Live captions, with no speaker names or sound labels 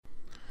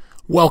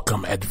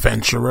Welcome,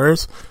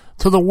 adventurers,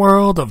 to the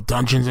world of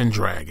Dungeons &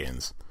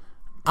 Dragons.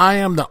 I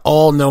am the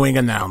all-knowing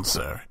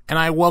announcer, and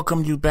I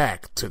welcome you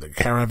back to the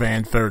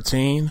Caravan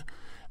 13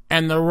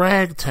 and the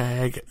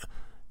Ragtag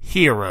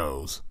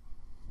Heroes.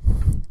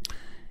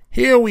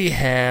 Here we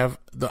have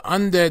the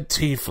undead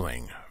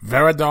tiefling,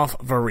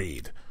 Veradolf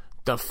Vareed,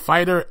 the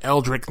fighter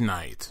Eldritch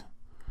Knight.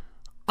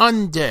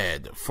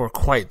 Undead for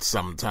quite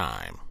some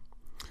time.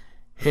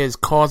 His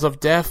cause of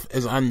death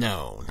is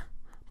unknown.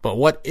 But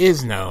what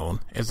is known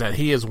is that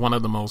he is one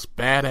of the most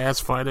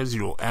badass fighters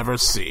you'll ever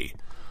see,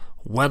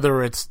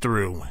 whether it's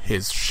through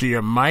his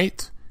sheer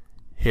might,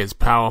 his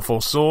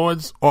powerful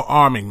swords, or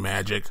arming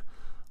magic.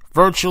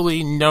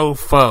 Virtually no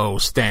foe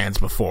stands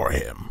before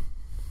him.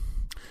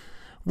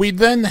 We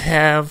then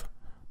have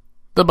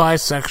the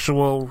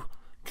bisexual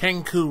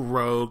Kenku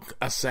rogue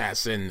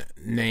assassin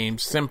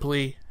named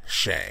simply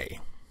Shay.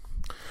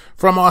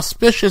 From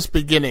auspicious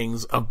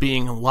beginnings of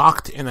being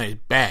locked in a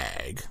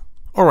bag,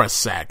 or a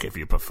sack if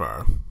you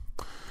prefer,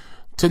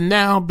 to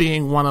now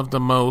being one of the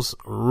most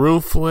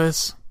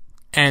ruthless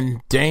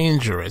and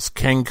dangerous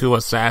Kenku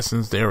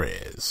assassins there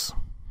is.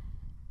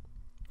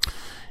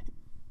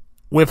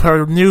 With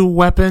her new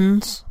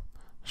weapons,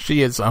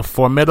 she is a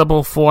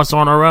formidable force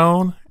on her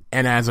own,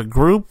 and as a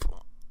group,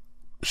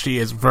 she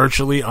is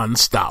virtually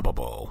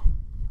unstoppable.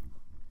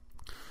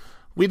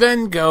 We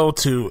then go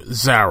to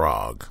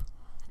Zarog,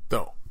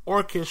 the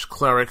orcish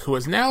cleric who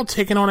has now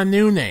taken on a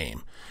new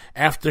name,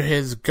 after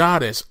his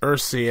goddess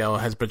Ursiel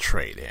has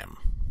betrayed him.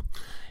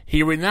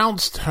 He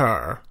renounced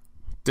her,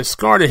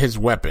 discarded his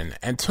weapon,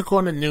 and took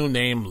on a new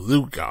name,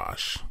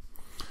 Lugosh,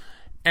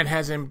 and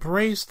has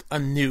embraced a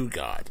new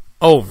god,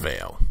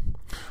 Ovale.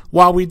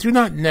 While we do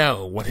not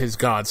know what his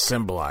god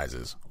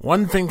symbolizes,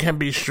 one thing can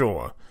be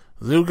sure: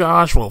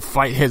 Lugosh will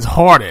fight his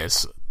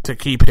hardest to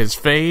keep his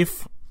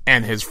faith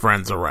and his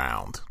friends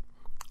around,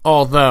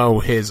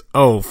 although his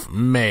oath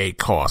may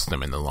cost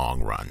him in the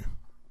long run.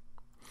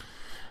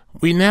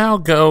 We now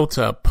go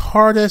to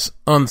Pardis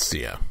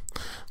Uncia,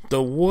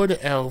 the wood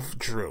elf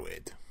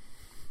druid.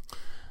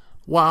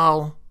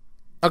 While,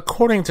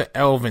 according to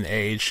elven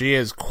age, she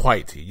is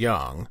quite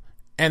young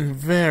and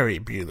very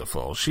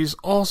beautiful, she's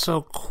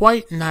also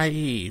quite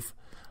naive,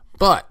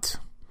 but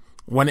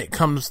when it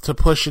comes to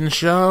push and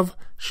shove,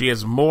 she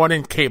is more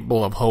than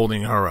capable of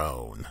holding her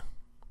own.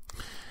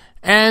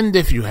 And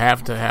if you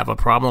have to have a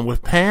problem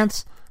with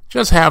pants,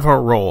 just have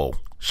her roll.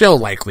 She'll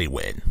likely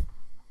win.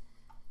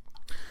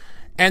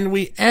 And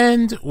we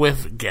end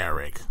with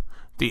Garrick,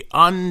 the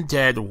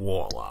undead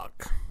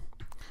warlock.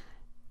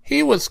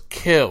 He was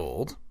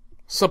killed,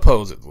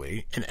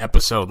 supposedly, in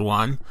episode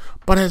 1,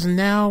 but has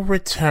now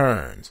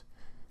returned,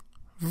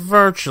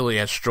 virtually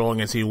as strong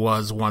as he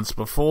was once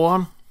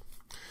before,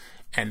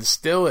 and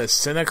still as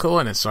cynical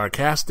and as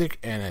sarcastic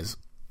and as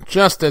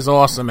just as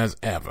awesome as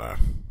ever.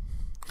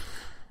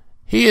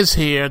 He is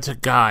here to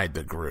guide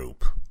the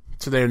group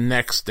to their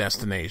next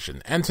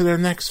destination and to their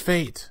next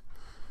fate.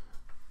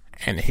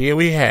 And here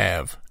we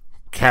have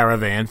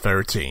Caravan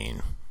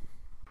 13.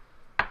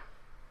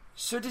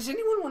 So does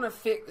anyone want to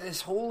fake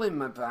this hole in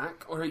my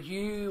back, or are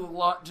you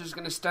lot just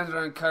going to stand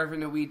around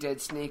carving a wee dead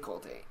snake all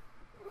day?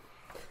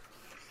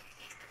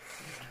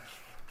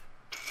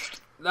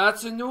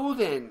 That's a no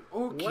then.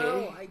 Okay.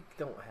 Well, I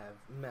don't have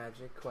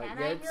magic quite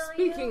yet.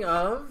 Speaking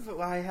of,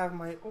 I have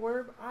my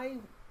orb.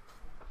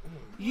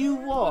 You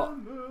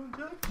what?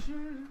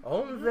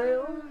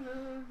 Onvale.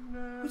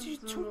 What you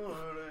talking?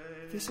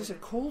 This is a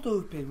cold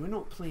open. We're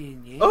not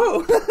playing yet.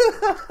 Oh!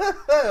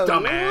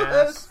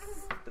 Dumbass.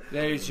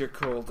 There's your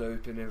cold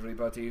open,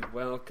 everybody.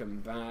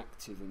 Welcome back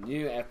to the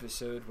new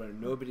episode where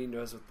nobody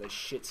knows what the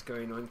shit's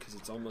going on because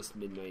it's almost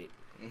midnight.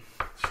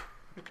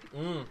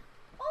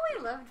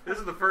 This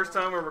is the first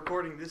time we're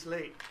recording this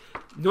late.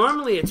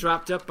 Normally it's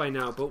wrapped up by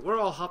now, but we're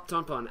all hopped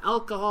up on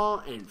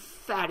alcohol and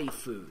fatty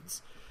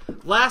foods.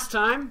 Last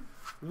time,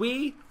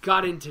 we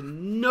got into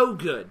no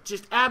good.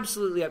 Just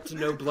absolutely up to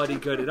no bloody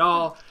good at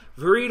all.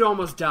 Vareed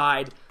almost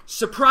died.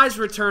 Surprise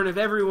return of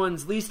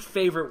everyone's least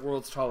favorite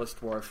world's tallest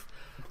dwarf.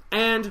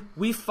 And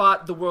we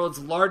fought the world's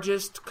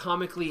largest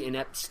comically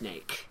inept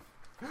snake.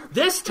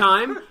 This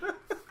time,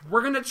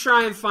 we're going to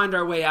try and find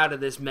our way out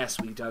of this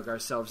mess we dug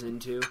ourselves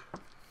into.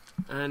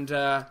 And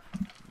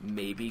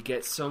maybe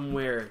get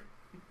somewhere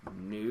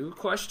new,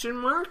 question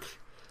mark?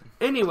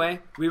 Anyway,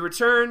 we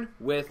return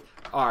with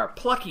our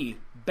plucky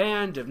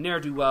band of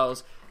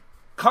ne'er-do-wells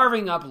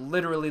carving up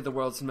literally the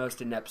world's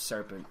most inept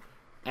serpent.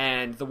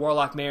 And the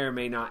warlock may or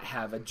may not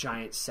have a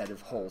giant set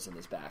of holes in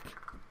his back.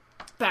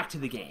 Back to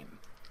the game.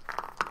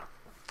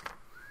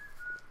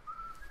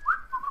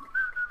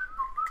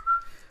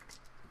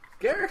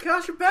 Garrick,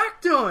 how's your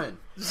back doing?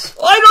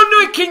 I don't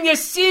know, can you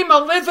see my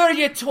liver,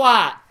 you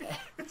twat?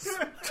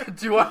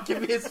 Do you want to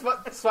give me a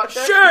spot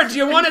check? Sure, do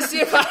you want to see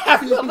if I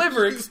have my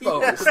liver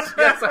exposed?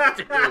 Yes, I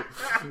do.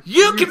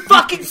 You can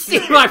fucking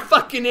see my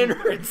fucking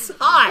innards.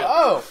 Hi.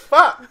 Oh,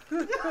 fuck.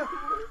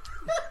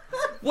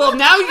 Well,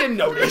 now you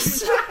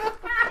notice.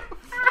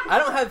 I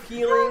don't have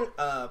healing.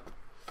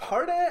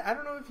 part of it. I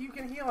don't know if you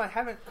can heal. I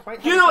haven't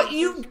quite. You know what?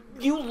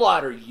 You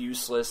lot are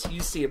useless.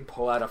 You see him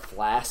pull out a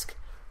flask.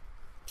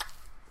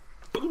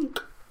 Boonk.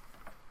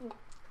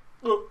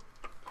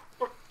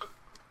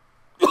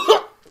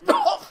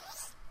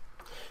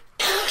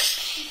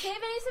 Save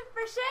any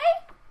for Shay?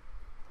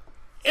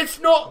 It's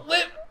not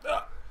lit.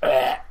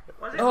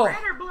 Was it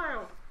red or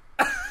blue?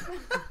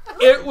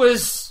 It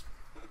was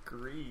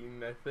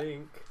green, I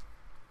think.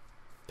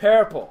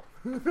 purple.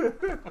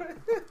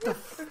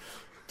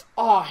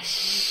 Oh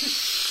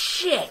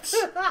shit!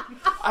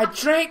 I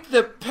drank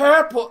the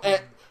purple,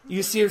 and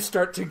you see him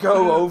start to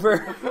go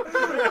over.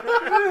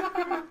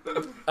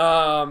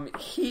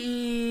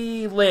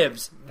 He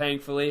lives,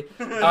 thankfully.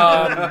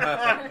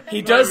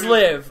 He does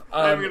live.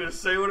 I'm gonna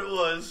say what it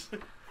was.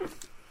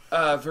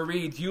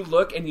 Vareed, you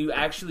look and you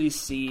actually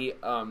see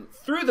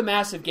through the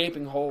massive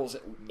gaping holes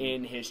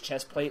in his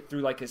chest plate,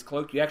 through like his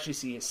cloak, you actually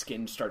see his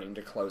skin starting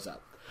to close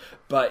up.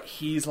 But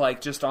he's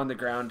like just on the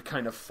ground,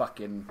 kind of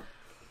fucking.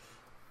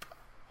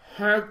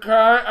 Hey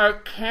guy, I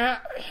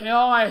can't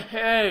heal my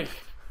face.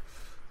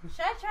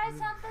 Should I try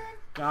something?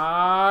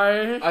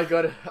 Guy, I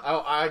go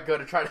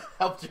to try to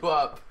help you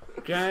up.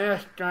 get a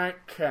straight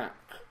check.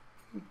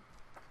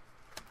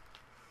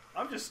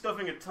 I'm just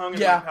stuffing a tongue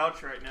in Yeah. my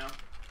pouch right now.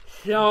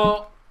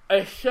 So,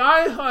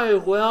 aside from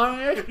his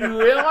willingness, you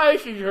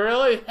realize he's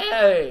really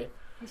heavy.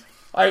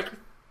 Like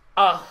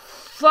a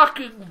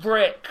fucking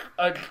brick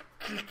of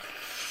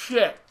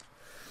shit.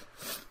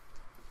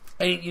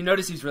 And you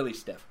notice he's really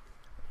stiff.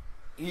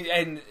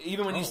 And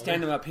even when you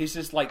stand him up, he's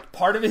just like,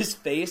 part of his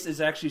face is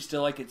actually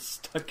still like it's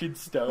stuck in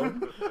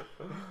stone.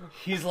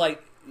 He's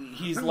like,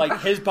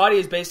 his body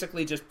has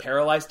basically just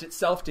paralyzed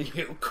itself to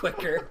heal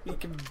quicker. He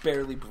can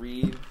barely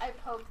breathe. I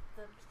poked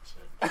the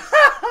cheek.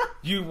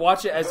 You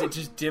watch it as it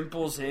just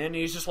dimples in, and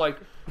he's just like,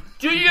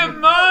 do you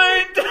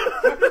mind?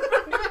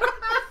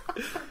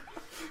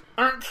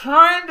 I'm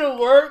trying to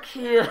work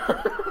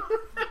here.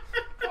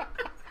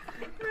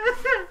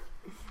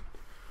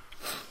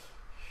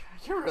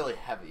 You're really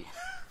heavy.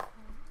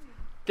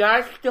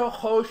 That's the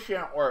whole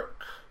shit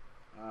work.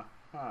 Are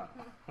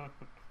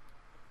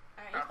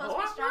you supposed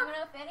to be strong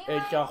enough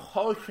anyway? It's a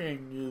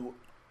potion, you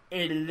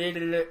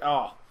illiterate.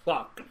 Oh,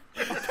 fuck.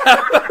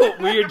 That felt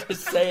weird to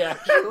say,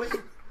 actually.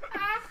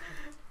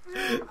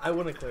 I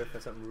want to clarify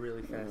something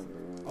really fast.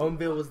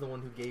 Bill was the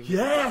one who gave me.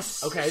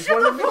 Yes! Okay, I just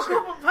wanted to make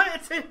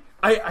sure.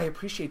 I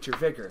appreciate your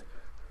vigor.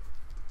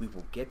 We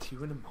will get to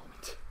you in a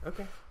moment.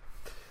 Okay.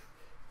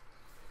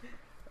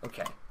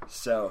 Okay,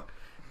 so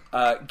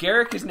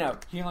Garrick is now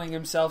healing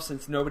himself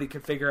since nobody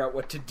could figure out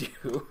what to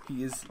do.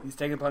 He's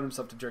taking upon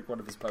himself to drink one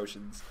of his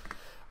potions.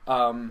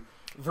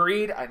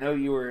 Vareed, I know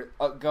you were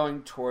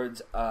going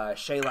towards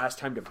Shay last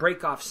time to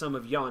break off some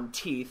of yon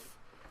teeth.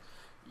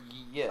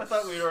 Yes. I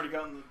thought we had already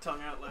gotten the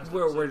tongue out last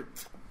Well,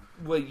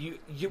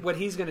 what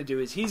he's going to do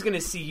is he's going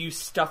to see you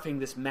stuffing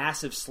this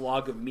massive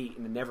slog of meat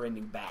in a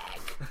never-ending bag.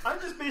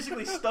 I'm just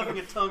basically stuffing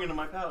a tongue into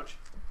my pouch.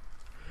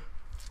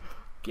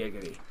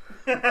 Giggity.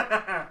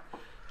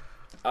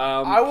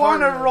 I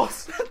want to roll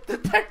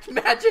detect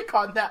magic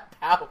on that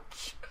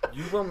pouch.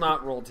 You will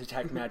not roll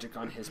detect magic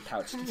on his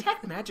pouch.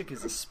 Detect magic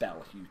is a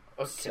spell, you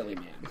silly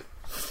man.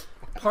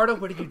 Pardo,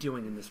 what are you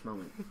doing in this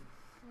moment?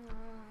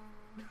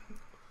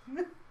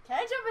 Can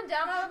I jump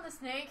down on the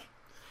snake?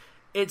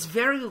 It's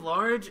very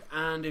large,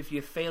 and if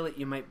you fail it,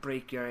 you might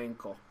break your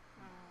ankle.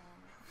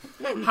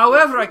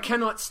 However, I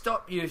cannot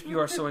stop you if you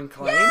are so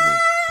inclined.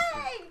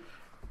 Yay!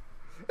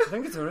 I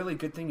think it's a really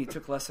good thing you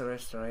took lesser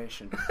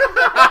restoration.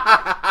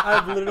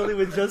 I literally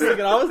was just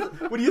thinking.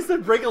 When you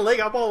said break a leg,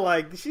 I'm all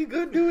like, "She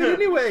could do it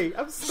anyway."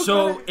 I'm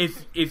So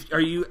if are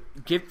you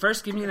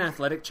first give me an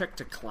athletic check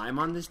to climb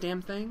on this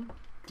damn thing?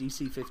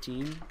 DC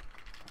 15.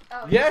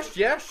 Oh, Yes,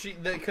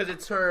 because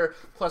it's her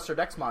plus her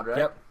dex mod, right?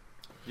 Yep.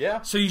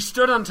 Yeah. So you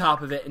stood on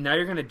top of it, and now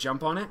you're going to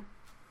jump on it?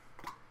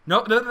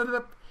 Nope.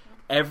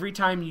 Every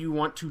time you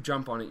want to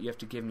jump on it, you have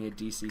to give me a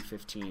DC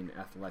 15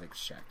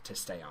 athletics check to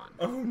stay on.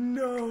 Oh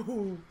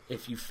no!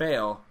 If you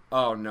fail,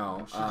 oh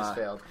no. She just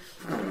failed.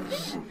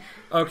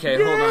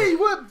 Okay, hold on. Yay!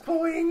 What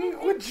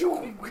boing? What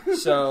joke?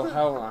 So,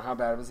 how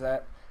bad was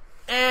that?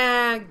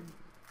 And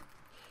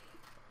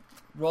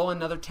roll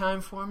another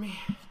time for me.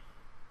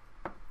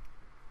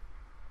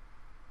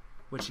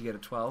 Would she get a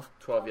 12?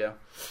 12, yeah.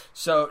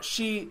 So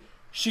she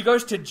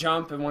goes to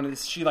jump, and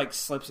she like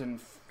slips and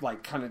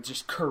like kind of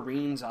just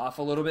careens off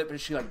a little bit, but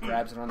she like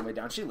grabs it on the way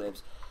down. She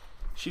lives.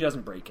 She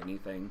doesn't break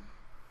anything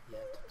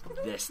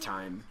this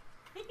time.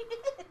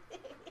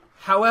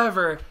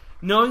 However,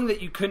 knowing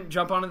that you couldn't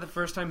jump on it the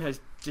first time has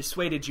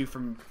dissuaded you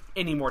from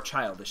any more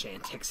childish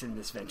antics in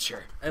this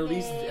venture. At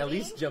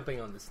least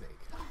jumping on the snake.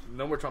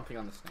 No more jumping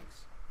on the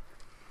snakes.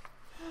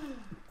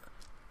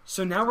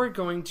 So now we're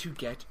going to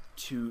get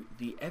to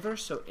the ever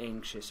so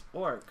anxious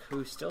orc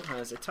who still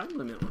has a time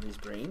limit on his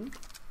brain.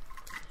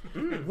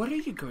 What are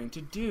you going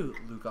to do,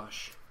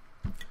 Lugosh?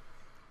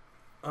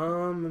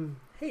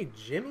 Hey,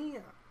 Jimmy,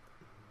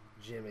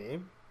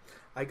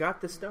 I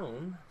got the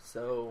stone,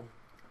 so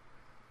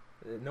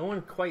no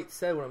one quite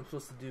said what I'm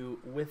supposed to do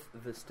with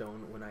the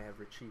stone when I have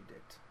retrieved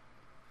it.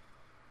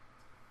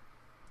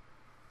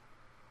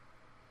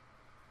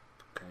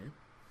 Okay.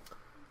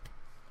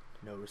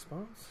 No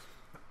response.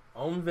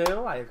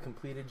 Ownvale, I have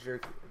completed your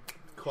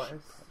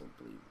quest.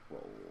 Probably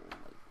roll.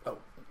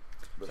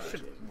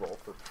 Roll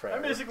for prayer.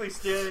 I'm basically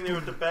standing there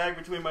with the bag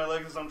between my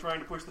legs as I'm trying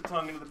to push the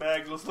tongue into the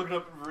bag, just looking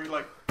up and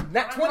like...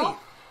 Nat 20!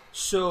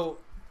 So,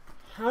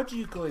 how do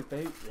you go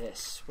about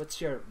this?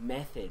 What's your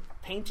method?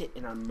 Paint it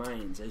in our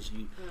minds as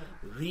you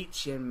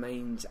reach your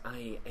mind's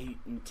eye out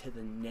into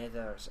the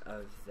nethers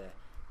of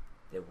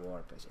the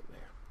warp, as it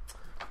were.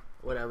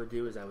 What I would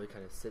do is I would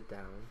kind of sit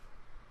down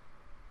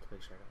to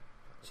make sure.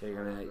 So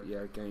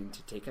you're going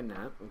to take a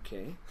nap,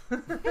 okay?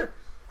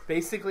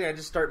 Basically, I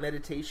just start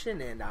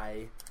meditation and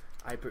I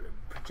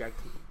project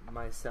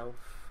myself,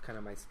 kind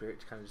of my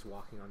spirit, kind of just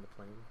walking on the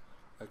plane.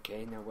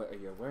 Okay, now what are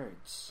your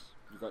words?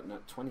 You got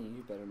nat 20,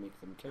 you better make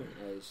them count.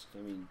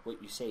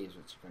 What you say is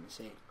what you're going to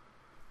say.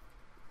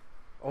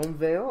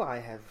 Ownvale, I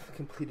have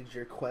completed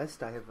your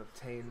quest. I have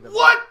obtained the...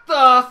 What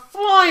the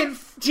flying...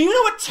 Do you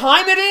know what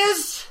time it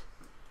is?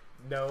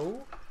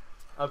 No.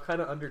 I'm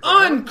kind of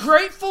underground.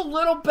 Ungrateful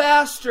little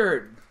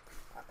bastard!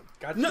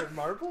 Got No. your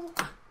marble?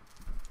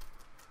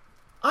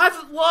 I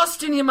haven't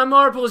lost any of my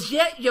marbles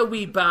yet, you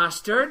wee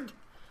bastard.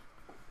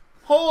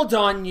 Hold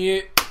on,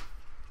 you.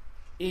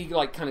 He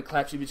kind of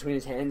claps you between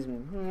his hands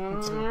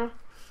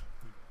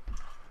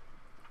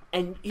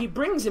and he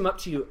brings him up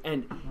to you,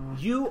 and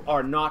you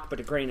are naught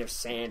but a grain of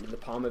sand in the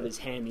palm of his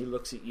hand. He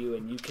looks at you,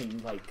 and you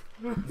can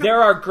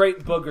there are great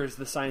boogers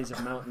the size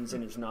of mountains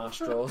in his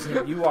nostrils,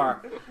 and you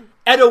are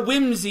at a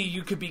whimsy.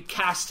 You could be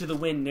cast to the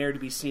wind, ne'er to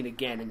be seen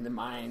again in the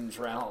mind's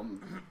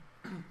realm.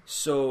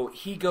 So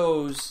he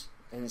goes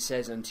and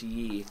says unto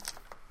ye,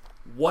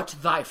 "What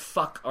thy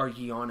fuck are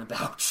ye on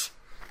about?"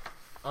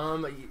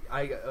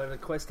 I got on a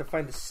quest to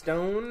find a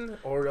stone,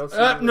 or else...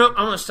 No, I'm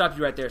gonna stop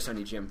you right there,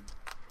 Sonny Jim.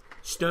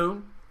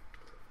 Stone?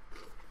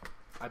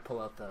 I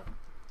pull out the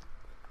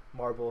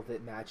marble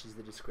that matches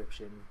the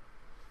description.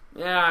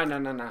 Yeah,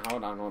 no.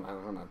 Hold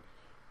on.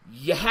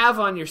 You have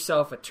on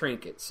yourself a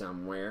trinket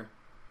somewhere.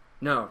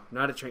 No,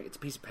 not a trinket. It's a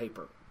piece of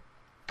paper.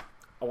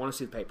 I want to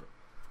see the paper.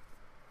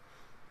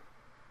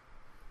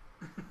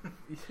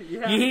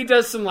 Yeah. He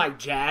does some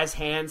jazz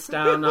hand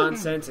style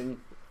nonsense, and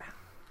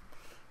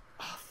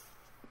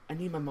I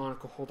need my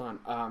monocle. Hold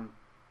on.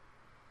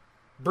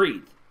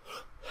 Breathe.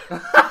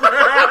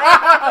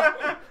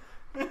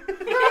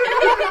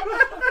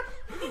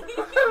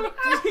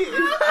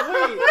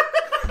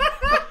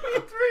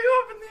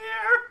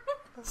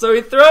 So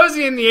he throws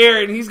you in the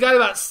air, and he's got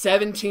about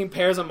 17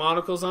 pairs of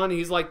monocles on.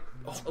 He's like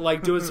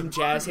doing some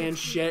jazz hand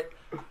shit.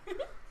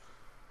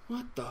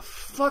 What the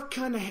fuck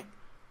kind of...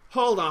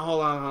 Hold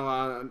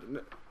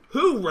on.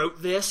 Who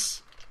wrote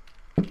this?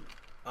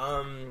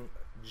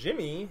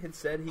 Jimmy had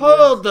said he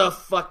Hold the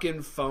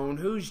fucking phone.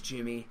 Who's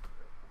Jimmy?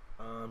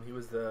 He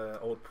was the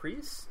old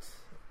priest.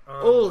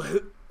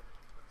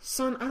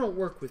 Son, I don't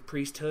work with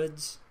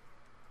priesthoods.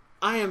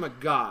 I am a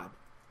god.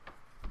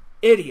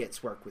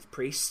 Idiots work with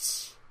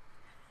priests.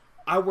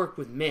 I work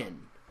with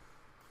men.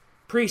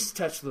 Priests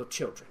touch little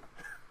children.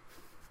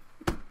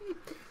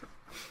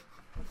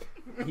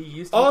 He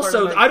used to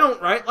Also, I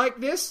don't write like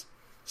this.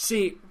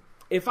 See,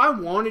 if I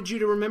wanted you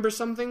to remember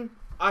something,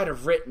 I'd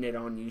have written it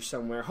on you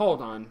somewhere.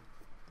 Hold on.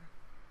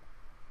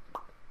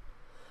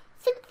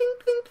 Think.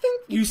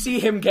 You see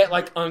him get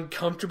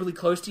uncomfortably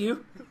close to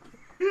you?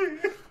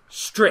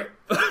 Strip.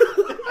 Let's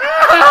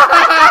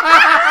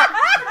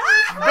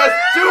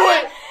do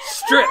it!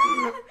 Strip.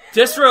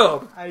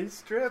 Disrobe. I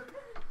strip.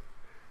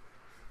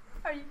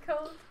 Are you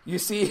cold? You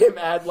see him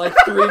add 3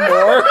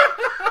 more.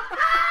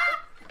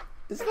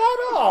 Is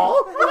that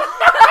all?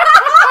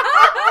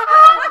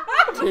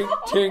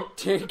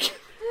 Tink.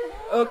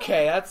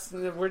 Okay,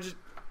 we're just...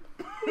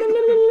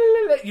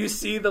 You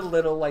see the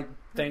little,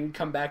 thing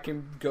come back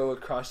and go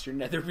across your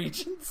nether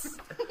regions.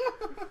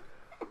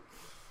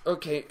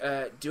 Okay,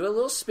 do a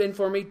little spin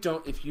for me.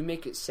 If you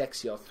make it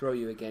sexy, I'll throw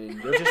you again,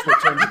 and you'll just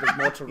return to the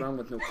mortal realm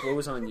with no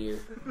clothes on you.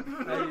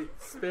 I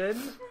spin.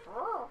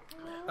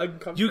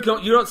 You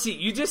don't see.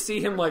 You just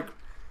see him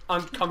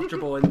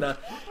uncomfortable in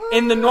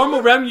the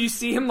normal realm. You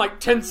see him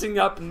tensing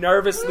up,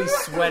 nervously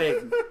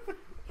sweating.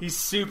 He's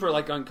super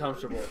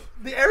uncomfortable.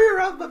 The area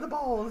around the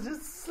ball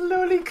just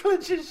slowly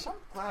clenches. I'm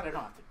glad I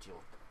don't have to deal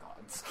with the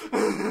gods.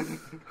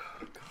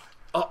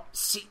 Oh,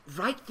 see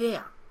right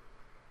there.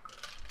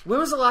 When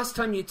was the last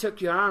time you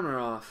took your armor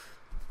off?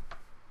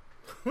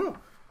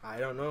 I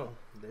don't know.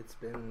 It's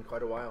been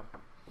quite a while.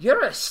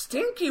 You're a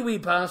stinky wee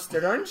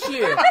bastard, aren't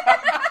you?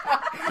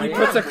 He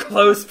puts a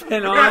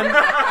clothespin on.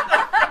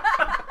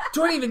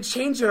 Don't even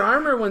change your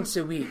armor once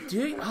a week,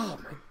 do you? Oh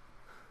my!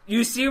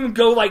 You see him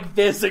go like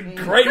this, a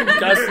great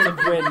gust of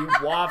wind. He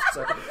wafts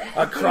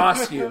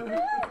across you.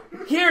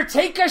 Here,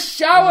 take a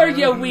shower,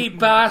 you wee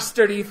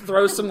bastard. He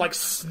throws some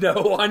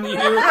snow on you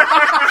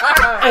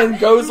and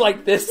goes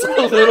like this a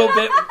little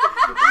bit.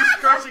 He's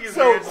scratching his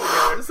hands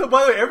together. So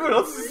by the way, everyone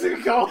else is going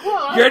to go.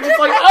 You're just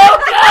oh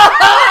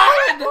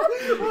god!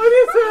 What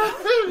is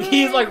happening?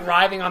 He's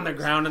writhing on the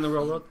ground in the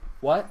real world.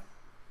 What?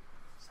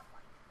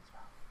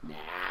 Nah.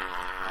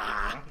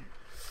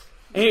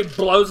 And he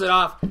blows it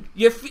off.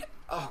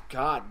 Oh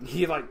God,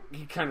 he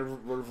kind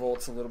of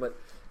revolts a little bit.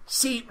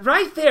 See,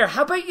 right there.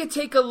 How about you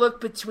take a look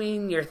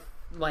between your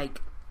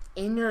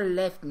inner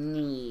left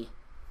knee?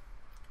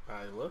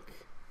 I look.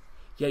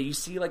 Yeah, you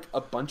see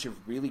a bunch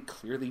of really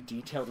clearly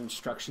detailed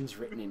instructions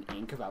written in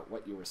ink about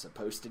what you were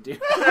supposed to do.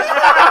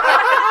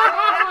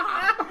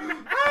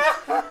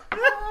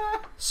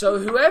 So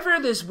whoever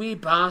this wee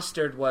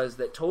bastard was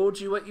that told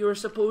you what you were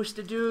supposed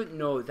to do,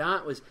 no,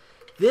 that was...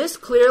 This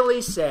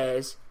clearly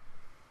says...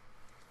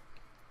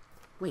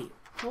 Wait,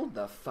 hold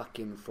the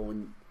fucking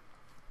phone.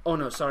 Oh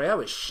no, sorry, I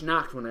was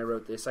schnocked when I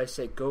wrote this. I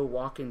said, go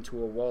walk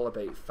into a wall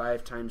about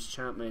 5 times,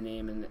 chant my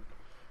name, and...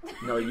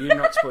 No, you're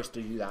not supposed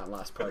to do that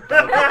last part.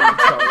 Don't get me in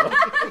trouble.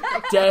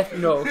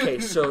 No, okay,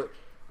 so...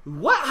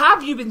 What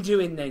have you been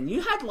doing then?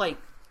 You had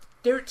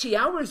 30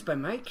 hours by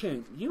my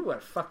count. You were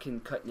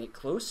fucking cutting it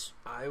close.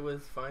 I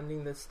was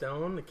finding the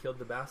stone that killed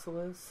the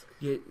basilisk.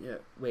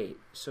 Wait,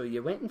 so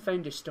you went and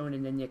found a stone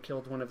and then you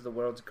killed one of the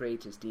world's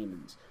greatest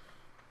demons.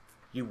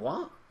 You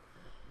what?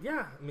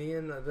 Yeah, me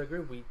and the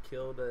group, we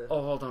killed a...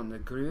 Oh, hold on, the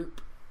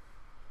group?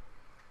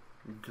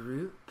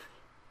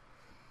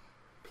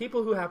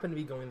 People who happen to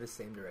be going the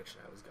same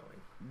direction I was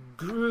going.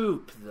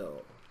 Group,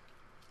 though.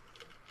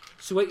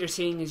 So what you're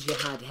saying is you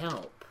had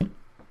help? The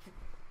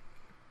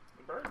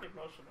bird did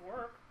most of the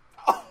work.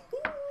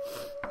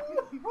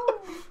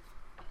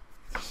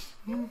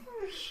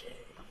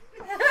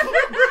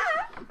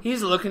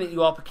 He's looking at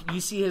you all. You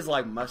see his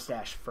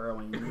mustache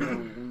furrowing.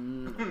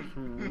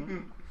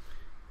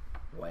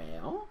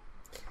 Well,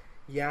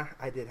 yeah,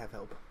 I did have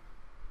help.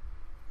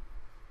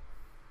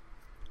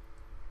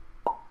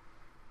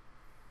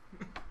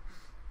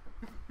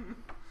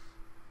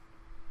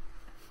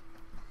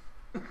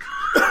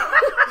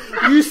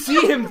 you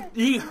see him.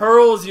 He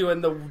hurls you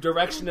in the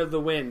direction of the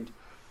wind.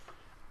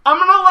 I'm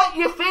gonna let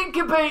you think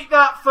about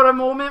that for a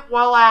moment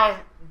while I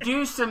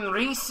do some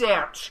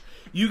research.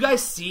 You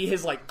guys see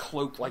his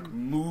cloak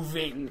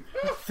moving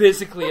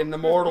physically in the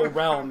mortal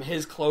realm.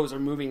 His clothes are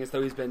moving as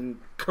though he's been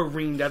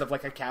careened out of a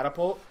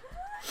catapult.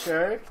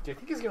 Sure. Do you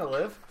think he's gonna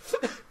live?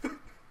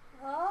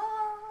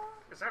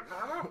 Is that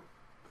normal?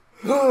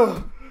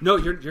 No,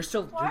 you're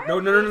still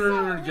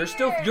no.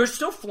 You're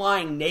still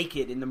flying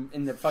naked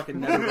in the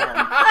fucking nether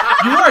realm.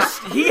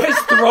 He has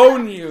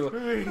thrown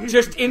you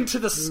just into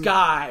the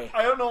sky.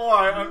 I don't know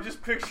why. I'm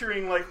just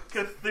picturing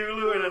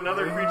Cthulhu and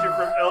another creature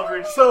from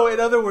Eldritch. So, in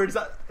other words,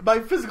 my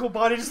physical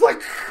body just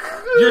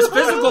Your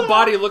physical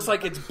body looks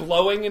like it's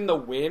blowing in the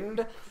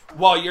wind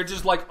while you're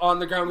just on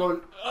the ground going.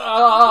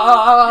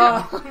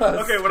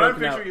 Okay, what I'm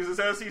picturing is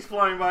as he's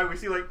flying by, we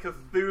see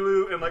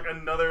Cthulhu and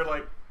another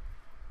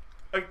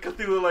a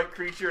Cthulhu-like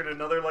creature and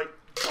another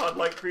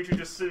god-like creature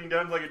just sitting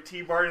down a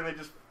T-bar, and they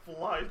just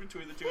fly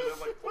between the two of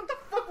them. What the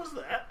fuck was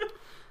that?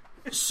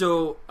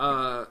 So,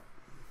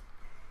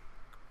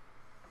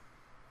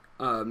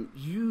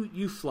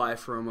 you fly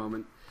for a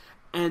moment,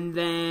 and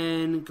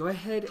then go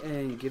ahead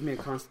and give me a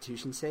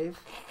Constitution save.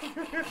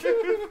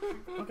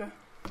 Okay.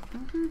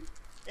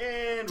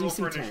 And roll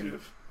for DC 10.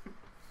 initiative.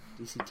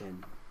 DC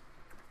 10.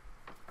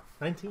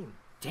 19.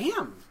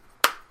 Damn.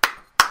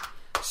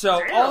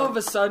 So all of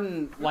a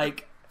sudden,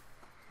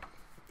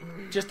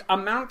 just a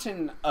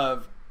mountain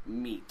of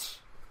meat.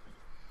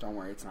 Don't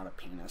worry, it's not a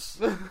penis.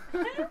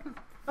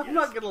 I'm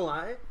not gonna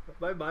lie.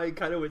 My mind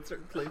kind of went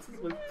certain places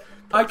with...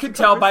 I could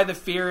tell by the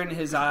fear in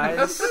his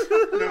eyes.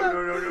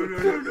 No.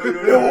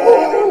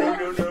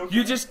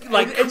 You just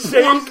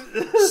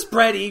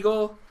spread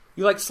eagle.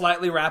 You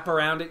slightly wrap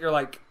around it. You're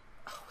like,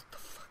 oh, what the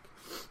fuck?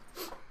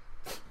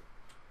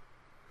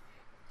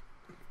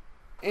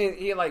 And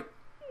he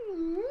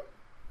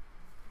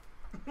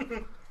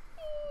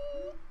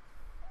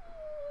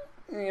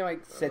and he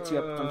sets you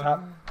up on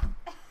top.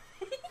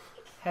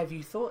 Have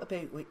you thought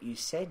about what you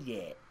said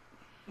yet?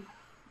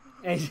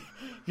 And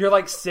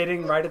you're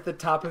sitting right at the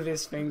top of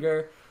his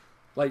finger.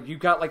 You've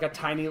got a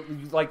tiny,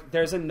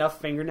 there's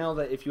enough fingernail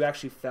that if you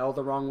actually fell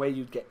the wrong way,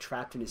 you'd get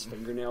trapped in his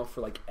fingernail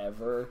for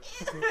ever.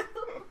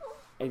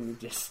 And you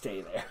just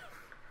stay there.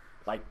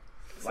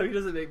 So he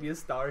doesn't make me a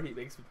star, he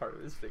makes me part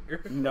of his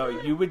finger. No,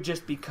 you would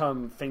just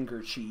become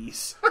finger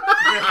cheese.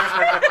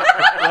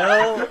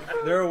 Well,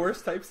 there are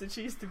worse types of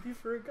cheese to be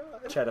for a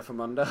god.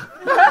 Cheddar-famunda.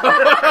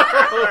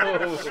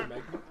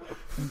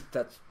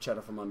 That's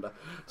cheddar-famunda.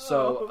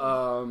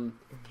 So,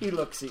 he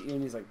looks at you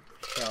and he's like,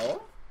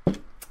 "Hell?"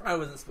 I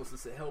wasn't supposed to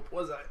say help,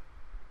 was I?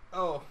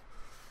 Oh.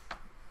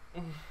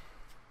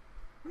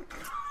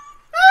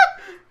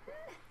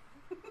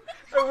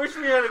 I wish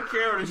we had a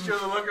camera to show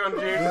the look on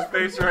James'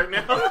 face right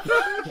now.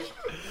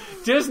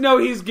 Just know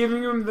he's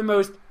giving him the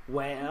most,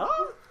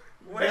 well,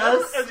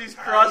 as he's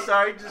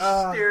cross-eyed,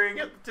 just staring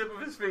at the tip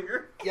of his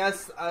finger.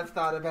 Yes, I've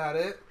thought about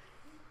it.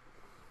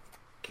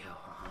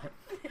 God.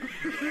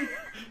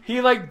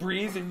 He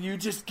breathes and you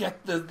just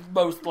get the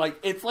most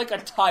it's like a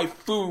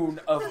typhoon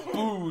of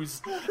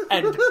booze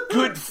and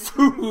good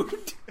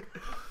food.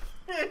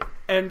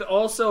 And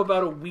also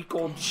about a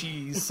week-old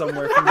cheese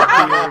somewhere from the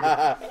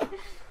beard.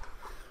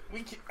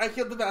 I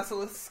killed the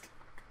basilisk.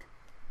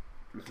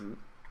 Mm-hmm.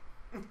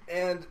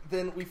 And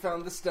then we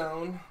found the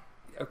stone.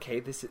 Okay,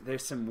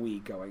 there's some we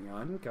going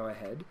on. Go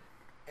ahead.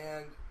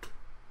 And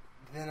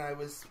then I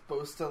was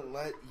supposed to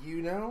let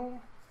you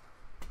know.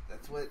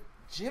 That's what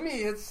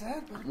Jimmy had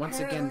said. But Once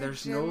again,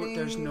 there's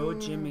apparently no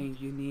Jimmy.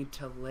 You need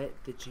to let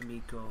the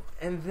Jimmy go.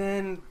 And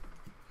then,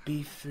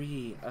 Be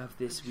free of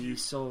this wee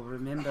soul.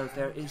 Remember,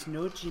 there is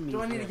no Jimmy.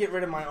 do I need to get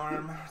rid of my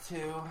arm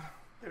too?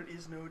 There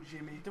is no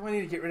Jimmy. Do I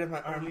need to get rid of my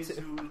arm Only too?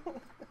 Zul.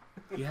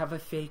 You have a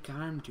fake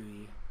arm, do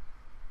you?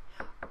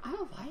 I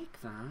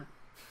like that.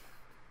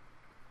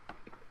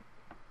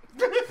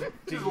 Do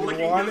Just you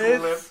licking want his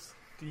it? lips.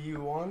 Do you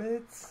want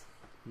it?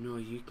 No,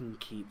 you can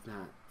keep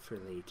that for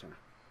later.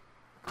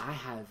 I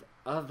have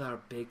other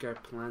bigger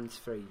plans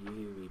for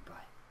you, wee boy.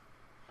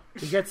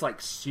 He gets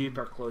like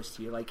super close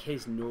to you, like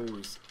his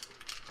nose.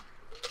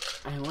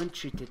 I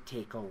want you to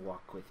take a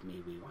walk with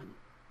me, wee one.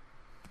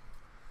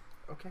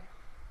 Okay.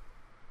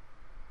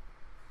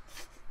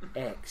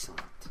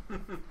 Excellent. Now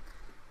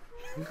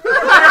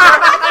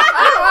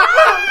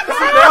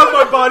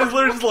my body's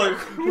literally just like...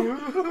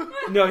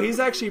 No, he's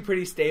actually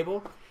pretty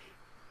stable.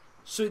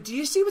 So do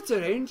you see what's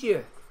around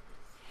you?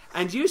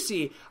 And you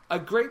see a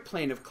great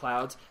plain of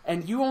clouds,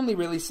 and you only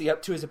really see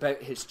up to is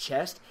about his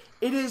chest.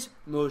 It is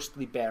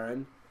mostly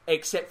barren,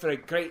 except for a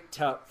great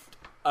tuft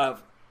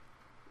of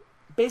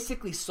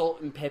basically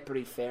salt and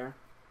peppery fare.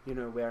 You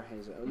know, where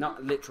his,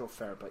 not literal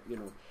fur, but you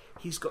know,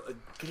 he's got a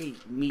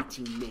great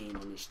meaty mane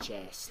on his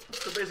chest.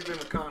 So basically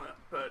Makana,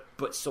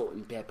 But salt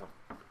and pepper.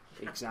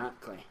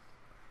 Exactly.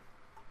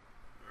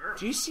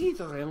 Do you see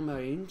the realm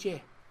around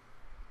you?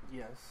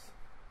 Yes.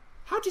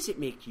 How does it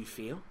make you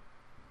feel?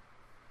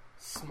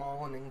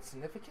 Small and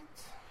insignificant.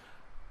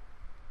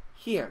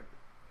 Here.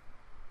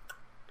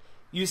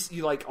 You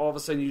like, all of a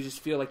sudden you just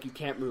feel like you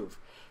can't move.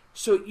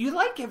 So you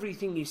like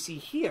everything you see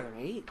here,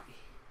 right?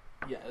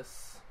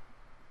 Yes.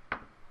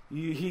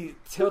 He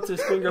tilts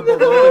his finger below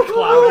the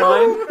cloud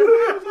line.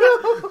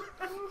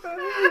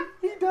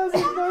 He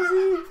doesn't, does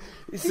he?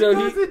 So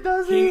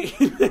does he?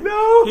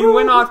 No. He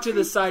went off to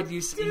the side. He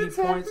Dude's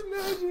points. half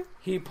magic.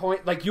 He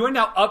point like you are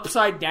now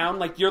upside down,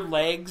 like your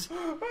legs,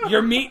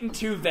 your meat and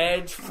two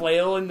veg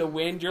flail in the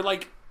wind. You're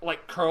like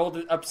curled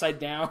upside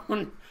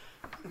down,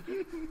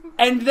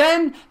 and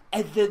then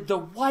the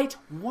white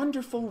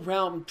wonderful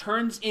realm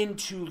turns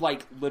into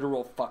like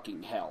literal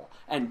fucking hell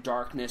and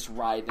darkness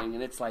writhing,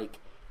 and it's like,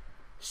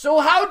 so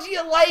how do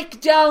you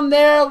like down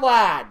there,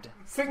 lad?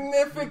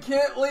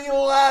 Significantly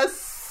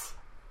less.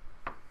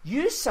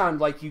 You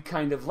sound like you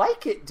kind of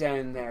like it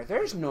down there.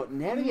 There's not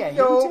nearly a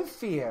No. hint of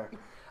fear.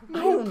 I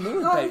don't know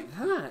about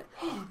that.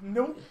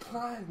 Nope.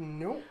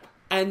 Nope.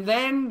 And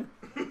then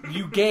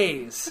you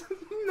gaze.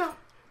 No.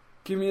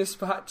 Give me a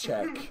spot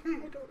check.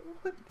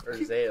 Or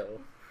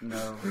Zale.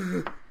 No.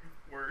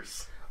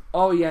 worse.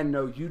 Oh yeah,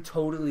 no, you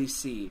totally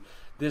see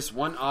this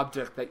one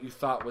object that you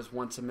thought was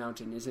once a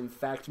mountain is in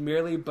fact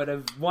merely but a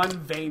one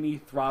veiny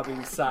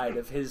throbbing side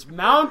of his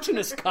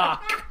mountainous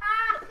cock.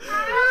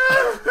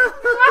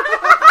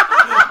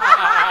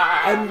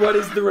 And what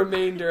is the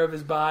remainder of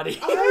his body?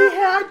 I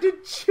had to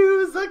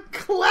choose a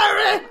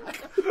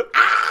cleric.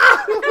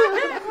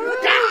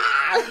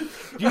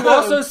 You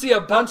also see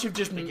a bunch of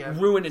just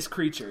ruinous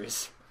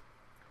creatures.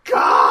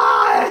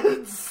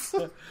 Gods.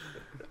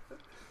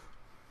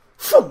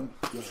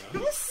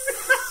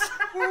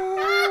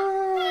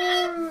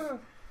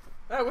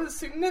 That was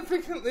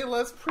significantly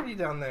less pretty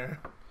down there.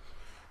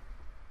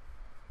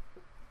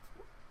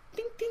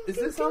 Is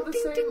this all the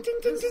same?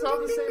 This is all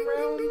the same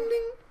round?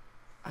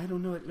 I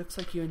don't know. It looks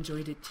like you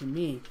enjoyed it to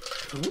me.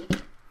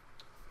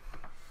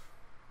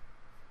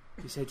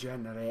 You said you had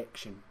an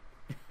erection.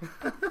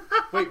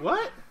 Wait,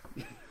 what?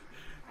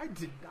 I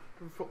did not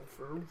roll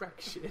for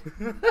erection.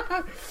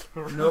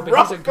 No, but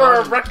he's a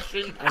god.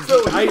 erection. And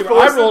So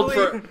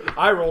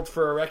I rolled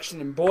for erection,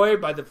 and boy,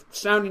 by the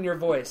sound in your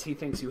voice, he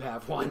thinks you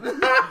have one.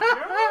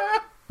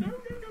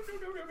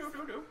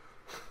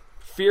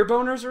 Fear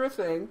boners are a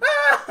thing.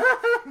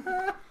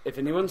 If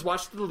anyone's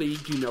watched The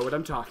League, you know what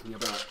I'm talking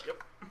about.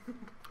 Yep.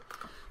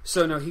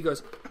 So no, he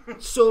goes,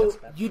 so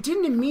you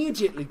didn't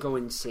immediately go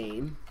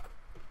insane.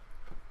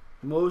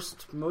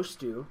 Most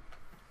do.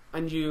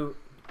 And you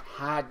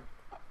had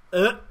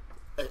the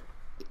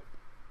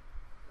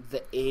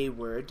A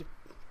word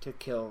to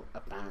kill a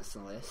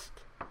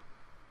basilisk.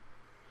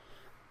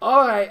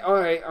 Alright.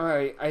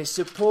 I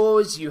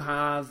suppose you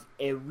have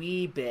a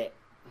wee bit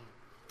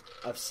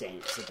of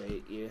sense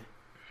about you.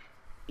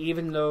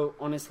 Even though,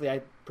 honestly,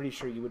 I'm pretty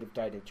sure you would have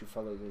died had you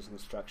followed those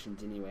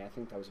instructions anyway. I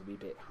think that was a wee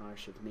bit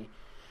harsh of me.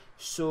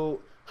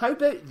 So, how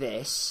about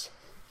this?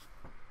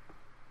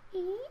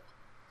 He,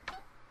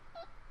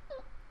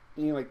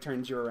 like,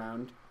 turns you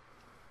around.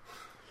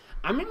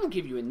 I'm going to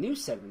give you a new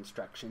set of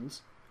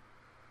instructions.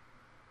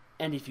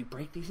 And if you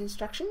break these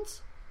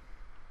instructions...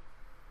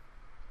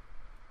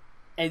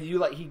 And you,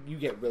 like, you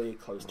get really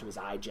close to his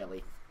eye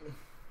jelly.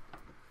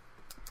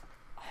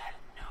 I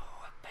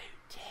know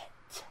about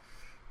it.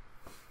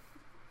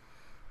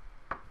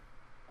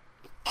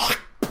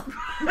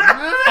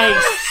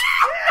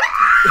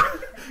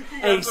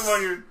 You got some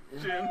on your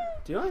chin.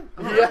 Do I?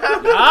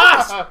 Yeah.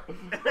 Yes!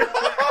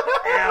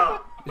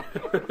 Ow.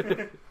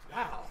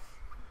 Wow.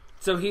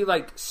 So he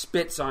like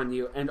spits on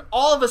you, and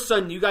all of a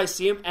sudden you guys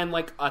see him, and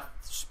like a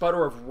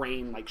sputter of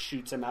rain like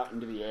shoots him out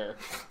into the air.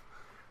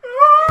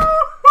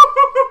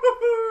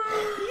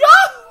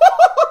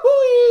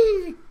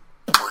 Yahoo!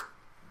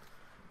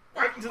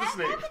 Right into the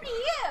snake. What happened to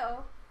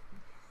you?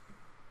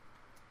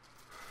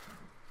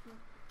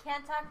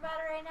 Can't talk about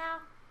it right now?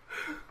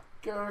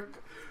 Garrick,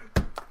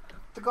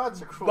 the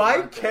gods are cruel. My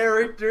aren't they?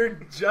 character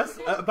just...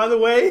 by the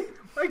way,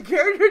 my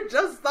character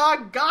just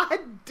thought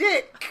God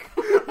dick.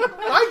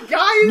 My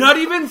guy is... Not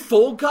even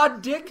full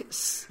god dick,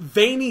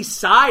 veiny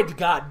side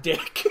god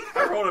dick.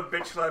 I rolled a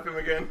bitch slap him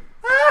again.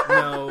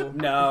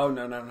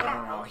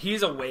 No.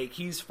 He's awake.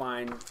 He's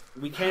fine.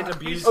 We can't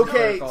abuse. the Okay,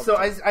 cleric all so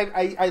the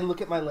time. I look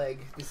at my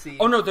leg to see...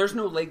 Oh no, there's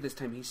no leg this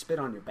time. He spit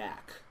on your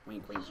back.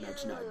 Wink, wink,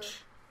 nudge,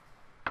 nudge.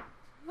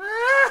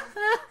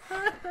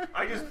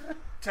 I just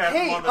tap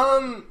Hey, him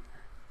on the...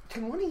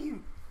 can one of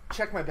you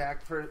check my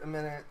back for a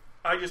minute?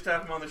 I just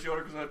tap him on the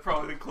shoulder because that's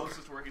probably the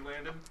closest where he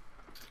landed.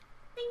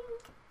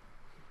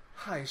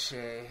 Hi,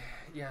 Shay.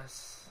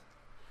 Yes.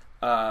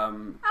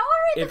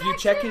 If you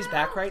check his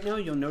back right now,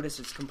 you'll notice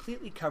it's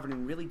completely covered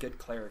in really good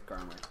cleric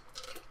armor.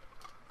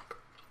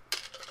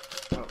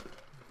 Oh.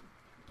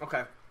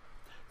 Okay.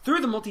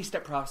 Through the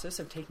multi-step process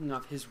of taking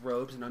off his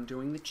robes and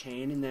undoing the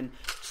chain, and then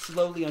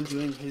slowly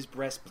undoing his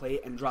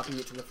breastplate and dropping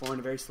it to the floor in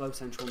a very slow,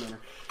 sensual manner,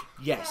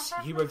 yes,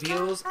 he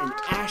reveals an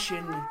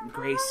ashen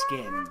gray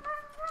skin.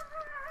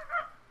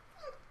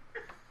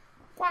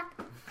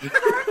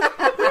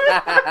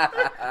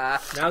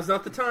 Now's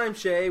not the time,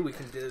 Shay. We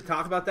can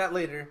talk about that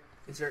later.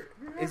 Is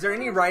there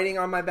any writing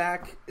on my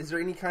back? Is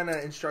there any kind of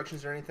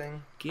instructions or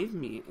anything? Give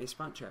me a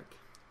spot check.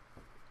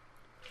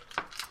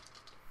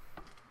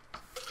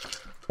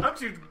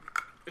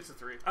 It's a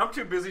 3. I'm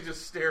too busy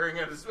just staring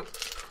at his...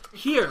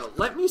 Here,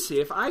 let me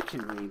see if I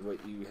can read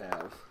what you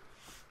have.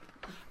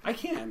 I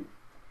can.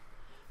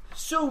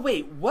 So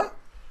wait, what?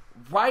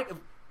 Right?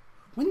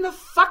 When the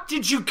fuck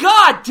did you?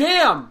 God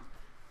damn!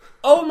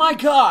 Oh my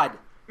god,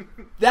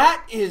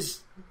 that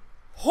is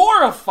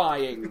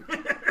horrifying.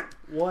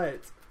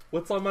 What?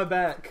 What's on my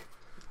back?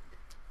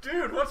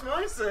 Dude, what's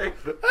mine say?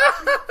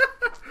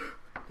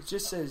 It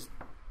just says,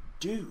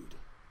 dude.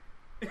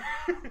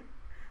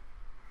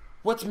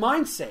 What's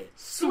mine say?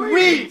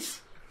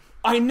 Sweet!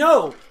 I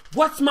know.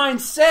 What's mine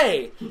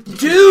say?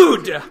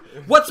 Dude!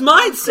 What's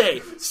mine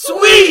say?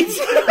 Sweet!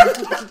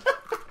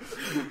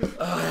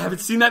 I haven't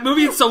seen that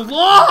movie in so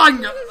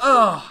long!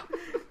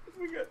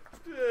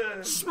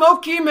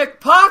 Smokey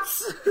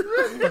McPotts!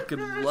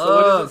 Fucking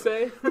love. So what does it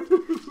say?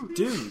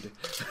 Dude.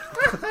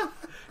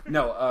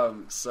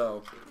 No,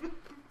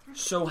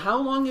 So how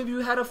long have you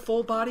had a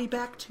full body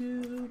back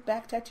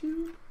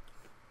tattoo?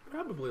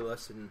 Probably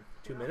less than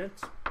 2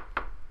 minutes.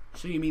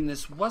 So you mean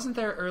this wasn't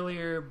there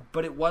earlier,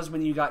 but it was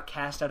when you got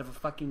cast out of a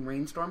fucking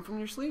rainstorm from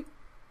your sleep?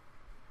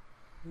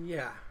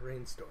 Yeah,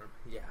 rainstorm.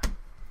 Yeah.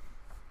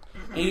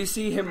 And you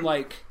see him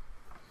like,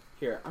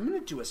 here, I'm going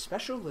to do a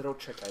special little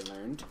trick I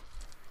learned.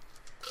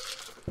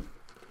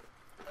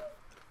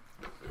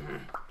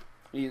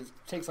 He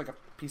takes like a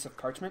piece of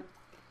parchment,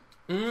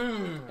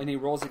 and he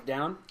rolls it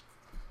down.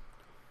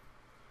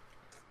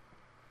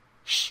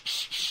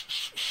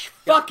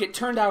 Fuck, it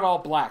turned out all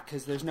black,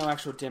 because there's no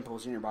actual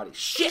dimples in your body.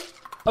 Shit!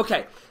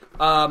 Okay,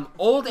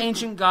 old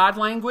ancient god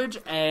language,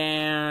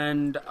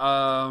 and,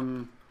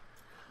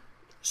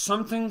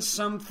 something,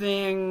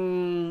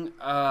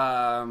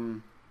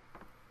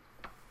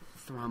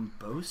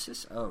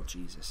 thrombosis? Oh,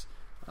 Jesus.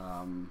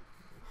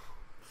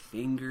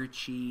 Finger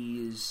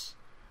cheese,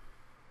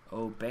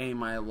 obey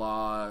my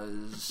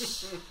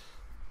laws.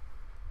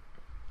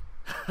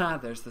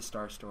 There's the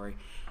star story.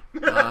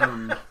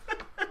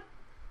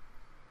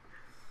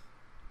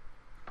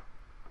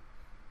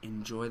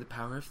 Enjoy the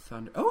power of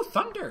thunder. Oh,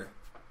 thunder!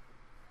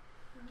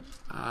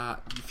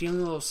 You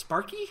feeling a little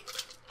sparky?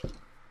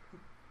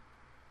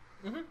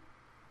 Mm-hmm.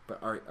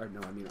 But are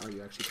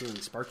you actually feeling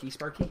sparky?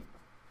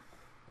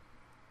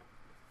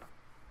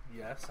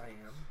 Yes, I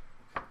am.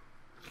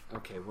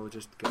 Okay, we'll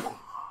just go.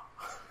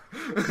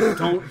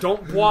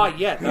 don't bois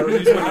yet. That'll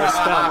use one of your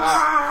spells.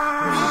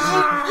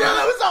 Yeah,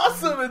 that was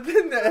awesome! And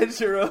then the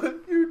Ezra,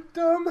 you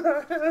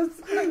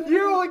dumbass! You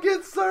only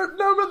get certain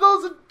number of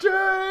those a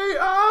day!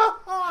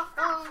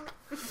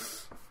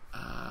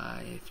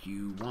 If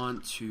you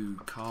want to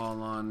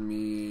call on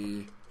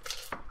me...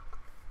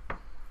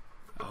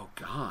 Oh,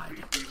 God.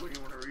 When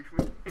you want to reach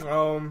me?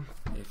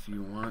 If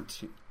you want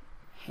to...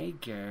 Hey,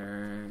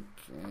 Garrick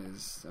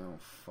is... Oh,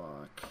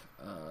 fuck.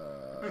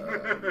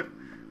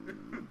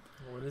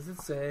 What does it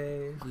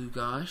say?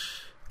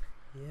 Lugosh,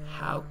 Yeah.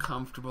 how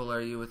comfortable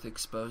are you with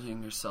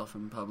exposing yourself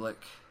in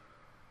public?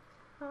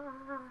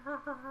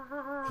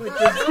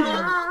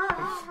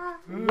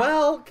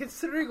 Well,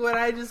 considering what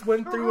I just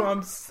went through,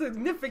 I'm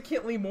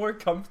significantly more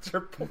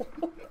comfortable.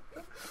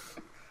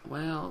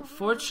 Well,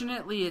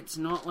 fortunately, it's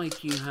not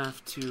like you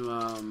have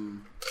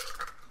to,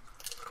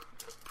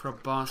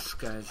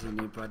 proboscis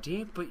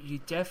anybody, but you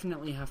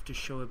definitely have to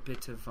show a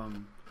bit of,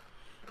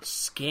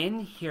 skin.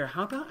 Here,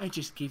 how about I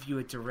just give you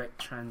a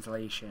direct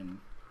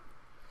translation?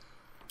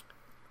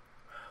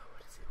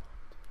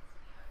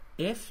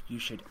 If you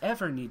should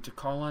ever need to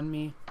call on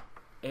me,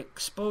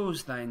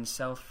 expose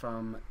thyself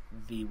from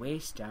the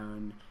waist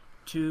down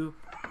to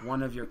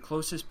one of your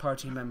closest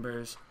party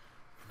members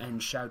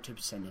and shout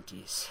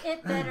obscenities.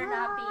 It better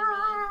not be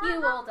me.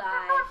 You will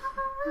die.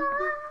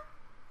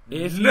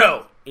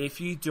 If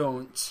you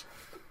don't,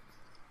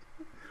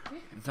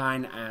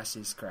 thine ass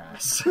is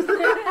grass.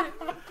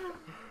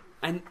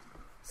 And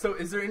So,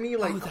 is there any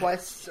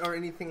quests or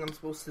anything I'm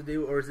supposed to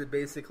do, or is it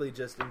basically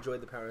just enjoy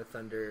the Power of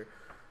Thunder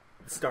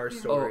Star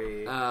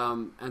Story?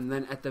 And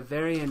then at the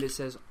very end it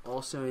says,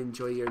 also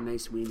enjoy your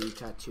nice weenie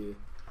tattoo. ...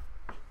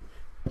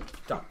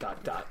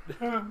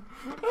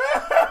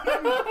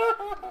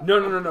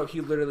 No.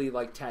 He literally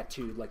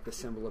tattooed the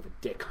symbol of a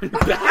dick on your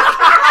back.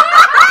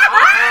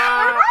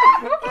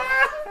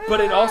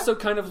 But it also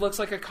kind of looks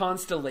like a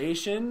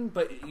constellation,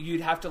 but you'd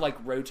have to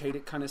rotate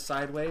it kind of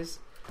sideways.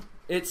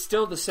 It's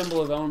still the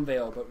symbol of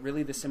Ownvale, but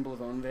really the symbol of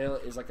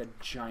Ownvale is like a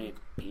giant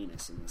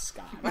penis in the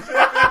sky.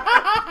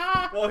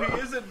 Well, he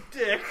is a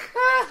dick.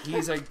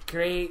 He's a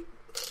great,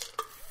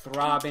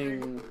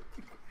 throbbing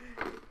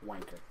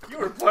wanker. You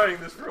were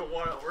playing this for a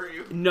while, were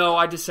you? No,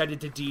 I decided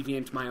to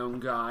deviant my own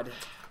god.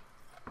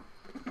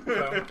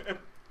 So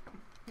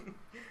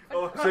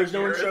there's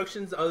no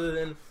instructions other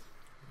than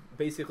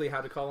basically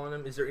how to call on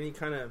him? Is there any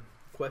kind of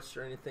quest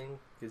or anything?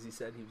 Because he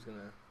said he was going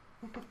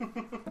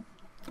to...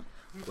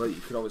 Well,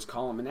 you could always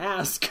call him and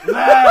ask. Is it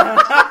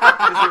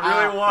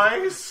really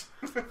wise?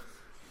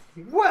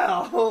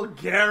 Well,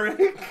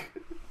 Garrick.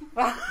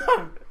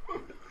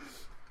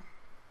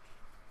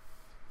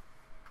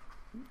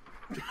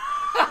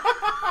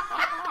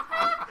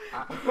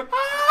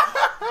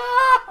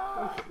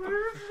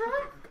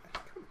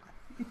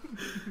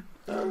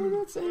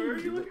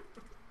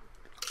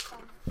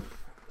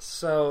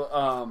 So,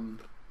 Oh,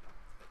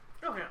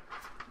 yeah.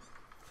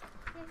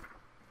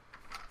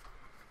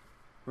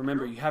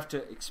 remember, you have to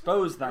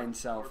expose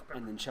thyself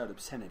and then shout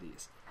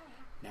obscenities.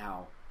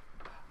 Now,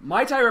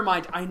 might I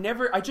remind,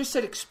 I just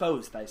said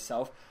expose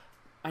thyself.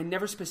 I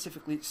never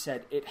specifically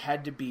said it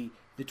had to be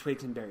the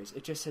twigs and berries.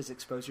 It just says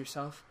expose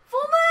yourself. Full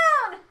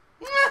moon!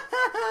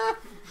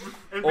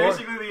 And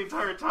basically the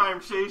entire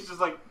time, Shay's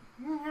just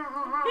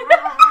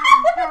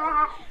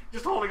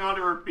just holding on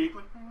to her beak.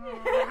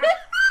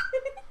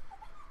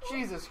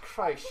 Jesus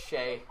Christ,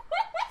 Shay.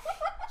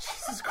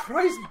 Jesus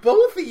Christ,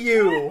 both of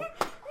you!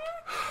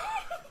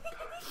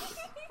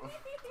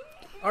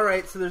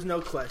 Alright, so there's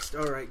no quest.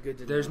 Alright, good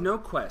to know. There's no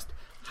quest.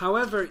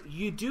 However,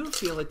 you do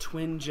feel a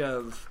twinge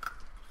of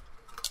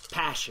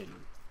passion.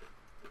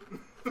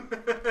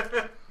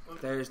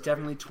 There's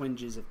definitely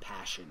twinges of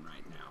passion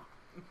right now.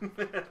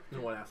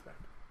 In what aspect?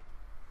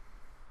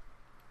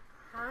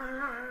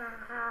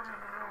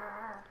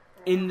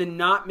 In the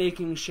not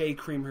making Shay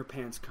cream her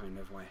pants kind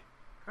of way.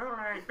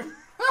 Alright.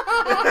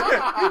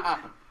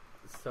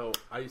 So,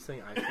 are you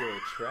saying I feel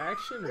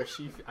attraction, or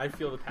I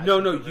feel the passion? No,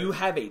 from you it?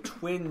 have a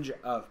twinge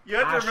of You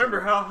have passion. to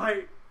remember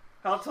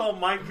how tall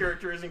my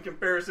character is in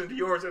comparison to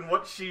yours and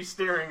what she's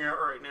staring at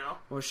right now.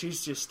 Well,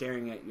 she's just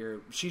staring at your...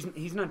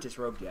 He's not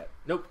disrobed yet.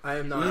 Nope, I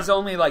am not. He's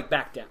only,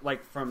 back down,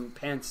 from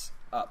pants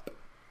up.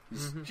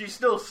 She's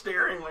still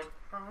staring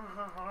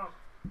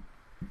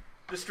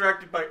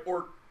distracted by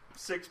orc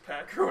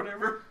six-pack or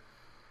whatever.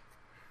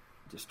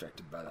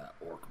 Distracted by that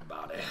orc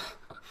body.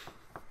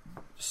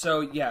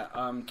 So, yeah,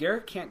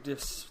 Garrett can't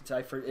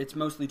decipher. It's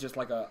mostly just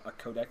a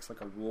codex, a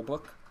rule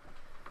book.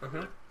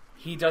 Mm-hmm.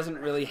 He doesn't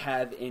really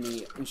have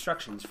any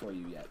instructions for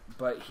you yet,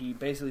 but he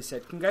basically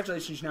said,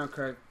 congratulations, now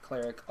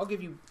cleric. I'll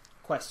give you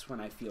quests when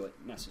I feel it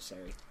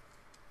necessary.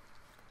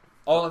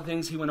 All the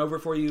things he went over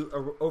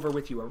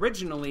with you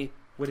originally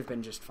would have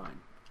been just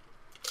fine.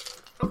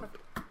 Okay.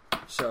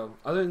 So,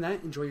 other than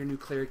that, enjoy your new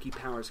cleric-y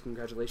powers.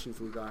 Congratulations,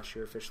 Lugosh.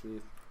 You're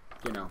officially,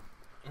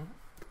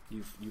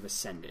 you've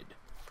ascended.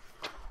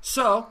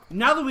 So,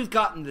 now that we've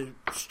gotten the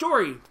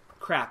story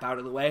crap out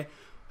of the way,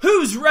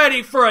 who's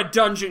ready for a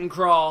dungeon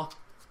crawl?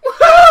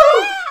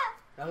 Woohoo!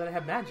 Now that I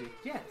have magic,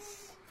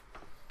 yes.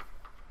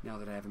 Now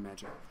that I have a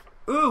magic.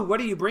 Ooh, what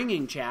are you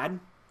bringing, Chad?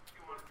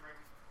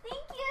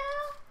 Thank you.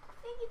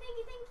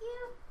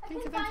 I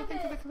couldn't find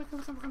it.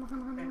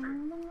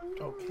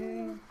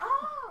 Okay.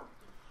 Oh!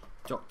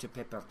 Dr.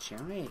 Pepper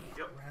Cherry.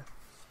 Yep.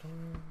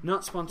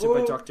 Not sponsored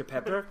by Dr.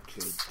 Pepper.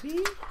 Could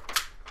be.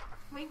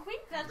 Wink,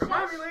 wink, that's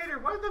Remind shush. me later.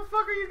 Why the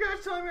fuck are you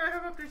guys telling me I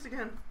have updates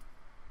again?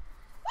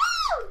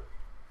 Woo!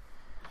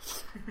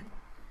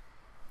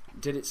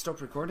 Did it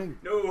stop recording?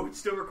 No, it's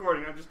still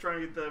recording. I'm just trying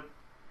to get the...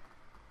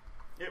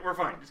 Yeah, we're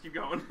fine. Just keep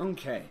going.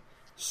 Okay.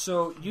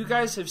 So, you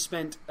guys have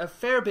spent a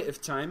fair bit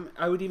of time,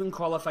 I would even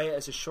qualify it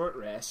as a short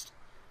rest,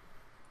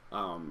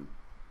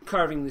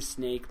 carving the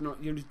snake.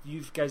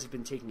 You guys have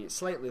been taking it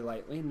slightly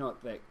lightly,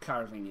 not that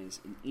carving is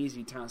an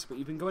easy task, but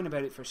you've been going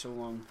about it for so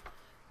long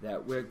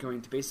that we're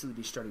going to basically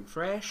be starting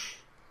fresh.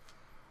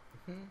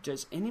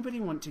 Does anybody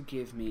want to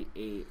give me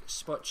a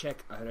spot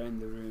check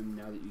around the room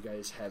now that you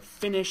guys have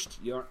finished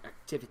your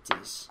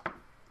activities?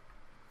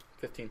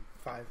 15.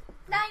 5.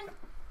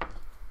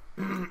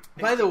 9.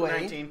 By the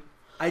way, 19.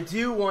 I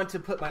do want to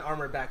put my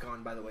armor back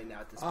on, by the way,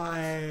 now at this point.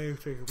 I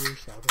think we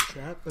established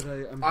that, but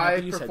I'm I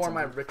happy you said perform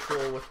my something.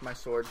 ritual with my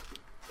sword.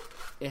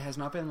 It has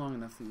not been long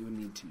enough that you would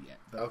need to yet.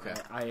 But Okay.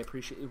 I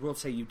appreciate it. We'll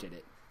say you did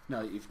it.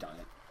 Now that you've done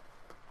it.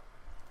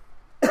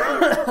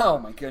 Oh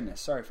my goodness.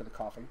 Sorry for the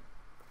coughing.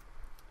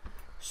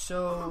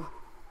 So...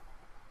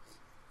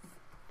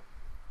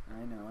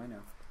 I know.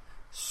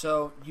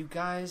 So, you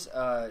guys,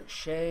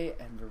 Shay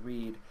and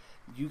Vareed,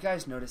 you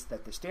guys noticed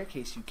that the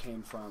staircase you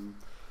came from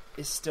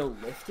is still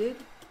lifted,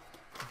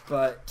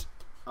 but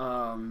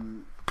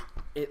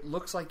it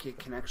looks like it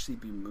can actually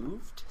be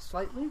moved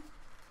slightly.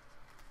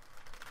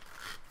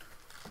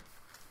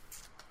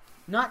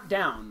 Not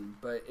down,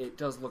 but it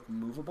does look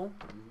movable.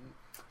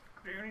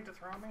 Do you need to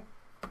throw me?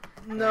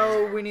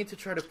 No, we need to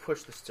try to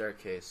push the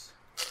staircase.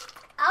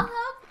 I'll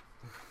help.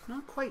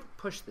 Not quite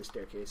push the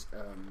staircase.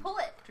 Pull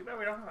it. Too bad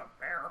we don't have a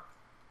bear.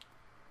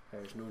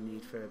 There's no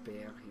need for a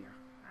bear here.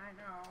 I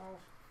know.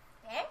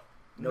 Eh?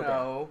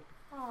 No.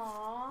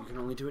 Aww. You can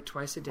only do it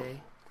twice a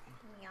day.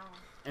 Meow.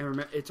 And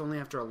remember, it's only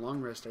after a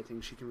long rest, I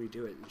think, she can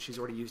redo it. And she's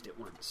already used it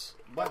once.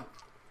 Wow.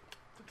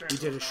 You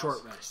did a short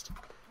rest.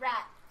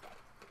 Rat.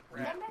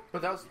 Rat. Remember?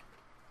 But that was...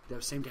 That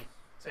was same day.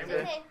 Same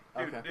Okay. day.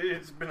 Dude, Okay.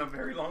 it's been a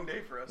very long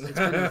day for us. It's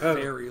been a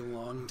very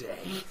long day.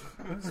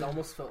 It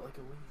almost felt like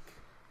a week.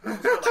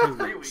 It's been like 2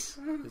 3 weeks.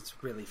 weeks. It's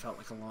really felt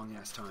like a long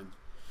ass time.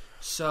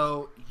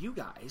 So you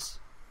guys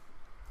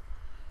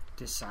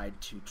decide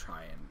to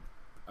try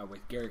and,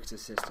 with Garrick's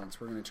assistance,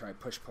 we're going to try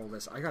push pull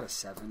this. I got a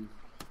 7,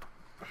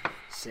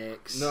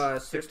 6. No,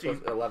 6 15.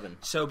 plus 11.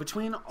 So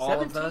between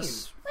all of 17.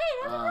 us,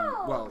 Wait, I don't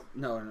know. well,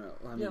 no. I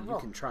mean, Yeah, you roll.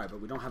 can try, but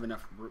we don't have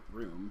enough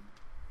room.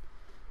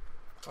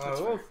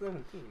 Oh,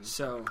 17.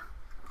 So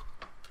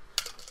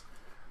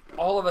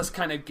all of us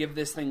kind of give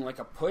this thing like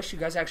a push. You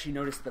guys actually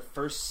notice the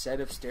first set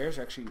of stairs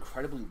are actually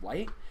incredibly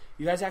light.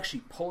 You guys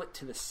actually pull it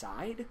to the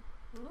side,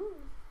 Ooh.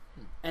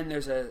 and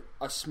there's a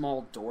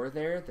small door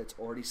there that's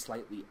already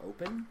slightly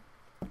open.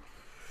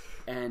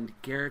 And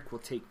Garrick will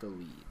take the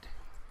lead.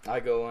 I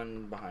go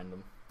in behind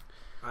them.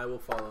 I will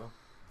follow.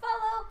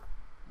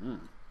 Follow.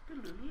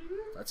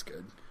 That's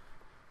good.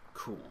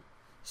 Cool.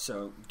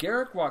 So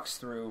Garrick walks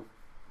through,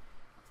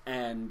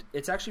 and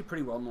it's actually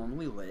pretty well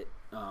normally lit.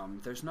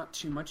 There's not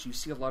too much. You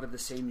see a lot of the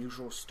same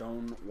usual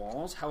stone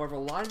walls. However, a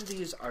lot of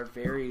these are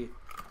they're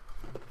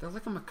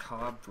like a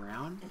macabre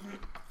brown.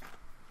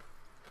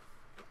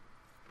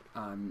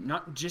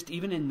 Not just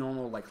even in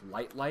normal like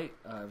light.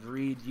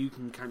 Vareed, you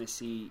can kind of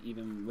see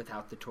even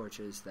without the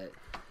torches that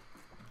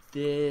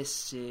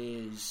this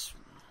is,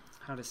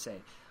 how to say,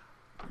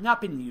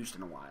 not been used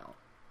in a while.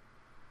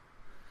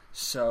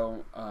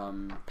 So,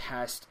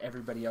 past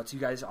everybody else, you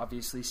guys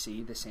obviously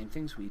see the same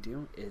things we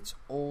do. It's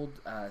old,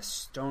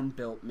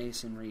 stone-built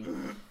masonry.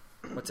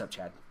 What's up,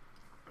 Chad?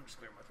 I'm just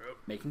clearing my throat.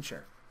 Making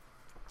sure.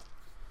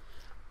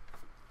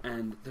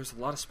 And there's a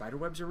lot of spider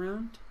webs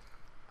around,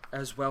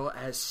 as well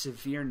as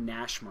severe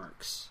gnash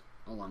marks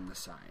along the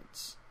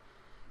sides.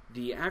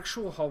 The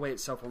actual hallway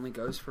itself only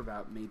goes for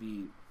about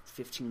maybe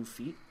 15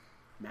 feet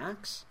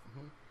max.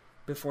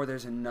 Before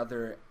there's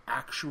another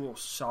actual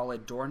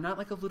solid door, not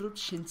like a little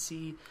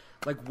chintzy,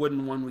 like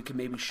wooden one we could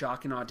maybe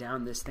shock and awe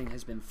down. This thing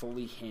has been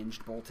fully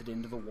hinged, bolted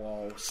into the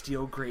wall,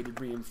 steel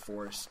grated,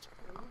 reinforced.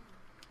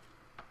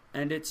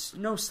 And it's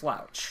no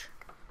slouch.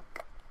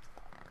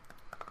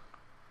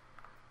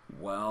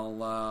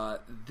 Well,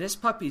 this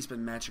puppy's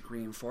been magic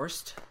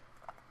reinforced.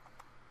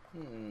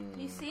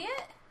 You see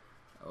it?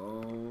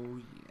 Oh,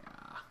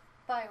 yeah.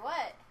 By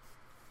what?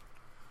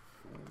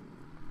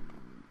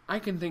 I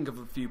can think of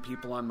a few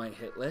people on my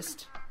hit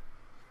list,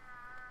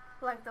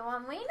 Like the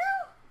one we know?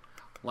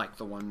 like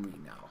the one we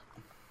know.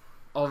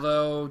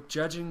 Although,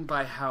 judging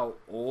by how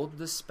old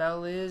the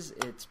spell is,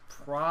 it's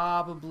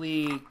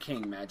probably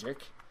king magic.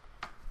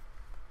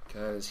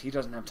 Because he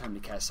doesn't have time to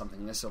cast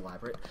something this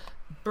elaborate.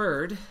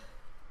 Bird,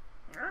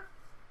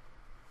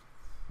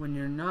 when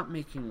you're not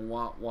making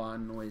wah-wah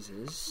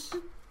noises,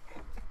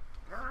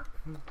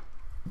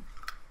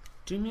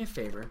 do me a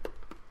favor.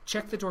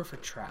 Check the door for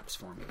traps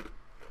for me.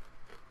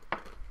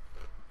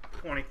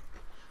 20.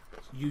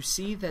 You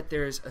see that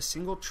there's a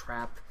single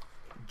trap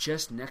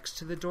just next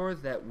to the door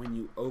that when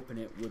you open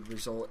it would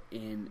result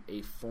in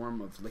a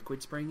form of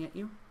liquid spraying at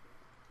you.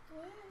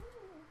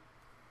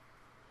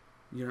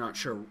 You're not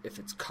sure if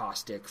it's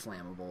caustic,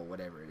 flammable,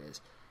 whatever it is.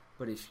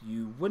 But if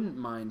you wouldn't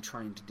mind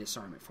trying to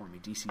disarm it for me,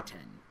 DC 10.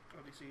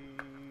 ODC.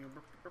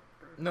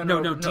 No,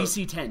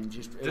 DC 10.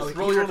 Just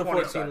Roll your your 20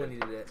 14 when you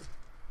did it.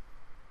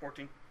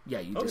 14. yeah,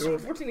 you Oh, you disarm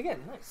rolled it. 14 again.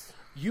 Nice.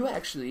 You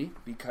actually,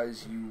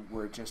 because you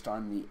were just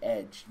on the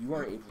edge, you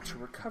are able to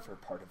recover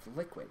part of the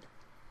liquid.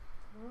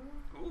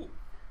 Ooh.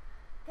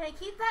 Can I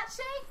keep that,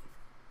 Shay?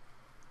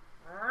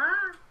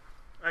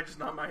 I just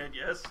nod my head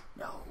yes.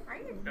 No. Are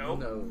you? No.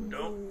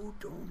 No,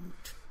 don't.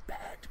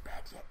 Bad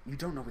yet. You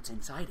don't know what's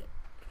inside it.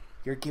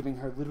 You're giving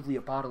her literally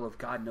a bottle of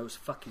God knows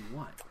fucking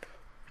what.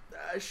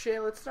 Shay,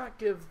 let's not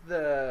give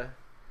the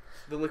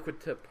the liquid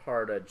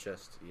Teparda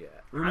just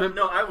yet.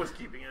 No, I was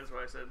keeping it. That's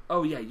what I said.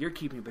 Oh yeah, you're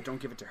keeping it, but don't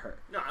give it to her.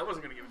 No, I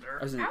wasn't going to give it to her.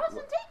 I I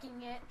wasn't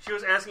taking it. She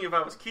was asking if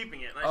I was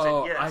keeping it, and I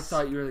Oh, said yes. I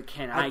thought you were like,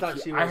 can I? thought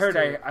Keep? she I was heard.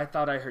 too. I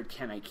thought I heard.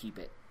 Can I keep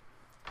it?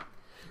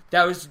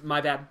 That was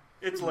my bad.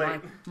 It's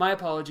late. My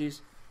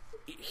apologies.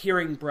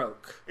 Hearing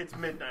broke. It's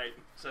midnight,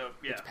 so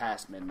yeah. It's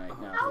past midnight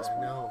now.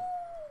 No.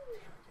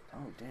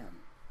 Oh damn!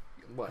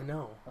 What?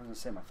 No. I was gonna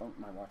say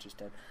my watch is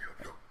dead.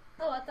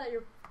 Oh, I thought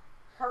your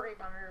heart rate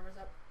monitor was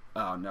up.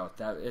 Oh no,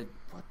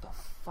 what the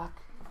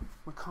fuck?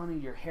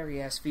 McConnell, your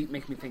hairy ass feet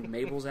make me think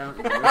Mabel's out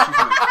and she's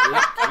in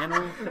a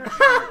kennel.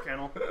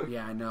 Kennel.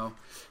 Yeah, I know.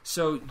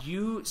 So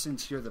you,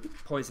 since you're the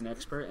poison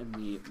expert and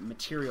the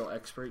material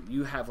expert,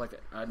 you have like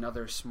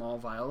another small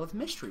vial of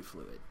mystery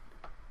fluid.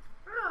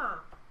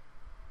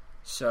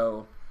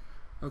 So,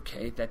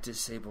 okay, that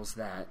disables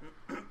that.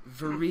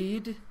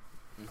 Vareed.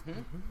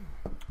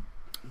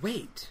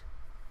 Wait.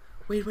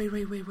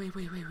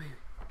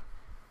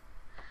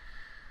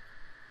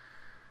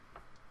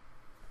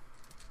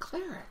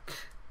 Cleric.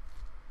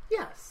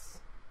 Yes.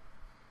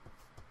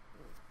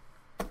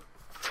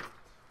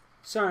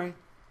 Sorry,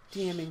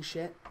 DMing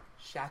shit.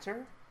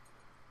 Shatter?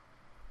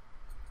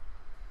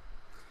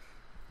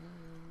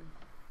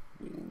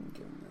 We didn't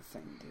give him the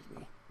thing, did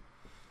we?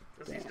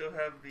 Does he Damn. still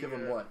have the... Give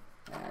him what?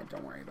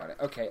 Don't worry about it.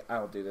 Okay,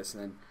 I'll do this,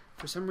 and then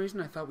for some reason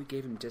I thought we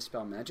gave him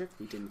Dispel Magic.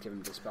 We didn't give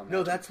him Dispel Magic.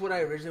 No, that's what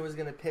I originally was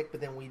gonna pick, but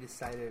then we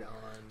decided on.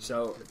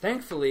 So,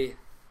 thankfully,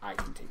 I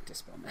can take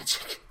Dispel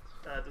Magic.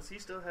 does he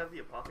still have the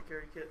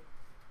apothecary kit?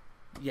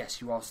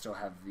 Yes, you all still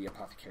have the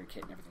Apothecary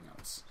Kit and everything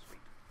else. Sweet.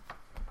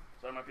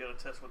 So I might be able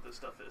to test what this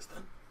stuff is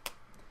then.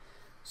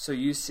 So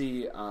you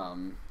see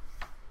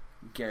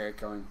Garrett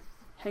going,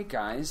 hey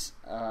guys,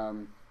 I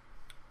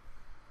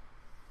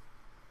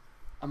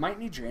might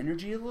need your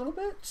energy a little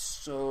bit,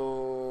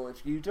 so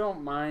if you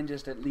don't mind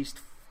just at least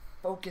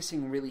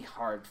focusing really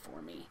hard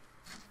for me.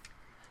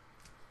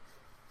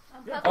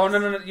 Oh,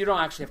 no, you don't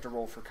actually have to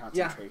roll for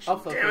concentration. I'll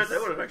focus. Damn it,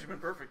 that would have actually been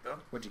perfect though.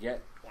 What'd you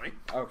get? 20.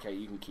 Okay,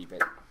 you can keep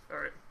it.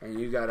 Alright. And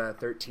you got a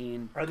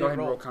 13. I Go didn't ahead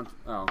and roll.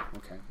 roll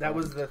okay. That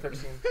was the 13.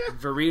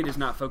 Vareed is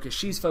not focused.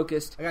 She's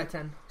focused. I got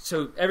 10.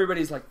 So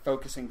everybody's like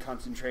focusing,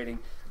 concentrating.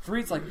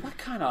 Vareed's like, what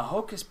kind of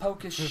hocus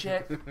pocus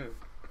shit?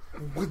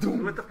 With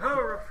the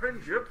power of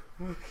friendship.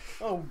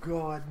 Oh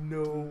God,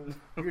 no!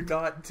 You're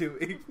not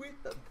doing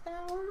with the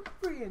power of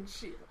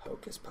friendship.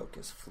 Hocus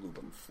pocus,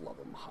 flubum,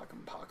 flubbum,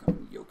 hock'em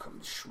pock'em, yokum,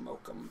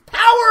 schmokum.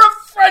 Power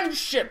of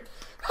friendship!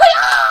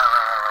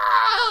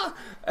 Hi-ya!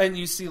 And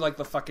you see like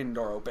the fucking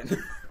door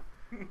open.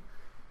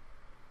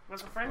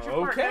 Was the friendship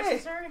part Okay.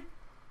 necessary?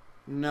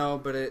 No,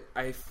 but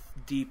I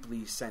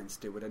deeply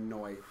sensed it would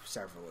annoy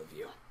several of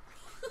you.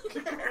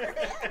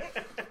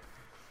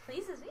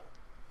 Pleases me.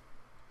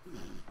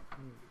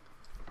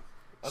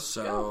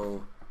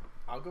 So,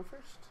 I'll go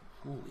first.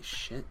 holy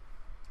shit.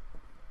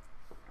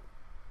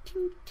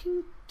 Ting,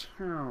 ting,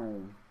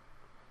 tow.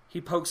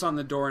 He pokes on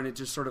the door and it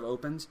just sort of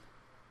opens.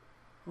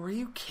 Were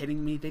you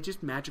kidding me? They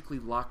just magically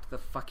locked the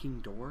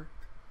fucking door?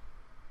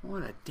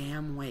 What a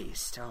damn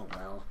waste. Oh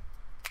well.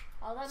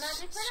 All that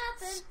magic for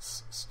nothing.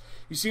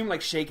 You see him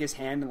like shake his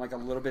hand and like a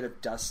little bit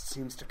of dust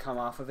seems to come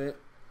off of it.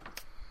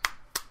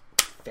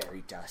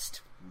 Fairy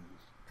dust.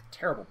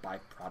 Terrible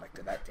byproduct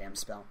of that damn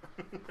spell.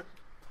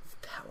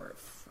 Power of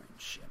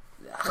friendship.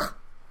 Ugh.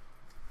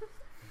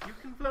 You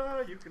can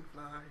fly, you can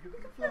fly, you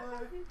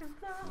can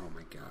fly. Oh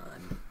my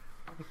god.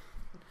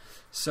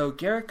 So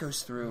Garrett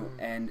goes through,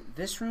 and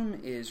this room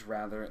is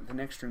rather, the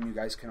next room you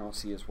guys can all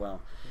see as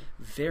well,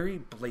 very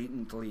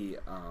blatantly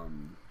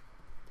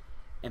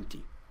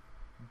empty.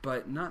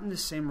 But not in the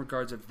same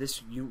regards of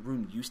this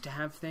room used to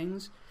have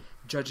things,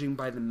 judging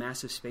by the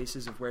massive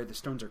spaces of where the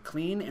stones are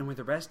clean and where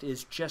the rest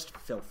is just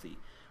filthy,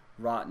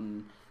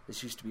 rotten.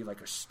 This used to be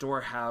like a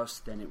storehouse,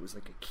 then it was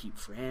like a keep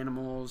for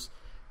animals,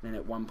 then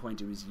at one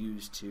point it was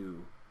used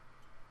to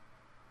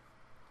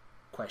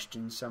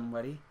question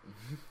somebody.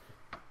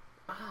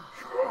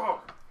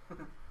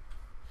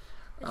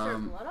 Is there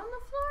blood on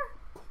the floor?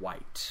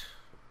 Quite.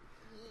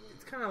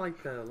 It's kind of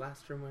like the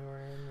last room we were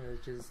in, where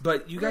it's just.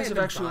 But you guys have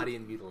random actually... body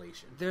and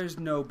mutilation. There's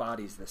no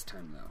bodies this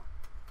time, though.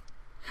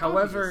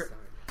 However,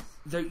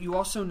 Obvious. you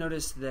also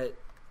notice that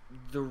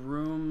the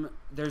room...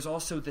 There's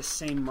also the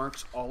same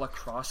marks all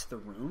across the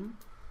room.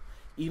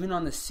 Even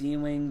on the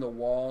ceiling, the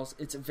walls.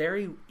 It's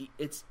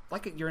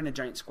like you're in a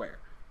giant square.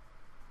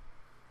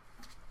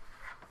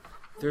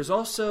 There's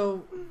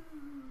also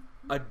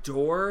a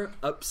door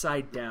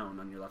upside down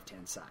on your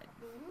left-hand side.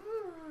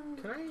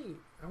 Can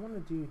I want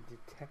to do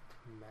detect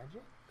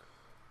magic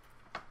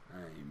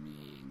I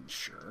mean,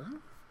 sure.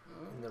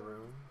 in the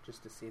room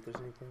just to see if there's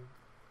anything.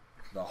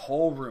 The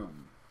whole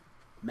room.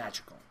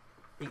 Magical.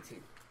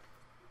 18.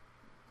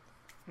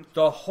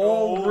 The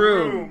whole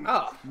room.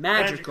 Oh.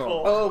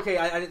 Magical. Oh, okay.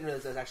 I didn't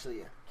realize that was actually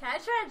Can I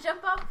try to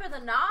jump up for the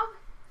knob?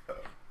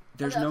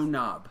 There's no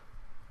knob.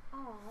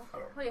 Oh.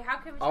 Wait, how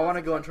can we... I want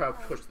to go and try to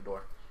push the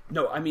door.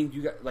 No, I mean,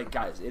 you got, like,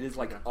 guys, it is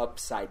like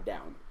upside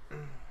down.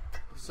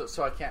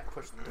 So I can't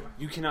push the door.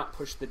 You cannot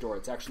push the door.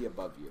 It's actually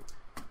above you.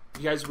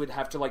 You guys would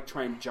have to like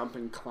try and jump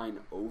and climb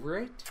over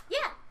it.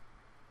 Yeah.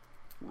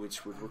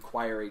 Which would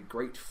require a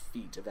great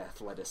feat of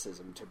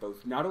athleticism to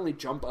both not only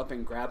jump up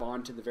and grab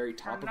onto the very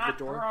top of the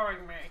door.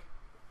 Throwing me.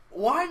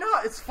 Why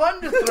not? It's fun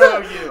to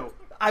throw you.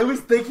 I was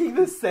thinking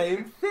the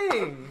same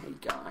thing. Hey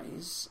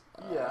guys,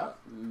 Yeah.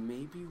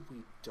 maybe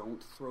we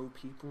don't throw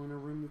people in a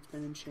room that's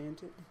been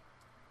enchanted.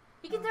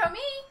 You can throw me.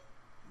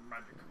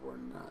 We're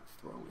not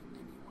throwing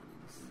anyone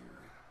in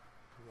here.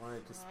 You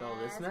want to dispel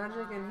this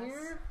magic in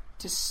here?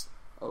 Just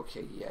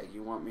okay, yeah.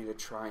 You want me to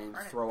try and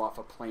throw off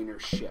a planar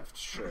shift?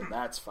 Sure,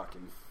 that's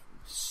fucking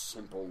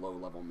simple,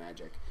 low-level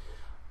magic.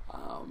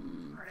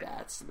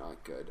 That's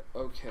not good.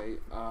 Okay,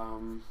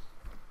 Only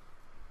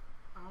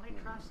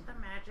trust the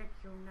magic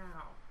you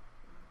know.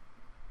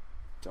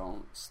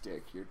 Don't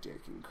stick your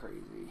dick in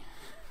crazy.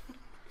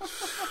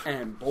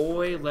 And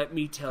boy, let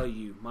me tell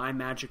you, my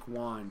magic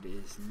wand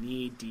is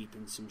knee-deep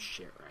in some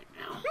shit right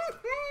now.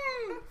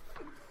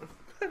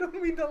 I don't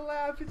mean to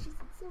laugh. It's just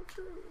so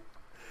true.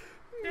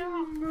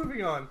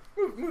 Moving on.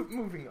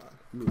 Moving on.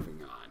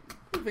 Moving on.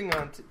 Moving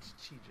on to...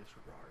 She just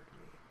roared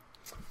me.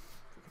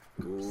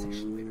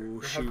 Conversation later.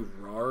 Ooh, she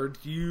roared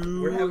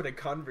you. We're having a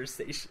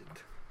conversation.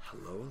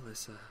 Hello,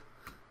 Alyssa.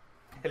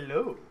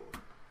 Hello.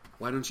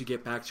 Why don't you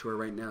get back to her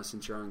right now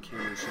since you're on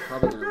camera? She's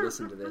probably going to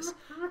listen to this.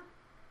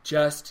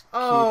 Just keep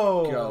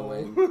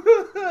going.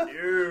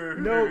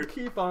 No,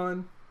 keep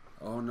on.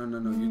 Oh, no.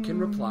 You can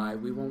reply.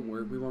 We won't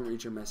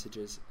read your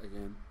messages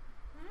again.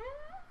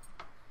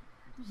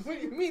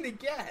 What do you mean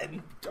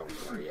again? Don't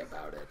worry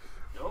about it.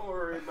 Don't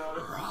worry about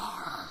it.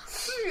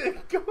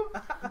 Go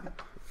on.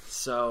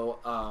 So,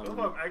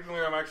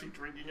 I'm actually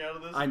drinking out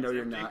of this. I know It's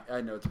you're empty. not.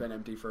 I know it's been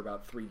empty for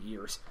about 3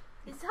 years.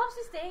 This helps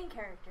you stay in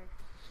character.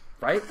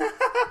 Right?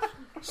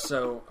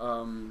 So,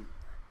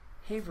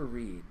 Haver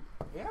Reed.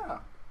 Yeah.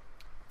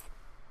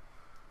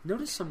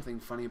 Notice something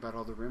funny about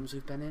all the rooms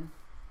we've been in?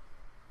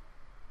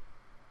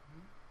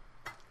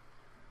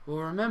 Well,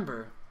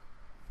 remember,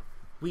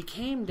 we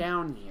came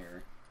down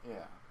here,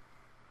 Yeah.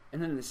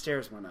 and then the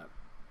stairs went up.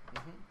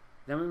 Mm-hmm.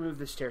 Then we moved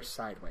the stairs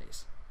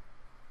sideways.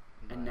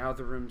 And now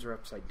the rooms are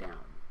upside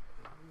down.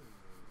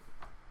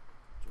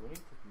 Do we need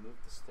to move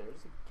the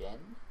stairs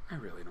again? I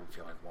really don't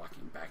feel like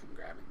walking back and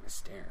grabbing the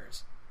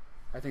stairs.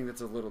 I think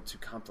that's a little too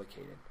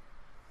complicated.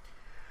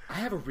 I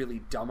have a really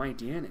dumb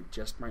idea, and it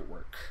just might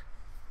work.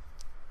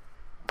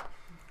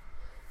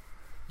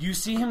 You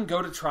see him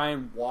go to try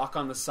and walk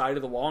on the side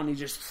of the wall, and he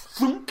just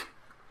thunk.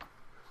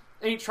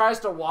 And he tries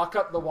to walk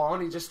up the wall,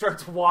 and he just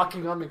starts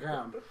walking on the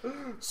ground.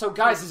 So,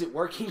 guys, is it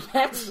working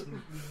yet?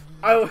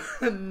 No,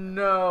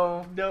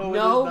 no, it is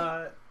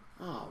not.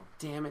 Oh,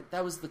 damn it.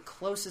 That was the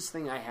closest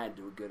thing I had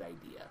to a good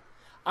idea.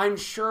 I'm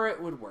sure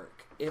it would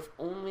work, if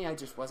only I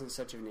just wasn't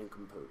such an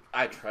nincompoop.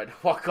 I tried to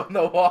walk on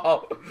the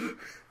wall.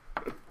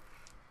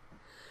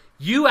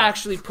 You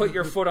actually put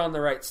your foot on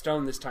the right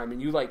stone this time,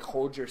 and you, like,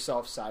 hold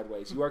yourself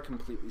sideways. You are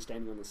completely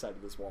standing on the side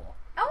of this wall.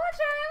 I want to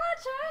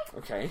try.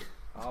 Okay.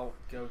 I'll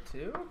go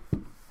to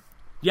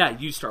Yeah,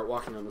 you start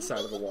walking on the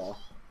side of the wall.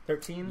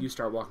 13. You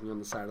start walking on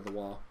the side of the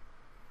wall.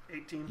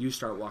 18. You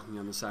start walking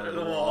on the side of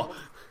the wall.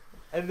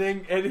 And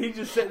he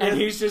just sitting And there.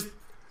 he's just...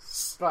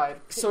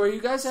 So are you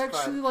guys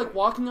actually, like,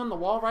 walking on the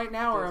wall right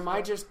now, or am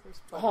I just...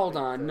 Hold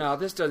on. No,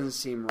 this doesn't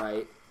seem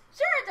right.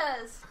 Sure it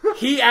does.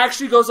 He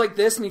actually goes like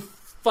this, and he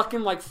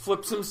fucking, like,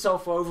 flips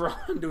himself over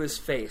onto his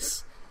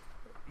face.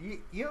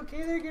 You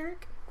okay there,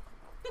 Garrick?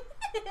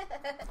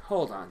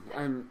 Hold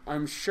on.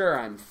 I'm sure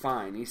I'm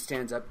fine. He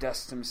stands up,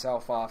 dusts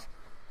himself off.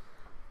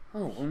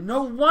 Oh, well,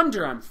 no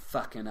wonder I'm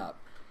fucking up.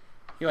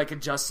 He, like,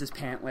 adjusts his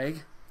pant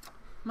leg.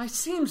 My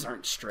seams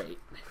aren't straight.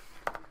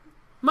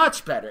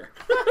 Much better.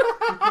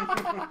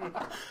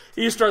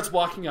 He starts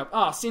walking up.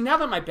 Oh, see, now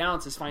that my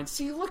balance is fine.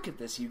 See, look at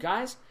this, you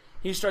guys.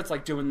 He starts,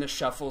 like, doing the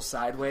shuffle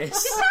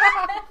sideways.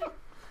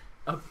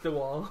 Up the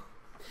wall.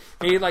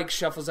 And he, like,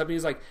 shuffles up, and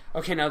he's like,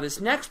 okay, now this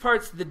next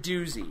part's the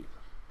doozy.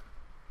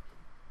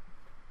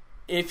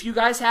 If you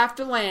guys have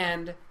to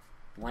land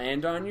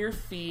on your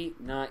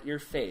feet, not your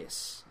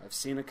face. I've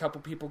seen a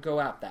couple people go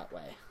out that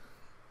way.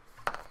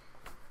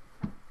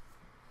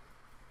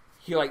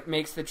 He, like,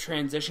 makes the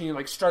transition. He,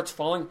 like, starts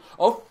falling.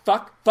 Oh,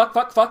 fuck.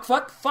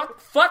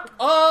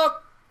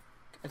 Oh,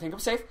 I think I'm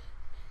safe.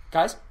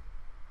 Guys,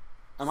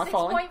 am I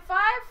falling? 6.5?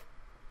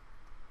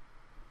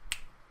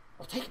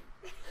 I'll take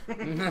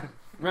it.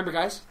 Remember,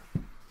 guys,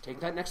 take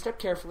that next step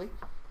carefully.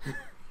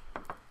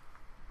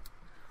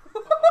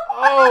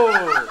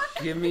 Oh!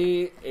 Give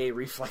me a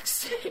reflex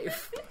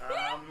save.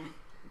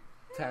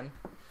 10.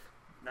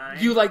 9.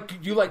 You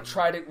like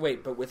try to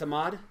wait, but with a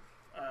mod.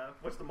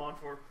 What's the mod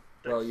for?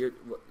 Well, yeah.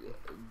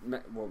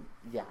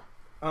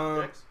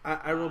 Dex?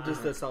 I rolled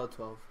just a solid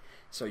 12.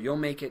 So you'll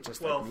make it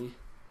just 12. like me.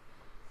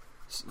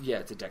 Yeah,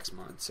 it's a dex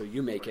mod, so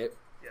you make it.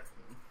 Yeah.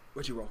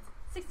 What'd you roll?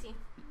 16.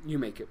 You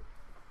make it.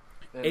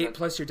 Then 8 that's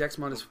plus your dex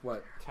mod is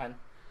what? 10.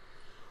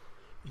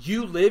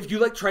 You live. You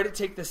like try to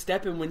take the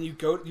step, and when you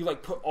go, you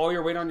like put all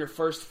your weight on your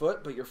first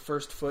foot, but your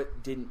first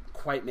foot didn't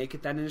quite make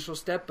it that initial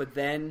step. But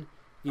then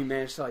you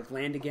managed to like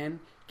land again.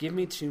 Give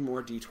me 2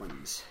 more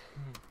d20s.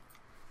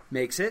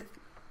 Makes it.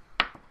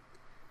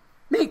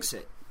 makes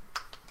it.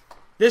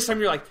 This time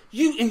you're like,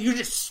 you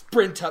just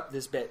sprint up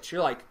this bitch.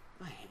 You're like,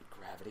 I hate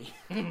gravity.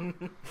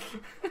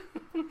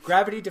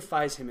 Gravity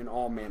defies him in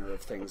all manner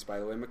of things, by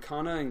the way.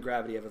 Makana and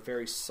Gravity have a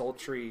very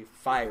sultry,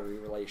 fiery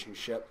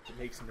relationship. It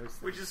makes no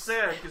sense. Which is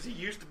sad, because he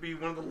used to be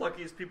one of the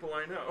luckiest people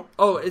I know.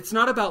 Oh, it's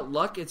not about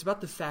luck. It's about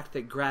the fact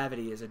that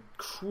Gravity is a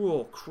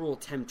cruel, cruel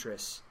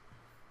temptress.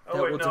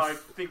 Oh, wait, no, I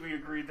think we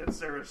agreed that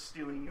Sarah's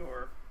stealing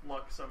your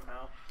luck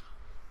somehow.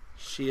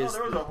 She is...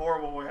 there was a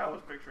horrible way I was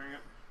picturing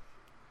it.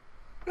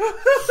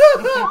 That's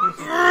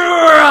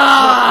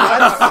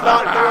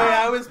not the way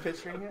I was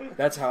picturing it.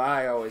 That's how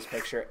I always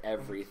picture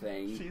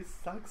everything. She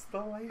sucks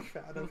the life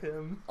out of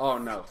him. Oh,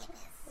 no.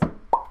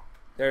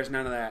 There's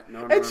none of that.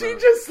 No, And she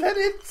just said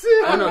it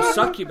too. Oh, no,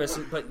 succubus,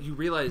 but you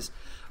realize...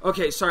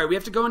 Okay, sorry, we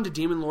have to go into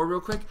demon lore real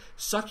quick.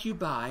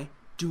 Succubi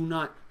do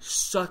not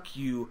suck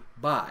you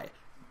by.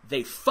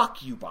 They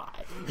fuck you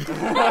by.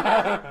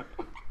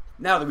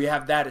 Now that we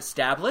have that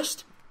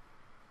established...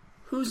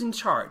 Who's in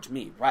charge?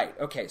 Me. Right.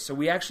 Okay, so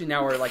we actually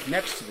now are, like,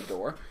 next to the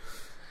door.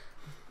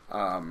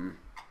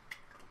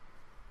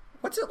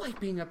 What's it like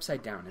being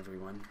upside down,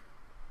 everyone?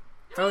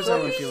 How is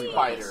everyone feeling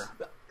about this?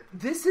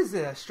 This is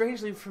a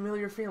strangely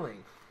familiar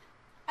feeling.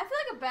 I feel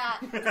like a bat.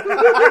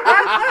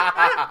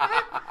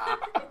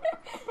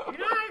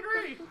 I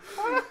agree.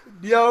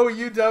 Yo,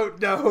 you don't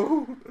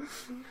know. As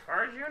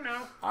far as you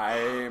know. I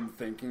am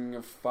thinking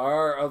of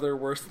far other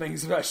worse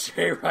things about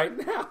Shay right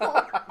now.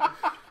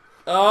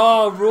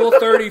 Oh, Rule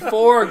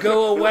 34,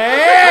 go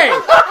away!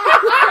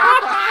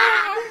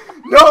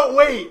 No,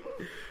 wait.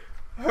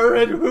 Her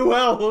and who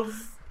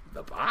else?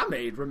 The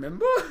barmaid,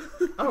 remember?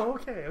 Oh,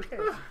 okay.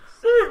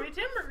 Sammy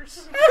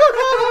Timbers.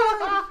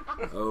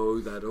 Oh,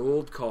 that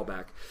old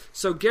callback.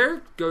 So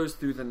Garrett goes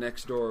through the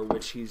next door,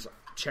 which he's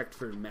checked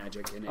for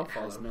magic, and it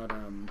has not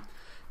done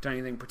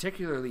anything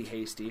particularly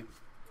hasty.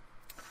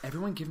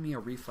 Everyone give me a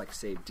reflex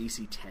save,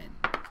 DC 10.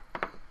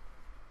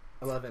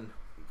 11.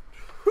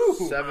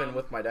 7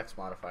 with my dex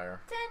modifier.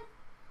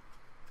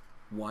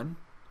 1.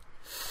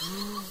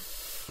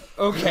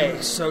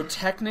 Okay, so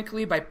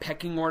technically by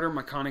pecking order,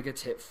 Makana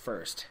gets hit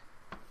first.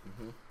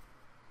 Mm-hmm.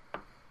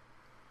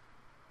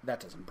 That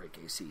doesn't break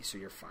AC, so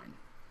you're fine.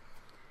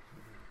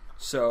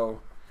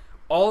 So,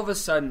 all of a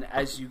sudden,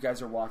 as you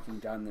guys are walking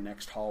down the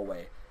next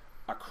hallway,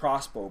 a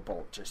crossbow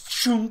bolt just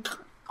shunk.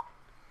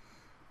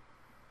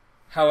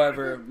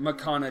 However,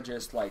 Makana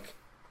just like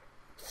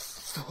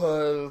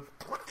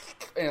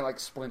and it like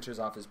splinters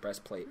off his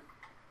breastplate.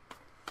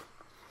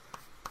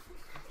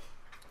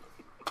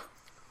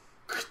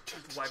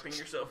 Just wiping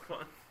yourself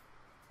on.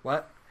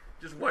 What?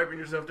 Just wiping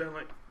yourself down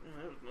like,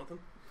 that was nothing.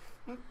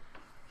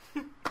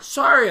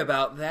 Sorry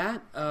about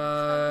that.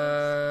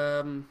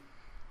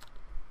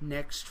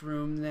 Next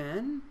room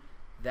then.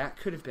 That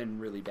could have been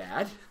really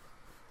bad.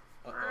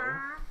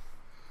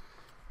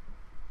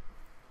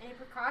 Any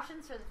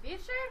precautions for the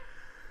future?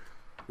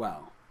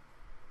 Well,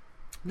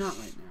 not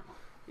right now.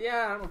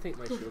 Yeah, I don't think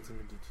my shield's going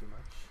to do too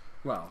much.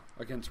 Well,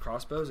 against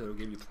crossbows, it'll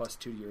give you +2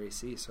 to your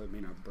AC, so it may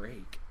not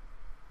break.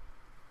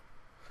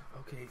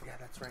 Okay, yeah,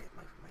 that's right.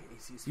 My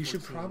AC is 14. You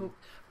should probably...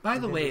 By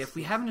the way, if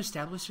we haven't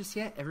established this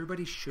yet,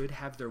 everybody should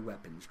have their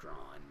weapons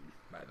drawn,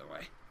 by the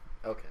way.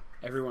 Okay.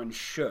 Everyone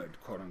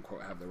should,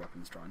 quote-unquote, have their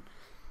weapons drawn.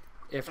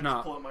 If I not...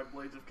 just pull out my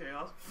blades of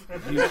chaos.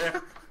 You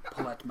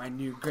pull out my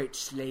new great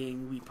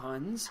slaying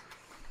weapons.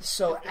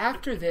 So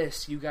after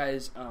this, you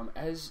guys,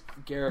 as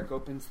Garrick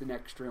opens the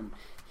next room,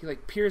 he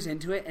like peers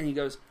into it and he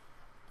goes,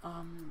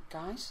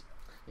 guys,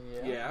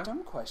 Yeah.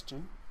 dumb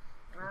question.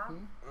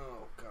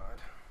 Oh,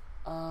 God.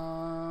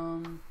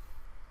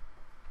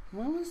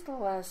 When was the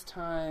last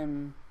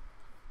time,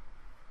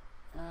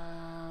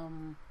 how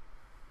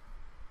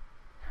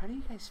do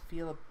you guys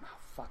feel about, oh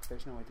fuck,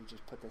 there's no way to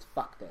just put this,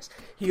 fuck this.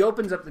 He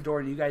opens up the door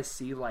and you guys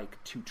see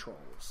like 2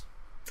 trolls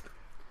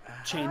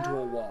chained to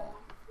a wall.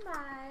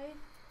 My.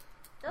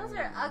 Those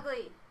are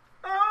ugly.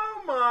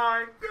 Oh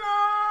my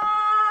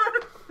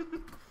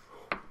god!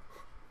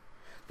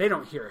 They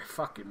don't hear a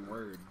fucking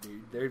word,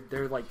 dude.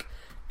 They're like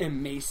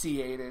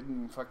emaciated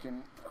and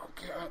fucking. Oh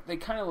god, they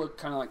kind of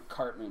look like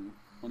Cartman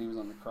when he was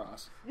on the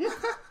cross.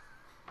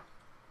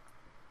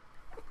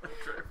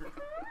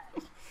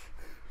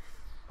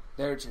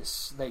 They're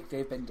just like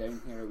they've been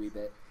down here a wee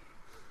bit.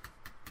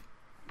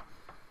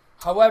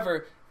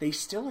 However, they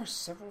still are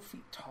several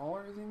feet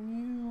taller than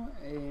you,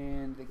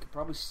 and they could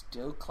probably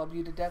still club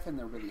you to death, and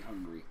they're really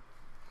hungry.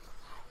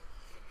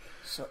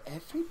 So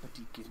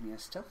everybody give me a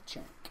stealth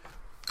check.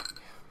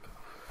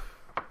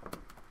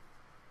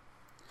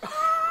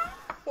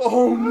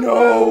 Oh,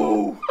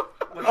 no!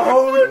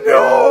 Oh,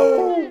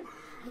 no!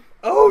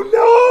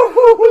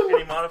 Oh, no!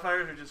 Any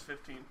modifiers or just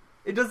 15?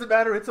 It doesn't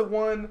matter. It's a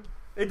 1.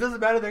 It doesn't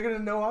matter. They're going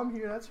to know I'm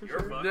here. That's for You're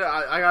sure. fine.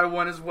 Yeah, I got a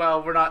 1 as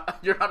well. You're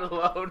not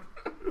alone.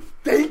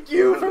 Thank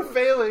you for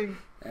failing.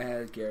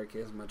 Garrick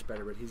is much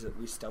better, but he's at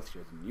least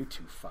stealthier than you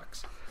two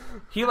fucks.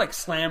 He like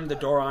slammed the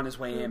door on his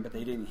way in, but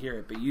they didn't hear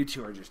it. But you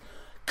two are just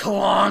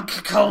clonk,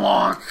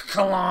 clonk,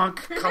 clonk,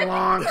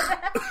 clonk.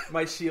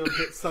 My shield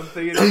hits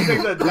something and it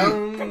makes a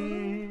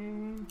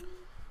dong.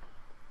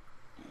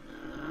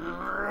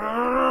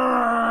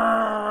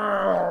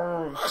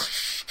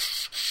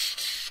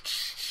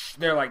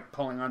 They're like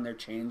pulling on their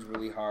chains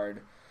really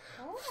hard.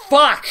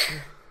 Fuck!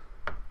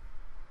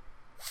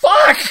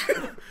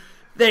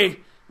 They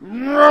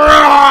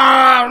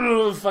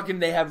fucking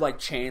they have like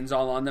chains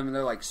all on them and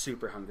they're like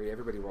super hungry.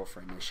 Everybody roll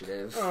for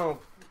initiative. Oh.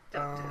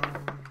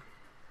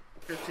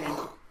 15.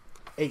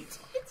 8.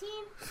 15.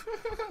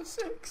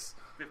 6.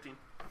 15.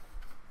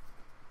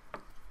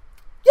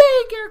 Yay,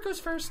 Garrett goes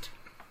first.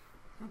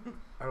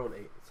 I rolled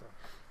 8. So.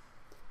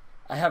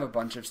 I have a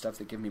bunch of stuff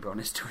that give me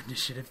bonus to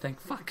initiative, thank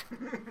fuck.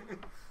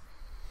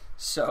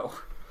 So,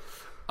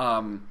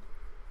 and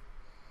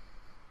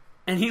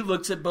he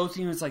looks at both of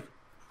you and is like,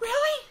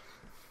 really?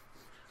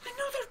 I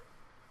know they're...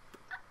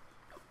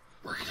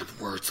 We're gonna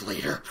have words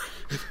later.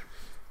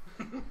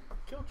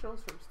 Kill Charles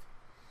first.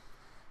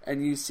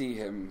 And you see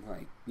him,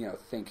 like, you know,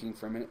 thinking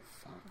for a minute.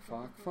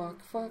 Fuck,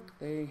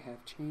 they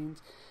have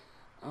chains.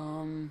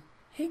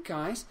 Hey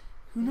guys,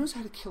 who knows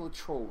how to kill a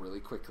troll really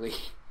quickly?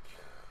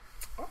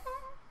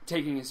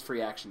 Taking his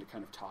free action to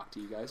kind of talk to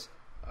you guys.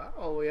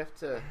 Oh, we have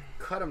to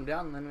cut them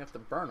down and then we have to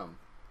burn them.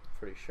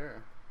 Pretty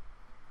sure.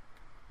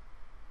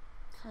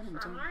 Cut him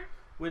down.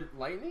 Would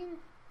lightning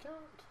count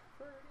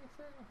for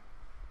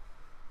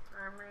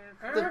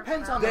anything?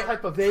 Depends on the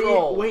type of they,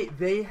 troll. Wait,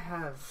 they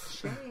have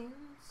chains?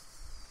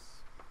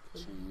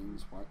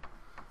 Chains, what?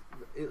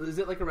 Is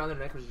it like around their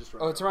neck or is it just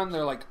around? Oh, it's around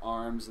their, like,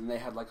 arms, and they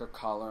had, like, a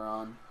collar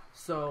on.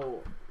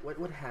 So, what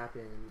would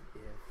happen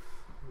if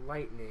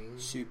lightning...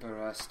 Super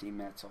rusty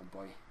metal,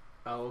 boy.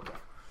 Oh, okay.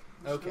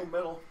 Okay. Okay.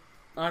 Metal.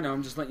 I know,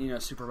 I'm just letting you know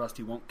Super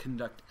Rusty won't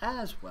conduct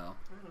as well.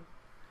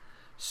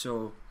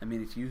 So, I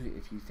mean, if you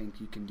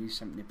think you can do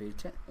something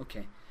about it,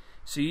 okay.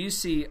 So you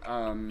see,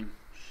 Shatter?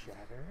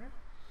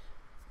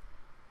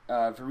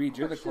 Vareed,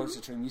 you're the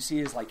closest to him. You see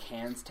his, like,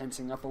 hands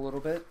tensing up a little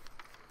bit.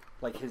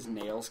 Like, his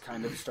nails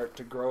kind of start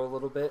to grow a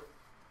little bit.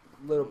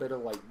 A little bit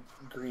of, like,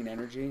 green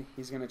energy.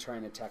 He's going to try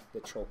and attack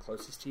the troll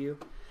closest to you.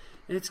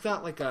 And it's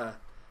got, like, a...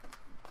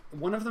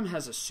 One of them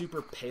has a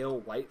super pale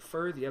white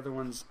fur. The other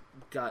one's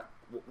got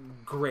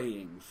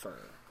graying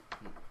fur.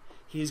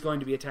 He's going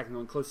to be attacking the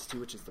one closest to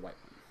you, which is the white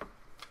one.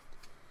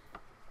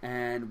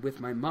 And with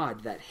my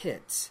mod, that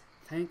hits.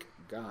 Thank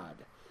God.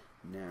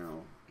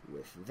 Now,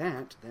 with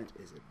that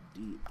is a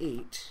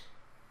D8,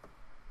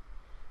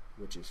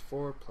 which is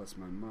 4, plus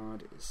my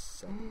mod is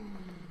 7.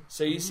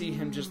 So you see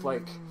him just,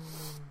 like...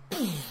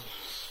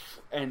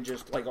 And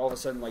just, like, all of a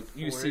sudden, like,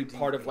 you see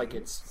part of, like,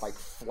 its, like,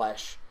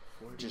 flesh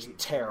just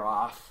tear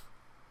off.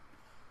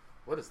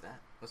 What is that?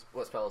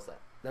 What spell is that?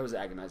 That was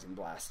Agonizing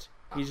Blast.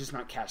 He's just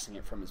not casting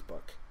it from his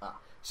book. Ah.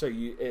 So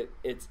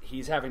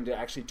he's having to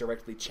actually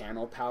directly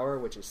channel power,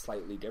 which is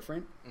slightly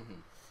different. Mm-hmm.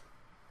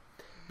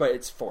 But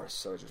it's force,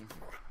 so it just...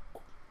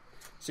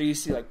 So you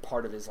see, like,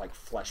 part of his, like,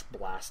 flesh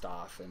blast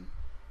off, and...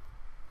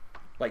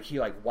 Like, he,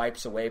 like,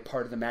 wipes away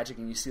part of the magic,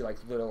 and you see, like,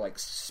 little, like,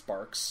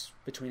 sparks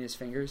between his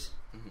fingers.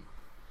 Mm-hmm.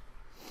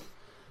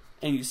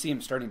 And you see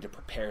him starting to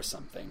prepare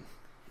something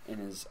in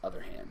his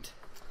other hand.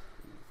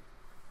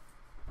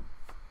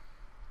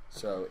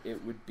 So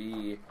it would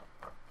be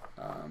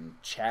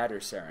Chad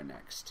or Sarah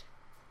next.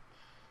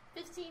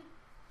 15.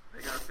 I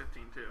got a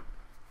 15 too.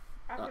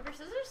 Rock, paper,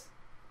 scissors?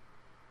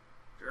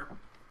 Sure.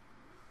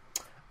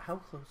 How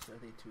close are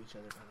they to each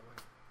other, by the way?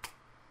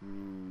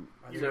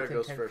 Are You they gotta within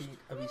go 10 first. feet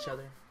of each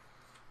other?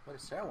 What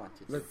does Sarah want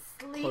to do? Look,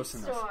 Sleep close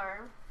enough.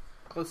 storm.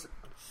 Close.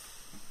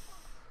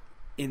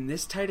 In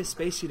this tight of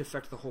space, you'd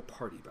affect the whole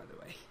party, by the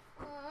way.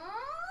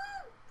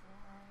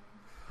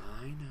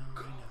 I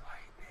know.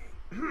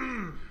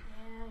 Yeah.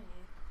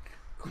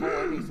 Call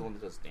Lightning's the one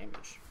that does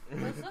damage.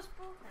 What's this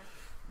for?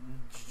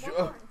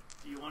 Oh,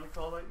 Do you want to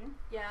call lightning?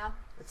 Yeah.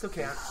 it's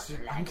okay.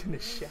 I'm gonna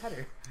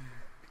shatter.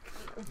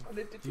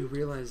 You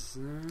realize,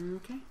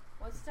 okay.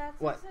 What stats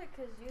What? is it?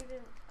 Because you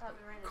didn't help me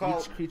write it Call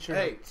Each creature.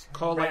 Hey,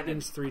 Call Brandon.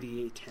 Lightning's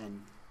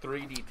 3d10.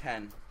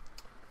 3d10.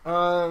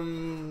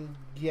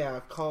 Yeah.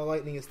 Call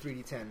lightning is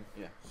 3d10.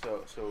 Yeah.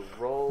 So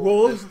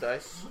roll this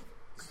dice.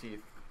 See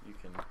if you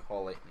can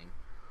call lightning.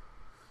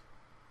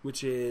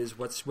 Which is,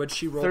 what'd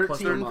she roll 13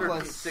 plus her mod?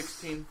 plus-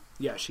 16.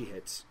 Yeah, she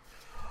hits.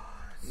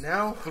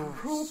 Now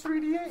roll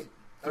 3d8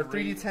 or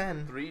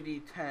 3d10.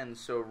 3d10.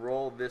 So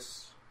roll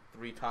this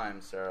 3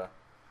 times, Sarah.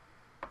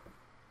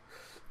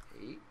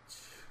 8.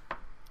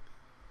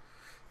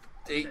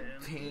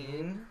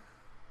 18.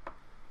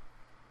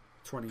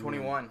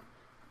 21.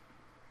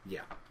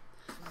 Yeah.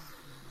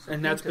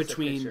 And that's paint us a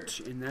between,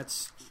 picture. and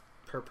that's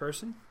per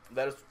person?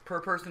 That is per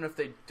person if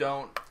they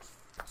don't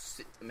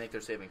make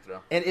their saving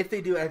throw. And if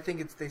they do, I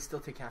think they still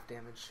take half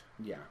damage.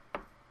 Yeah.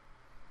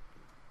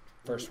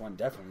 First one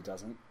definitely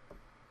doesn't.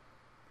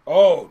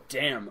 Oh,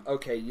 damn.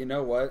 Okay, you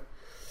know what?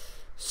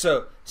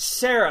 So,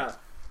 Sarah,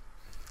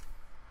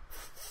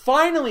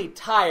 finally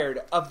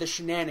tired of the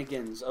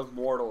shenanigans of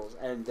mortals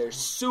and their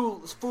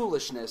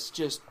foolishness,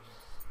 just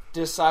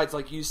decides,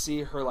 like, you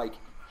see her, like,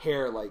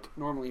 hair, like,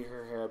 normally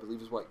her hair, I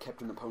believe, is what,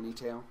 kept in a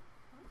ponytail?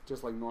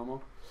 Just like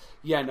normal?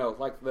 Yeah, no,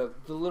 like, the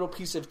little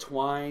piece of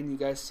twine you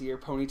guys see her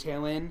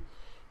ponytail in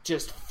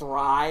just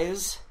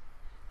fries,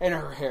 and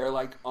her hair,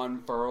 like,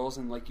 unfurls,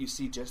 and, like, you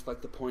see just,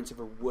 like, the points of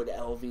her wood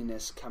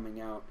elviness coming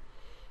out.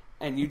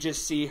 and you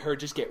just see her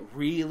just get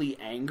really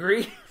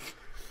angry.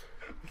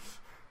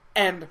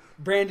 And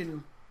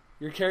Brandon,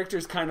 your character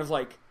is kind of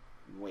like,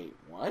 wait,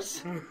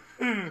 what?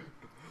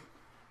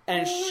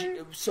 And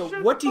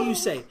so what do you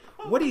say?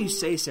 What do you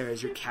say, Sarah,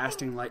 as you're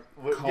casting What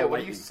do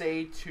lightning? you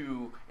say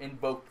to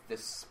invoke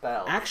this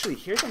spell? Actually,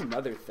 here's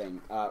another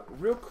thing.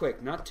 Real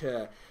quick, not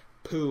to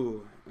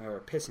poo or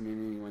piss in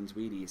anyone's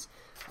Wheaties.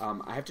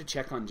 I have to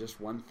check on just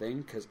one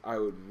thing because I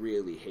would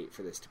really hate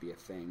for this to be a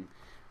thing.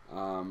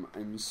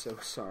 I'm so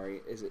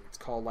sorry. It's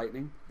called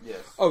lightning?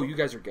 Yes. Oh, you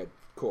guys are good.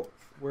 Cool.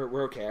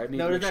 We're okay. I need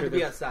No, to it make doesn't sure have to be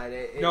that... outside.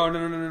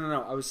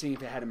 No. I was seeing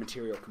if it had a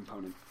material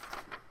component.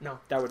 No.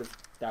 That would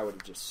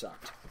have just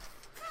sucked.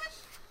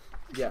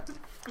 Yeah.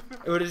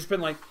 It would have just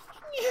been like,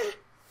 yeah.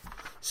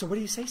 So what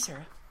do you say,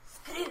 Sarah?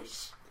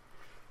 Skadoosh.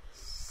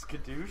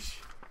 Skadoosh?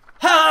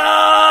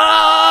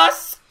 Ha!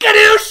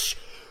 Skadoosh!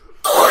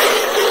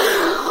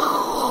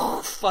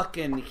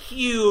 Fucking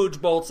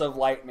huge bolts of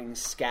lightning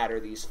scatter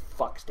these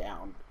fucks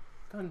down.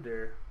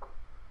 Thunder.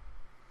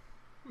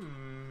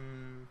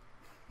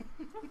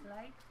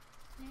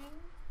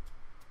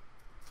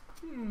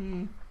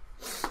 Lightning.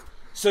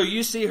 So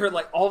you see her,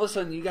 like, all of a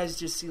sudden you guys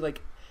just see,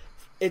 like,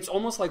 it's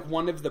almost like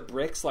one of the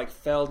bricks, like,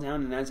 fell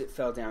down, and as it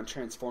fell down,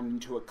 transformed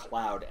into a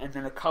cloud. And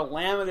then a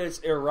calamitous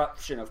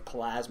eruption of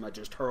plasma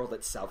just hurled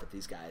itself at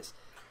these guys.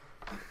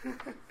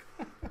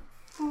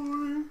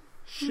 Holy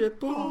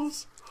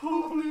Shitballs.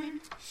 Holy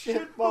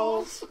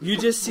shitballs. You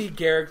just see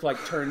Garrick,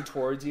 like, turn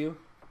towards you.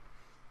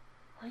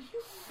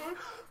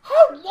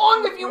 How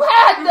long have you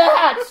had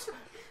that?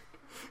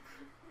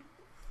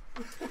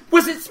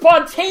 Was it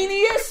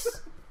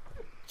spontaneous?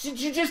 Did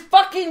you just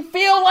fucking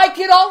feel like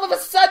it all of a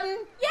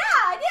sudden? Yeah,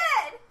 I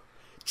did.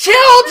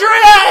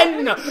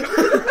 Children!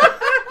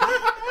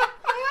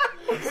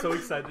 I'm so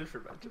excited for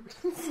Benjamin.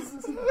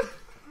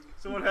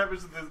 So what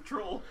happens to the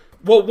troll?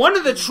 Well, one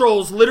of the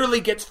trolls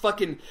literally gets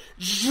fucking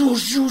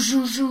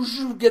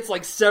gets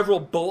like several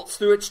bolts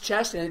through its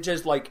chest, and it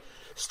just like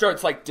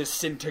starts like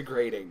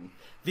disintegrating.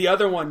 The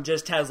other one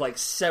just has like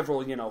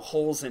several,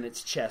 holes in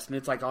its chest, and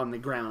it's like on the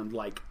ground,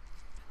 like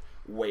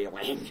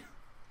wailing.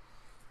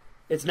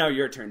 It's now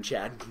your turn,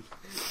 Chad.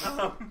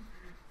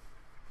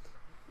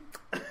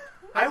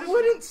 I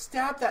wouldn't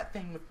stab that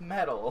thing with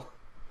metal.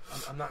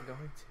 I'm not going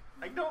to.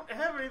 I don't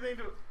have anything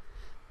to...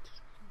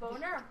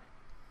 Boner.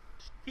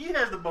 He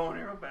has the bow and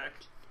arrow back.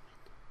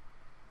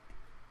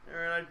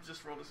 Alright, I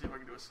just rolled to see if I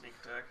can do a sneak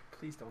attack.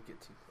 Please don't get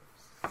too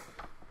close.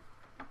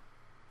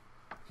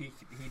 He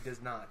does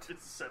not.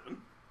 It's 7.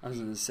 I was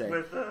going to say.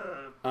 With,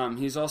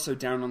 he's also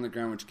down on the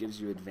ground, which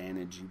gives you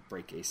advantage. You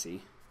break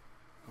AC.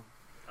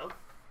 Oh?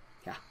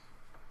 Yeah.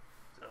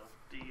 So,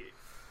 D8.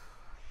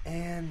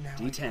 And now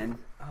D10.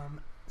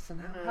 So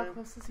now, how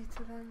close is he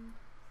to them?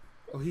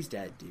 Oh, he's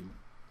dead, dude.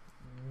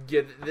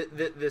 Yeah,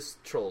 this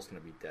troll's gonna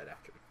be dead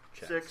after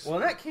checks. 6. Well,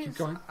 in that case, Keep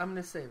going. I'm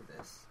gonna save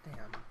this.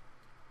 Damn.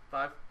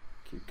 5.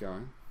 Keep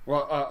going.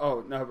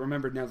 Well, no,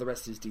 remember now the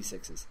rest is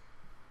D6s.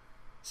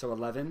 So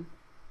 11,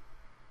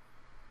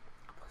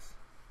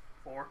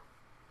 4.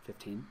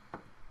 15,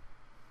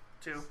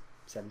 2.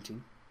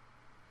 17,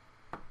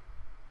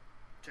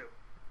 2.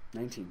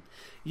 19.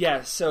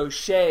 Yeah, so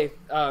Shay,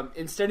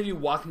 instead of you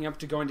walking up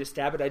to going to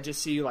stab it, I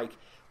just see you like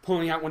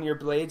pulling out one of your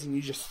blades and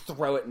you just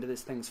throw it into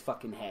this thing's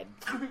fucking head.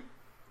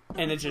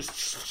 And it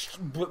just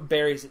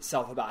buries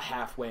itself about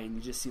halfway and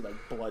you just see like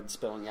blood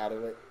spilling out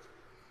of it.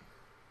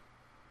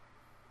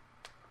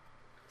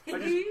 I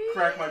just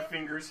crack my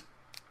fingers.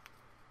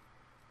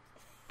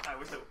 I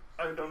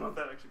don't know if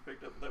that actually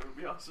picked up, but that would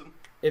be awesome.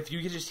 If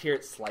you could just hear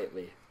it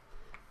slightly,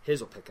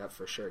 his will pick up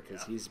for sure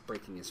because he's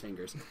breaking his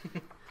fingers.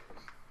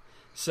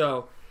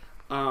 So,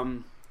 we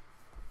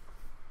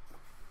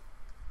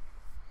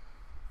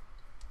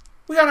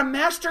got a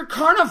Master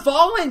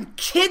Carnival and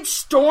Kid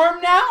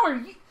Storm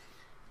now?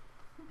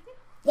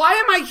 Why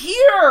am I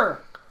here?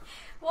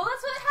 Well,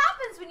 that's what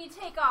happens when you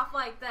take off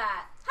like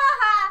that. Ha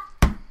ha!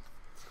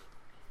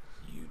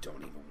 You don't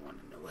even want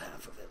to know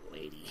half of it,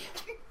 lady.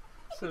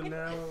 So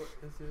now,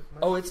 is it...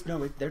 Oh,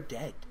 they're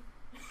dead.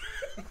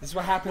 This is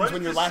what happens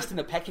when you're last in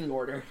the pecking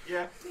order.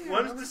 Yeah,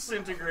 one's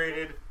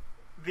disintegrated.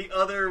 The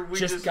other we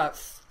just got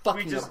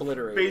fucking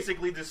obliterated.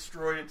 Basically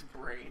destroyed its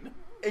brain.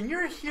 And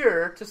you're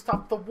here to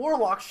stop the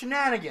warlock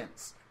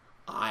shenanigans.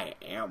 I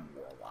am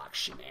Warlock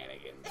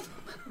Shenanigans.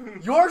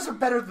 Yours are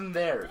better than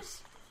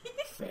theirs.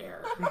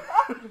 Fair.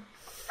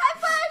 High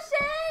five,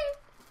 Shay!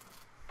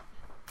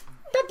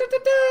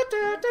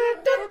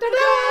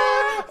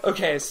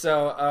 Okay,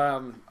 so,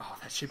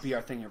 that should be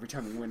our thing every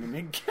time we win an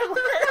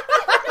encounter.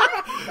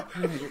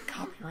 We're gonna get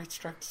copyright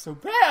struck so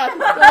bad.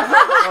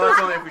 That's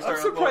only if we start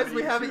I'm surprised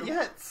we uploading to haven't YouTube.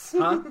 yet.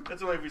 Huh?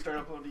 That's only if we start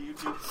uploading to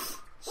YouTube.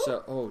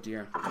 So, oh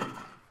dear.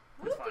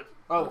 It's fine.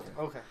 Oh,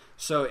 okay.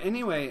 So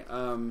anyway,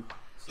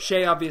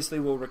 Shay obviously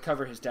will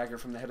recover his dagger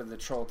from the head of the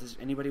troll. Does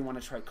anybody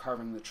want to try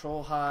carving the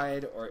troll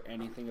hide or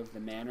anything of the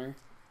manner?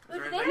 Is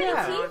there Look, anything there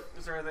Yeah. are teeth.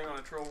 Is there anything on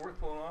a troll worth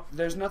pulling off?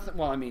 There's nothing.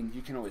 Well, I mean,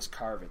 you can always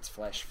carve its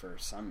flesh for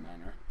some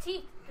manner.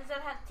 Teeth. Does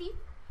that have teeth?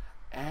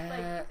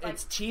 Like-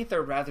 Its teeth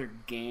are rather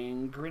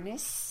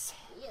gangrenous.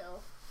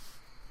 Ew.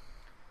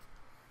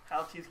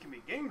 Palteeth can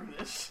be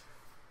gangrenous.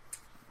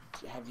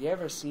 Have you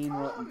ever seen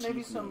rotten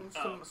Maybe teeth?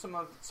 some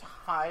of its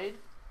hide.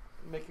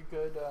 Make a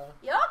good.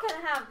 Y'all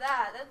can have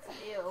that. That's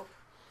ew.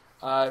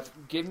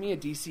 Give me a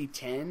DC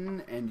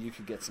 10, and you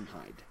could get some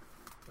hide.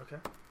 Okay.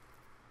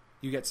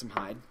 You get some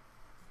hide.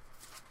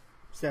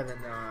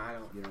 7. No, I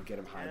don't. You don't get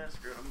him hide. Yeah,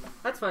 screw him.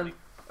 That's fine.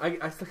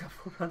 I still got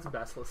 4 pounds of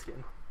basilisk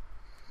skin.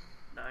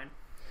 9.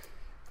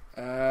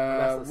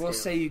 We'll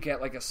say you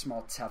get like a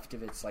small tuft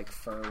of its like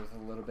fur with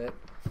a little bit.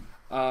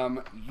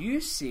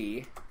 You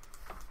see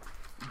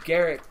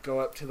Garrett go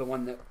up to the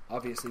one that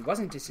obviously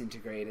wasn't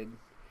disintegrated,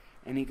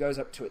 and he goes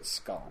up to its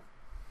skull.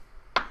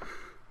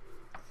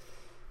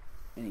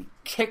 And he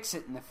kicks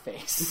it in the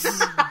face.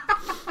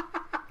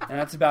 And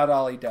that's about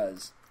all he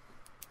does.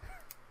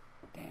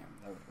 Damn,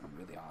 that would have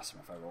been really awesome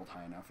if I rolled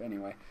high enough.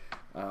 Anyway.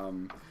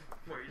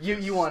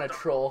 You want a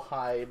troll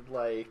hide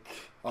like?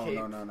 Oh, cape?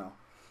 no.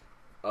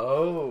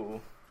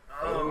 Oh.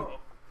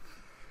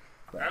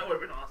 That would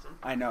have been awesome.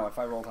 I know, if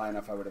I rolled high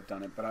enough I would have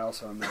done it, but I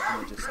also am not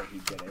going to just say he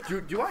did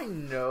it. Do I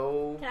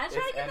know Can I try to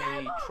if get the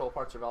any eyeball? troll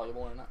parts are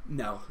valuable or not?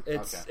 No,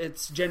 it's Okay.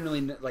 it's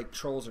generally like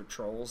trolls are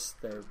trolls.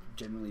 They're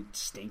generally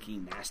stinky,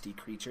 nasty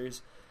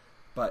creatures.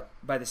 But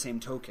by the same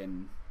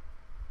token,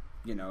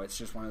 you know, it's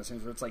just one of those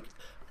things where it's like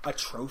a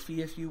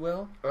trophy, if you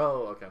will.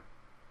 Oh, okay.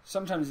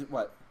 Sometimes,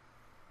 what?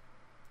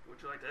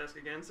 Would you like to ask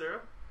again,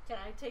 Sarah? Can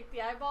I take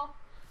the eyeball?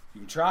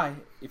 You can try.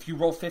 If you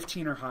roll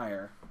 15 or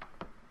higher,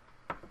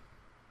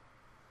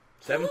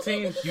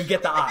 17. you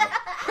get the eye.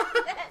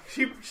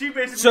 She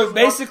basically. So just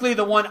basically,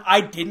 the one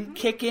I didn't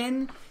kick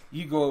in,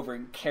 you go over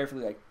and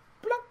carefully like,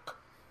 pluck.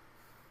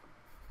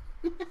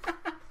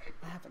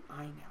 I have an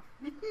eye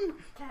now.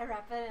 Can I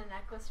wrap it in a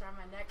necklace around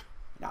my neck?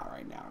 Not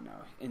right now, no.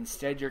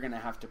 Instead, you're going to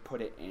have to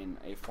put it in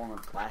a form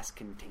of glass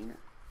container.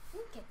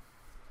 Okay.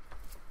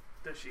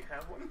 Does she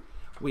have one?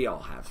 We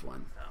all have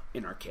one. Oh.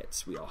 In our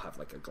kits, we all have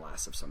like a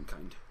glass of some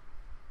kind.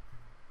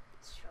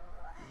 Sure.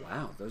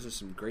 Wow, those are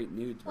some great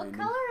nudes, What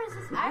Brandon. color is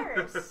this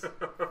iris?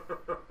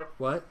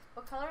 What?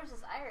 What color is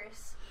this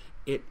iris?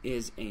 It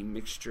is a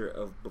mixture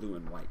of blue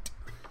and white.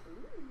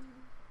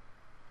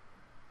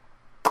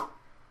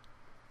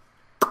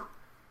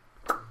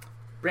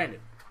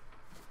 Brandon.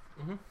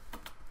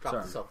 Drop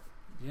Sorry. this up.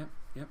 Yep.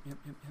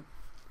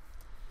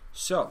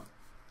 So,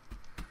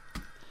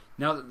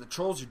 now that the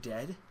trolls are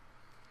dead,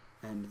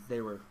 and they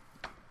were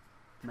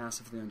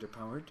massively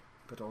underpowered,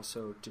 but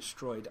also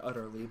destroyed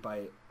utterly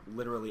by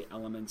literally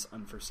elements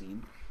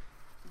unforeseen,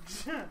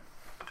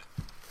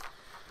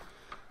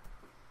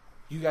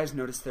 you guys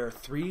notice there are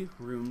 3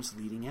 rooms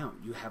leading out.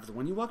 You have the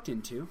one you walked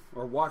into,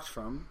 or walked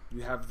from,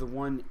 you have the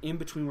one in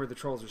between where the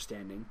trolls are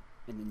standing,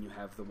 and then you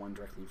have the one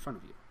directly in front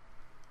of you.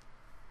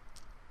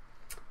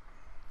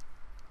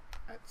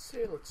 I'd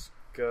say let's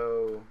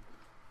go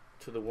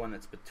to the one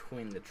that's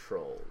between the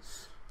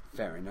trolls.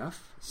 Fair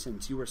enough.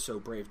 Since you were so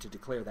brave to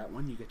declare that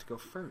one, you get to go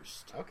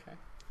first. Okay.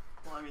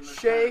 Well, I mean, there's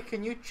Shay,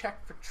 can you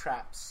check for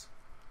traps?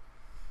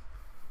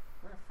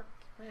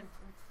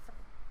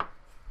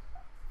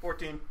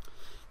 14.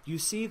 You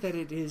see that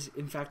it is,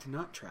 in fact,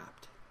 not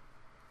trapped.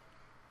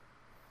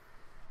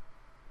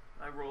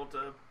 I rolled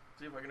to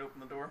see if I can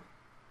open the door.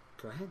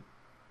 Go ahead.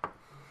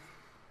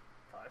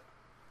 5.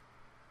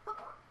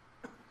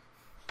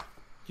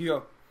 You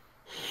go,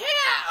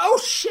 yeah, oh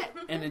shit!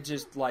 And it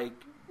just, like,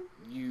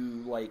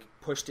 you, like,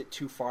 pushed it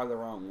too far the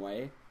wrong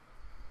way.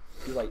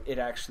 You, like, it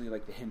actually,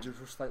 like, the hinges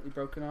were slightly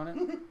broken on it.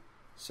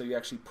 So you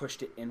actually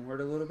pushed it inward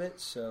a little bit.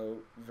 So,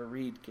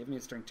 Vareed, give me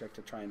a strength check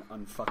to try and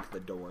unfuck the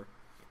door.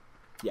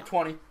 Yeah.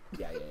 20.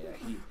 Yeah.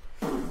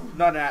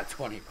 Not at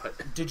 20, but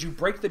Did you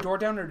break the door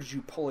down, or did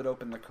you pull it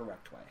open the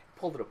correct way?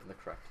 pulled it open the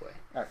correct way.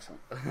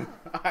 Excellent.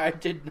 I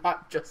did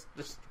not just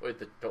destroy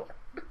the door.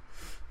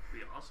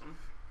 Be awesome.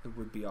 It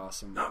would be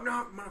awesome. Knock,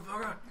 knock,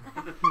 motherfucker.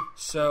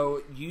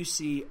 So, you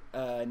see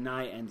a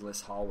nigh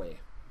endless hallway.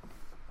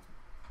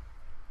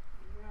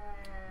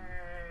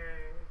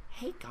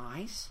 Hey,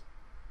 guys.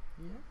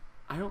 Yeah?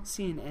 I don't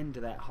see an end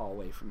to that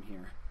hallway from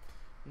here.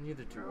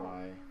 Neither do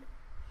I.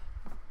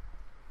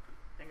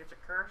 Think it's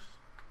a curse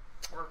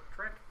or a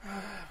trick?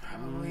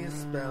 Probably a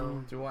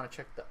spell. Do you want to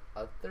check the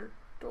other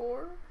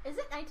door? Is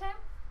it nighttime?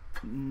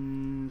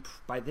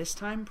 By this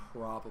time,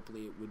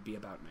 probably it would be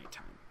about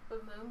nighttime.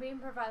 Would Moonbeam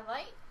provide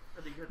light?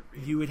 I think it'd be.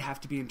 You would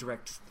have to be in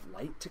direct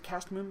light to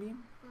cast Moonbeam.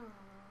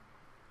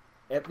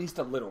 At least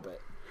a little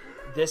bit.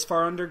 This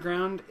far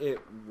underground, it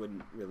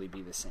wouldn't really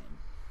be the same.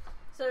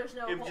 So there's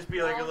no It'd just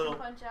be like a wall to little-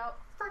 punch out.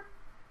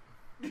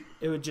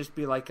 It would just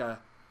be like a...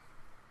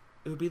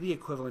 It would be the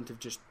equivalent of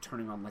just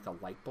turning on like a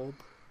light bulb.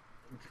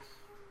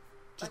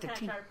 Just Or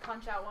can I try to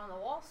punch out one of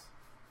the walls?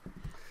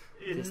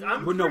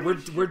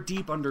 We're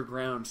deep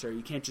underground, sir.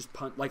 You can't just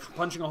punch. Like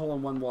punching a hole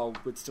in one wall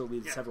would still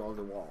lead to several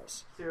other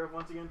walls. Sarah,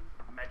 once again,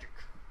 magic.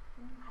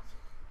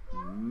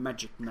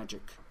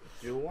 Magic.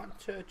 Do you want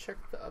to check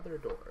the other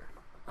door?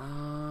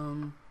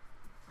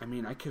 I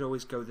mean, I could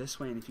always go this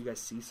way, and if you guys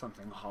see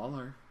something,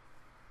 holler.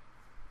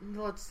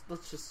 Let's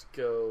just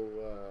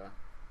go.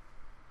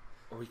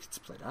 Or we could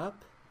split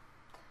up.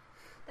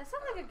 That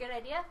sounds like a good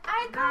idea.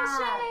 I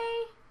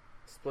crochet.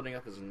 Splitting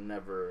up is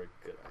never a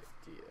good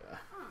idea.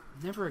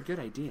 Never a good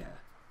idea.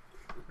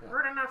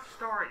 Heard enough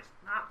stories,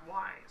 not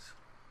wise.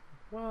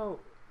 Well,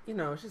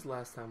 it's just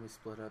last time we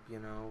split up, we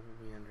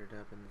ended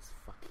up in this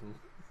fucking...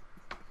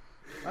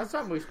 Last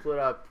time we split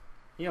up,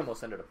 he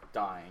almost ended up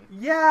dying.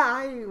 Yeah,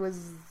 I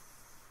was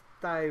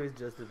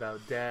just about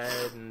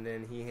dead, and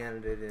then he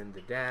handed in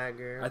the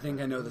dagger. I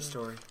think I know the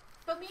story.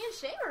 But me and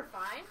Shay were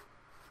fine.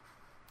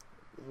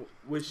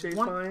 Was Shay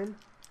What? fine?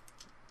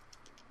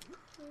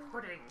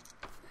 Pudding.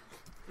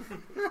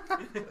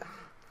 Pudding.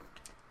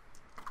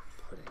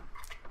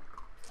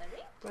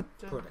 Ready? But,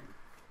 Pudding.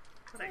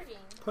 Pudding.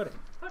 Pudding.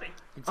 Pudding.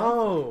 Exactly.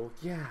 Oh,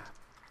 yeah.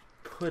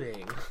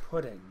 Pudding.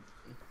 Pudding.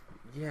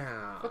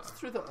 Yeah. what's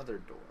through the other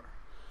door?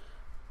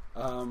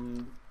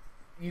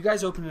 You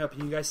guys open it up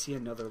and you guys see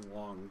another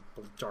long,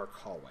 dark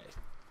hallway.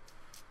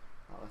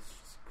 Oh, that's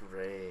just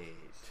great.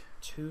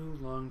 2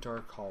 long,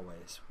 dark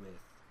hallways with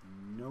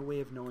no way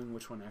of knowing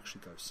which one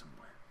actually goes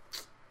somewhere.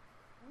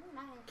 Oh,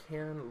 nice.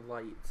 Can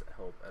light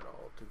help at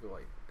all to go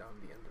down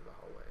the end of the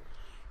hallway?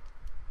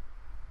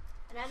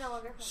 And I no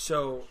longer have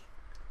So,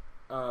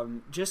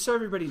 just so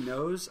everybody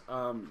knows,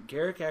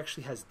 Garrick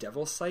actually has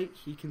Devil Sight.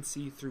 He can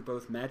see through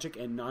both magic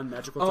and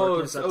non-magical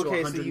darkness up to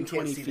okay, so you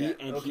 120 can't see feet,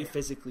 that. and he Okay.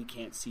 physically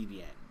can't see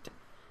the end.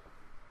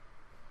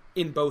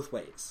 In both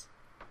ways.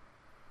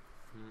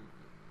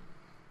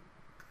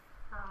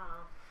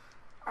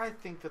 I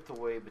think that the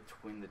way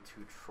between the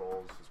 2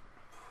 trolls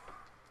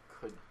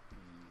could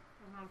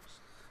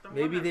be...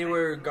 Maybe they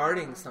were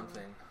guarding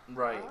something.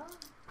 Right.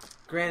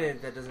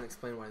 Granted, that doesn't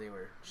explain why they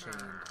were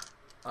chained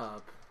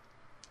up.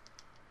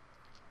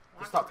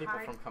 To stop people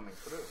from coming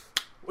through.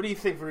 What do you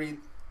think, Reed?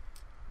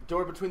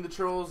 Door between the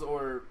trolls,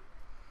 or...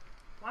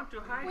 Want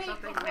to hide Wait,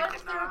 something, but make what it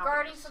if they were not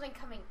guarding obvious. something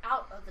coming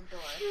out of the door?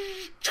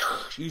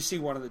 You see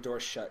one of the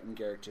doors shut, and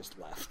Garrick just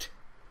left.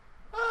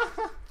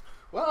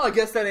 Well, I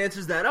guess that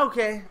answers that.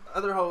 Okay,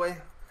 other hallway.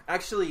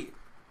 Actually,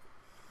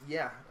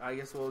 yeah, I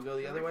guess we'll go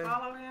the other way.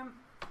 Follow him.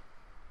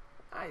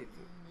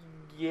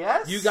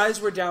 Yes? You guys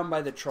were down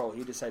by the troll.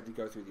 He decided to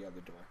go through the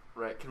other door.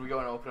 Right, can we go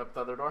and open up the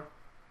other door?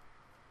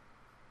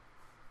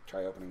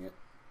 Try opening it.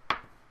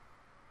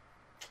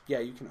 Yeah,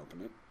 you can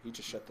open it. He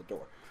just shut the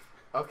door.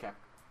 Okay.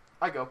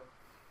 I go.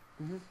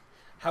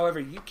 However,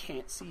 you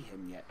can't see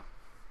him yet.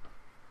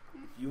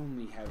 You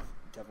only have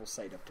Devil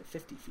Sight up to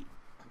 50 feet.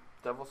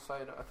 Devil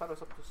Sight, I thought it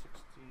was up to 60.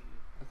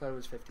 I thought it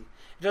was 50. It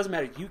doesn't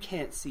matter. You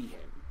can't see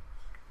him.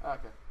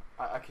 Okay.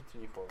 I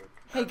continue forward.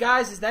 Hey,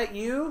 guys, is that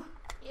you?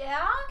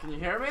 Yeah? Can you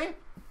hear me?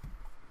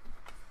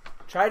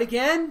 Try it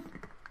again.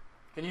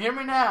 Can you hear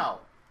me now?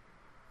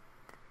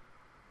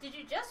 Did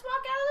you just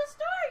walk out of the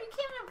store? You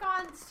can't have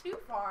gone too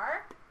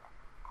far.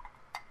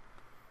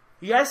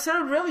 You guys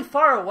sound really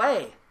far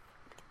away.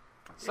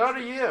 So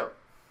do you.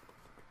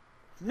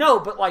 No,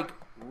 but like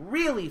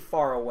really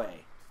far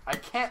away. I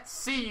can't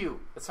see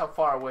you. That's how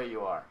far away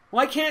you are.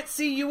 Well, I can't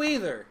see you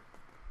either.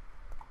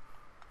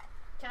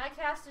 Can I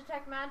cast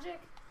Detect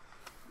Magic?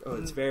 Oh,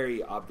 it's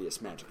very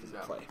obvious magic is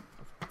at No. play.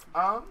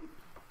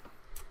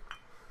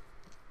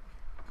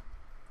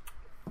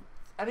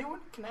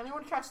 Can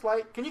anyone cast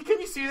light? Can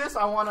you see this?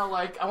 I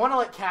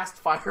wanna cast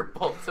fire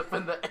bolts up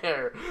in the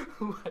air.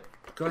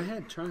 Go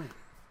ahead, try.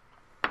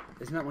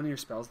 Isn't that one of your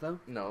spells, though?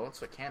 No,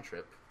 it's a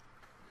cantrip.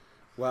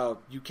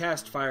 Well, you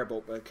cast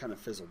Firebolt, but it kind of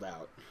fizzled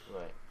out.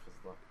 Right.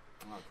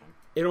 Okay.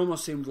 It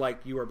almost seemed like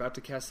you were about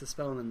to cast the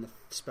spell, and then the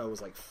spell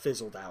was like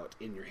fizzled out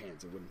in your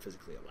hands. It wouldn't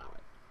physically allow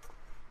it.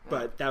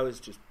 But that was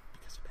just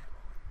because of bad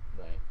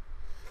rolling.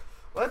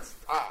 Right.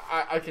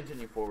 I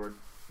continue forward.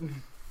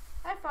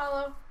 I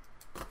follow.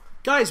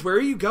 Guys, where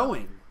are you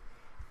going?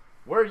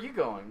 Where are you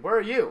going? Where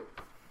are you?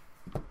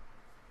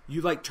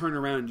 You like turn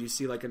around, you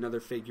see like another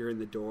figure in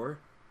the door.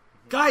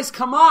 Guys,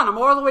 come on! I'm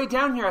all the way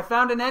down here. I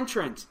found an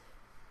entrance.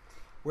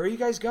 Where are you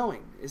guys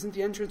going? Isn't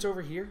the entrance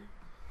over here?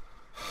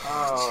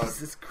 Oh,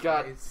 Jesus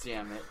God Christ.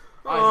 damn it.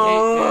 I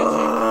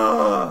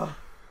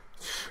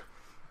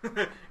hate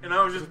magic. And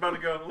I was just about to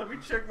go, let me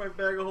check my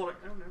bag of holding.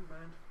 Oh, never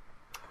mind.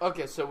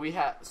 Okay, so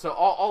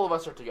all of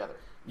us are together.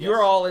 Yes.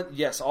 You're all in,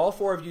 yes, all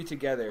 4 of you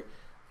together.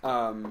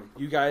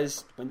 You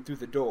guys went through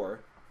the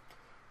door.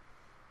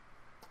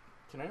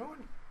 Can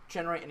anyone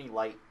generate any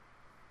light?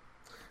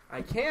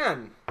 I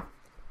can.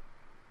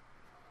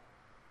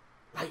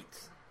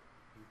 Light.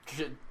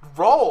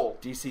 Roll!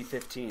 DC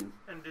 15.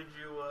 And did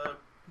you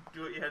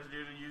do what you had to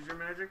do to use your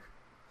magic?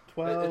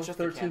 12, It's just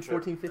a 13, cantrip.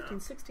 14, 15,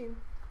 16.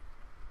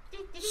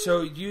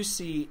 So you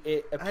see,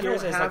 it I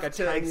appears don't as like have a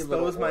to tiny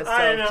little expose orb. myself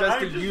I know, just I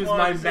to just use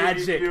wanted my to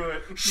see you magic. do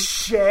it.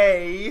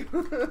 Shay.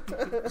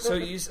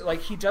 So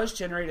like he does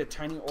generate a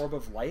tiny orb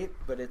of light,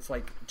 but it's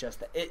like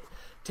just it.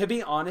 To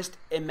be honest,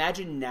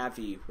 imagine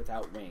Navi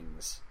without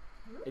wings.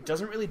 It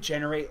doesn't really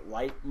generate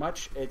light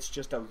much. It's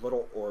just a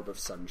little orb of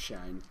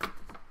sunshine.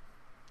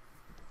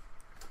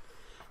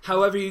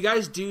 However, you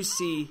guys do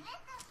see,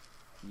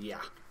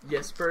 yeah.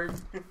 Yes, bird.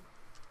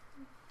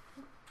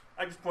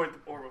 I just point the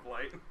orb of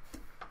light.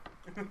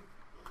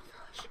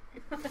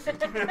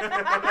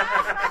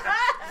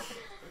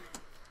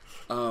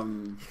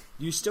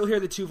 You still hear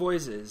the two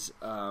voices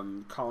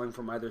calling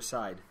from either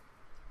side.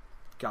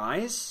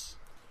 Guys?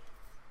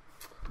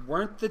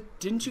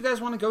 Didn't you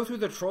guys want to go through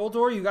the troll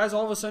door? You guys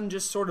all of a sudden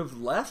just sort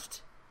of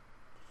left?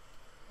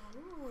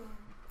 Ooh.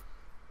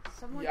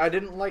 Someone... I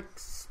didn't like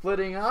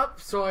splitting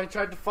up, so I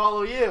tried to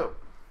follow you.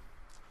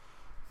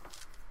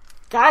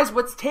 Guys,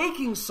 what's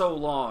taking so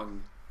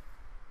long?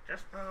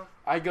 Just move.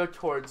 I go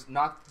towards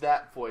not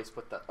that voice,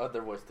 but the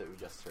other voice that we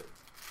just heard.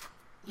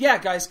 Yeah,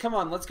 guys, come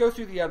on. Let's go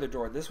through the other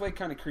door. This way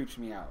kind of creeps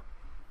me out.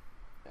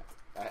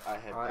 Yeah, I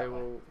head I that way.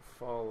 will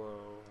follow.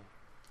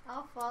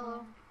 I'll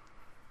follow.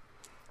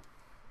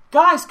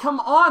 Guys,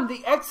 come on.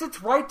 The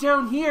exit's right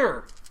down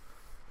here.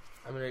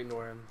 I'm gonna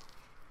ignore him.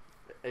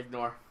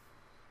 Ignore.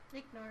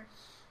 Ignore.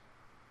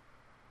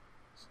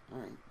 All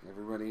right,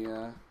 everybody,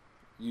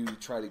 you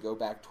try to go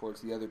back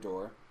towards the other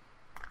door,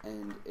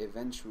 and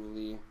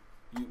eventually,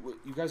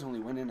 you guys only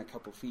went in a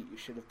couple feet. You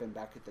should have been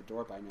back at the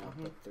door by now,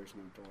 but there's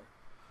no door.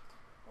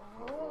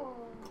 Oh.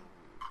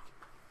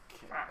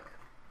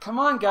 Come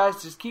on,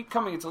 guys, just keep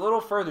coming. It's a little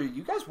further.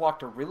 You guys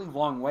walked a really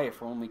long way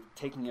for only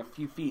taking a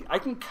few feet. I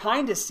can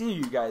kind of see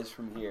you guys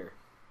from here.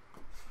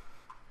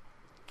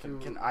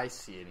 Can I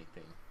see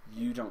anything?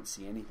 You don't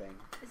see anything.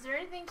 Is there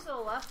anything to the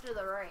left or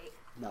the right?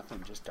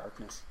 Nothing, just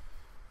darkness.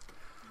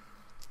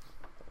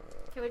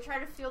 Can we try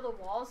to feel the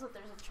walls if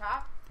there's a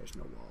trap? There's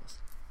no walls.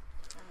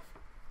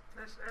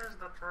 This is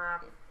the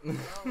trap.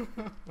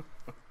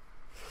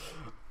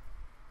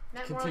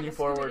 Meant more Continue like a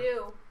forward.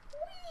 Scooby-Doo.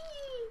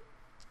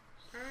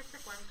 Very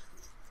quickly.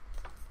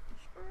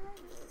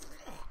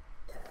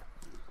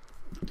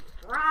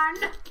 Run!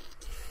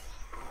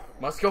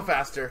 Must go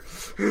faster.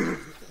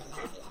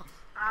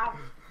 Ow.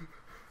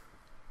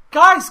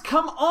 Guys,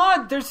 come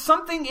on! There's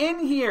something in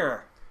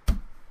here!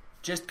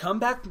 Just come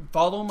back and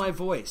follow my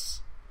voice.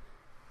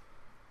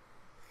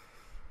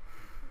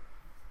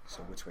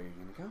 So which way are you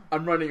going to go?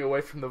 I'm running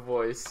away from the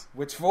voice.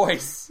 Which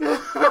voice?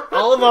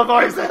 All the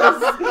voices!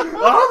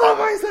 All the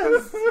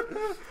voices!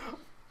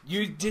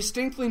 You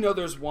distinctly know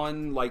there's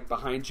one, like,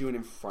 behind you and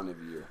in front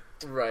of you.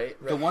 Right.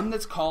 The one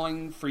that's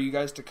calling for you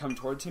guys to come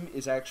towards him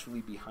is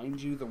actually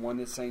behind you. The one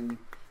that's saying,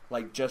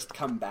 like, just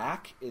come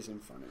back is in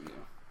front of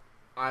you.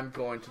 I'm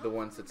going to the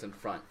ones that's in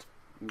front.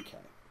 Okay.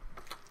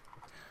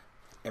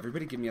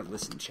 Everybody give me a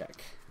listen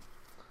check.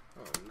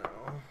 Oh no.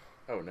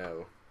 Oh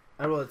no.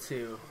 I rolled a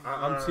 2.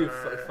 I'm too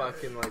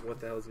fucking like, what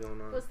the hell's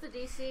going on? What's the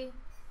DC?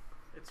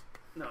 It's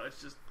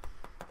just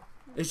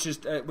It's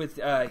just, with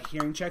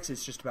hearing checks,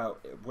 it's just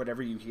about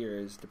whatever you hear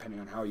is, depending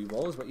on how you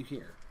roll, is what you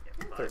hear.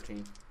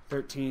 13.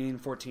 13,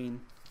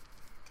 14.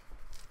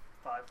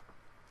 5.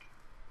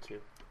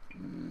 2.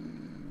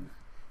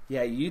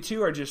 Yeah, you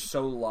two are just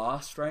so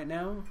lost right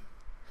now.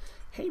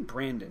 Hey,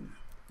 Brandon,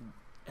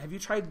 have you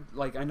tried,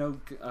 like, I know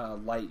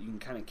light, you can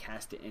kind of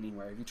cast it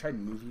anywhere. Have you tried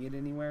moving it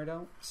anywhere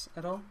else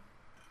at all?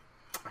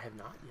 I have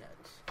not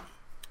yet.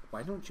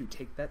 Why don't you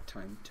take that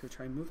time to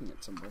try moving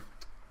it somewhere?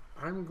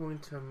 I'm going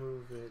to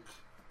move it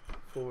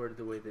forward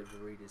the way that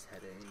Vareed is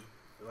heading.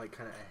 Like,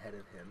 kind of ahead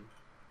of him.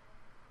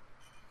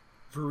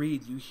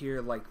 Vareed, you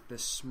hear, like,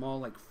 this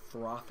small, like,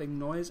 frothing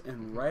noise,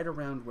 and right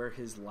around where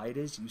his light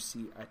is, you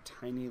see a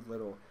tiny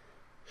little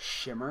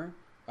shimmer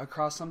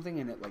across something,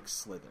 and it, like,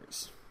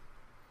 slithers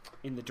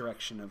in the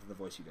direction of the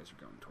voice you guys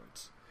are going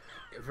towards.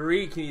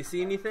 Vareed, can you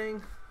see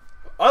anything?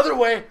 Other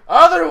way!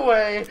 Other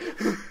way!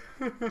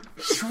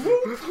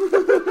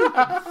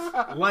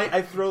 Light,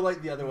 I throw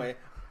light the other way.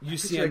 You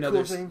see Picture a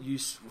another... cool thing.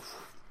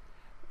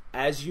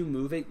 As you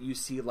move it, you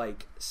see,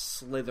 like,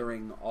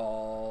 slithering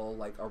all,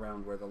 like,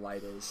 around where the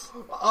light is.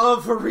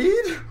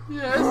 Vareed?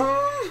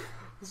 Yes.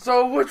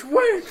 So which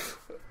way?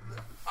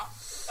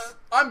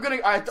 I'm gonna...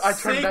 I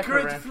turn back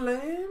Sacred around.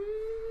 flame,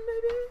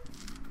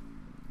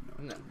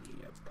 No.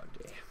 Yeah,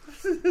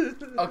 buddy.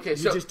 Okay, You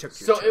so just took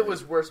your so turn. it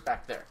was worse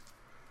back there.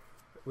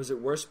 Was it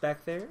worse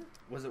back there?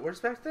 Was it worse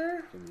back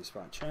there? Give me a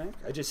spot check.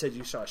 I just said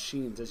you saw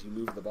sheens as you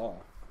moved the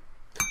ball.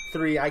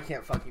 3, I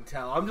can't fucking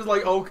tell. I'm just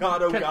like, oh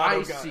god, oh Can god, I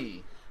oh god.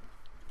 see?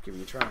 Give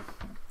me a try.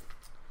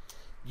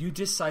 You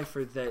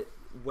decipher that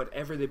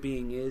whatever the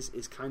being is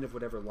kind of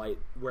whatever light,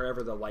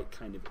 wherever the light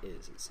kind of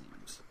is, it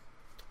seems.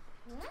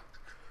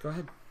 Go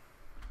ahead.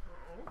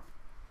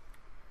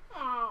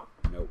 Oh.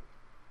 Nope.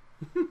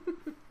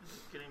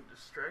 getting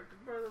distracted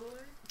by the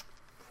light.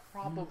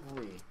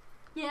 Probably.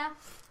 Yeah.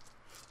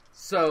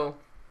 So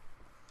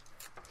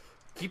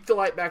keep the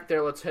light back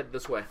there. Let's head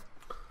this way.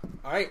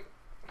 Alright.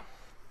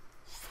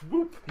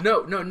 Swoop.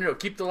 No.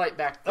 Keep the light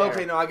back there.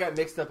 Okay, no, I got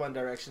mixed up on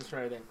directions for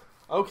everything.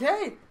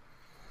 Okay.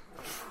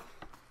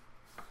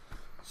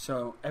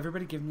 So,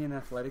 everybody give me an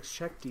athletics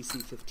check,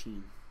 DC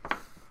 15.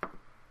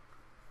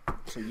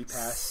 So you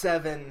pass.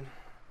 7.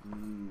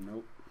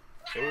 Nope.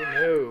 Oh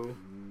no.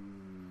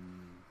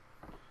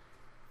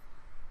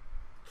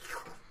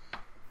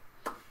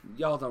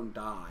 Y'all don't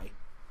die,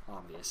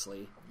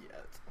 obviously.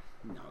 Yet.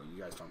 No,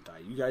 you guys don't die.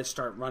 You guys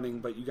start running,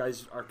 but you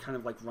guys are kind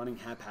of like running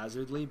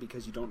haphazardly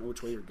because you don't know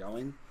which way you're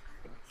going.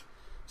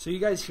 So you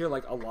guys hear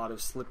like a lot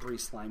of slippery,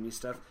 slimy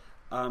stuff.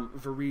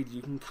 Vareed,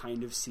 you can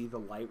kind of see the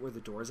light where the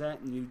door's at,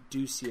 and you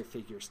do see a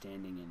figure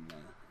standing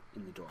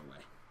in the doorway.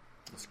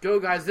 Let's go,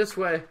 guys. This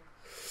way.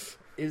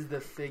 Is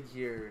the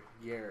figure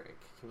Garrick?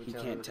 Can we He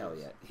tell can't who tell it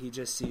is? yet. He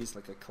just sees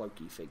like a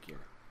cloaky figure.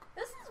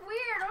 This is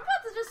weird. I'm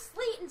about to just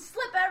sleet and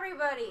slip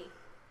everybody.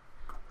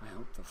 I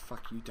hope the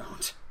fuck you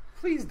don't.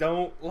 Please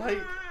don't. Like,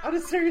 on a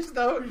serious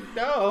note,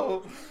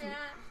 no. Yeah.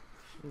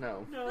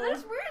 No. But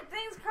there's weird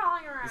things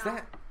crawling around.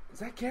 Is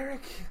that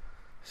Garrick?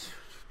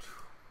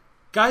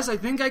 Guys, I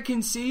think I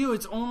can see you.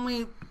 It's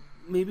only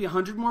maybe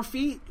 100 more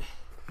feet.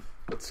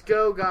 Let's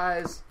go,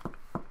 guys.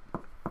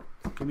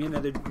 Give me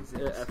another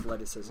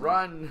athleticism.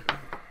 Run.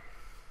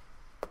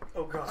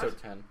 Oh god. So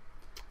 10.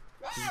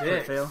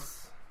 Crit fail.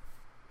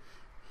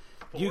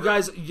 You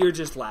guys, you're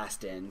just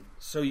last in.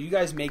 So you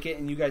guys make it,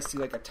 and you guys see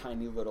like a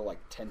tiny little like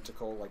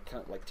tentacle,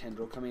 like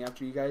tendril coming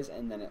after you guys,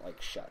 and then it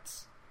like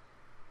shuts.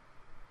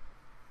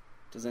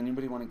 Does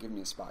anybody want to give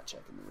me a spot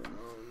check in the room?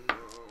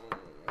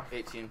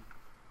 18.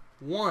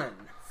 1.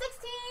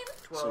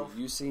 16. So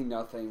you see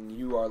nothing.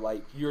 You are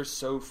like, you're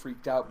so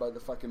freaked out by the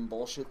fucking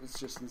bullshit that's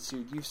just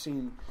ensued. You've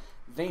seen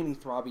veiny,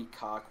 throbby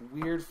cock,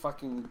 weird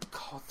fucking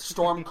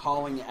storm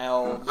calling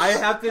elves. I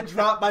have to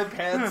drop my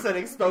pants and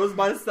expose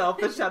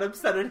myself and shout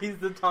obscenities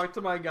to talk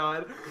to my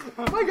god.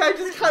 My guy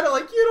just kind of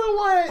like, you know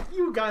what?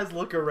 You guys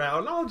look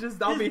around. I'll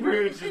be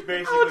here. It's just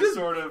basically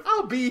sort of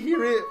I'll be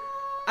here.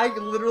 I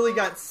literally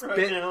got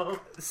right now.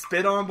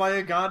 spit on by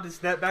a god to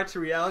snap back to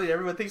reality.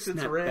 Everyone thinks it's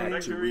Snap rain.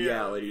 back to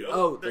reality.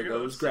 Oh, there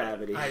goes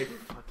gravity. I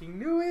fucking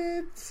knew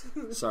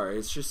it. Sorry,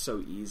 it's just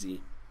so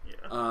easy.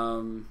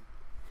 Yeah.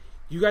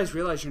 You guys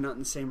realize you're not in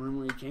the same room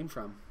where you came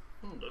from.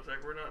 Looks like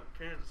we're not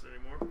in Kansas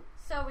anymore.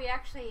 So we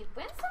actually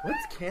went somewhere?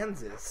 What's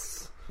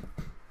Kansas?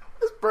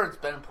 This bird's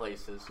been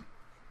places.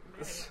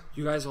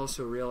 You guys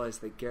also realize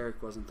that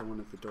Garrick wasn't the one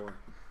at the door.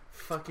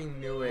 Fucking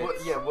knew it.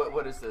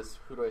 What is this?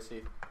 Who do I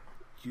see?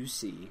 You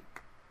see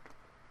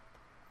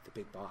the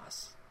big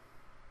boss.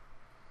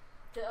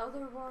 The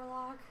other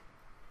warlock.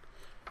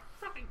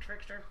 Fucking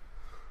trickster.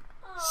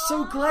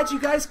 So glad you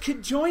guys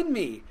could join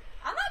me.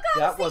 I'm not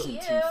glad That to see wasn't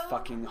you. too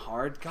fucking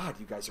hard. God,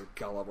 you guys are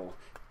gullible.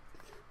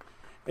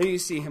 And you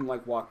see him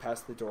like walk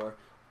past the door.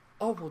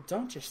 Oh, well,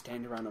 don't just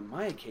stand around on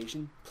my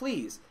occasion.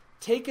 Please,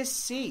 take a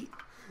seat.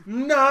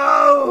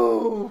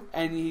 No!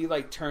 And he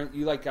like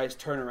guys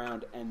turn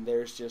around and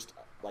there's just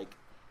like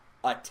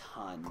a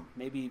ton,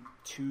 maybe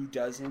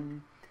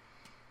 24.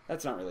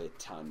 That's not really a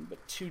ton,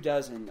 but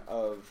 24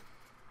 of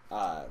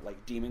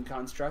like demon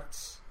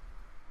constructs,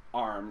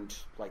 armed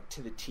like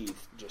to the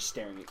teeth, just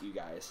staring at you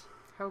guys.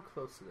 How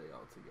close are they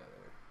all together?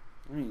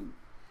 I mean,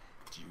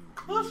 do you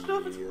Close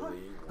enough, it's really?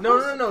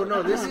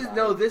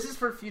 No. This is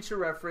for future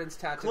reference,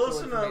 tactical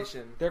Close enough.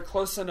 information. They're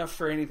close enough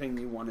for anything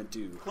you want to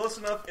do. Close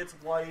enough, it's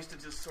wise to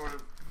just sort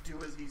of do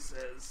as he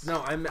says.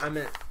 No, I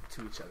meant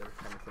to each other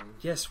kind of thing.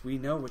 Yes, we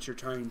know what you're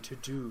trying to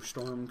do,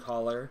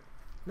 Stormcaller.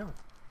 No,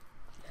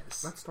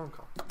 Yes. not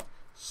Stormcall.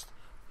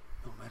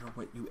 No matter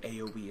what you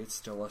AoE, it's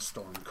still a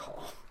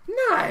Stormcall.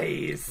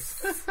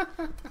 Nice!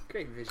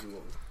 Great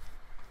visual.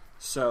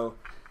 So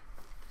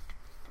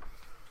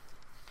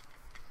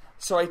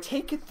I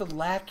take it the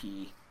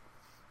lackey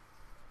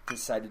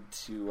decided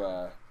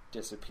to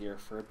disappear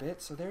for a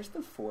bit. So there's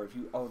the four of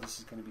you. Oh, this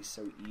is going to be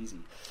so easy.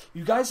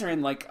 You guys are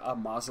in like a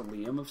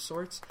mausoleum of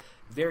sorts.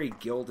 Very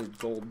gilded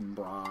gold and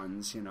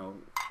bronze,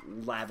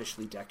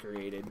 lavishly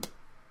decorated.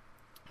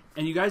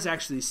 And you guys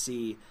actually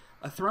see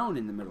a throne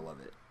in the middle of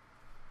it.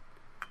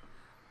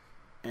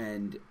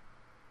 And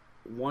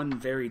one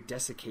very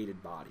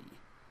desiccated body.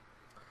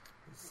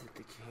 Is it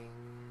the king?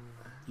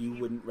 You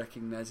wouldn't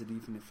recognize it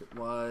even if it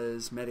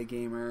was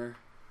Metagamer.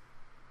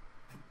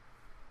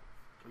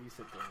 You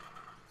said king.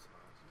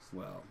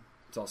 Well,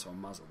 it's also a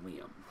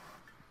mausoleum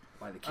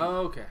by the king. Oh,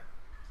 okay.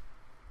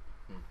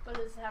 But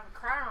does it have a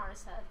crown on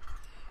his head?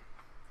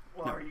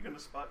 Well, No. are you going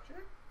to spot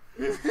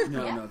check?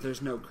 No, Yeah. no,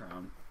 there's no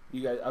crown.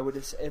 You guys, I would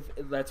have. If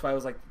that's why I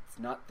was like, it's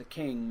not the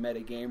king,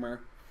 Metagamer.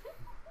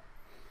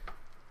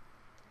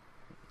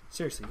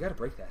 Seriously, you got to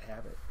break that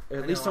habit, or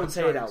at I least know, don't I'm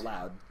say it trying out to.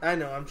 loud. I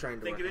know, I'm trying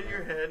to Think work it in on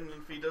your that. head, and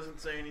if he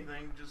doesn't say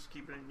anything, just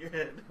keep it in your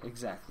head.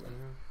 Exactly.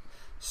 Mhm.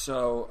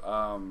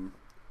 So,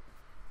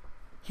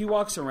 he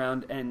walks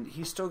around, and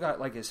he's still got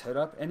like his hood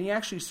up, and he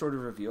actually sort of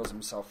reveals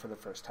himself for the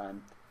first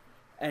time.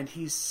 And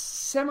he's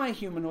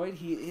semi-humanoid.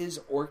 He is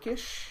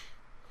orcish.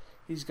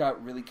 He's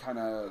got really kind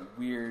of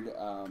weird.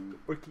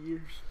 Orky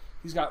ears.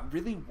 He's got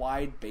really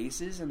wide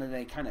bases, and then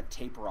they kind of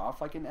taper off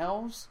like an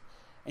elves.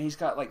 And he's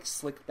got like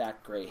slick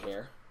back gray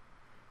hair.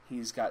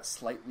 He's got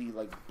slightly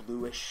like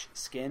bluish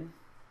skin.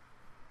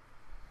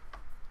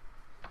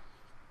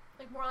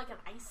 Like more like an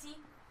icy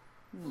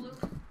blue?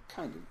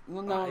 Kind of.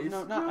 Well, no, Ice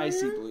not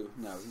icy giant? blue.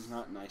 No, he's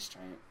not an ice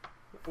giant.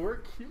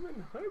 Orc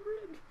human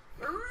hybrid?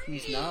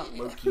 He's not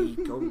Loki.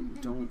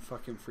 Don't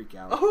fucking freak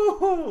out.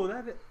 Oh,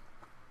 that is...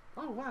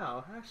 Oh,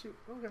 wow. Actually,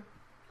 okay.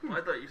 Well,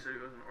 I thought you said he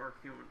was an orc,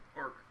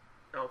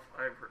 elf,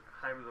 hybrid.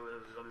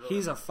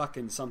 He's a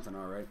fucking something,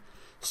 alright.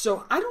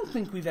 So, I don't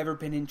think we've ever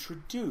been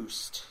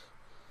introduced.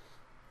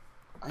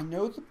 I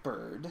know the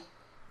bird.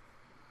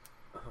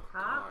 Oh,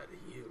 Huh? God,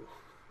 you.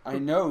 I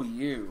know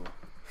you.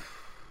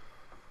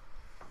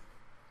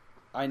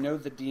 I know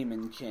the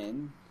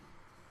demonkin.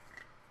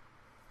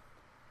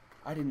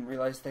 I didn't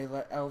realize they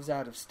let elves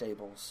out of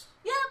stables.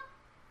 Yep.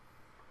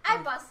 I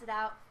busted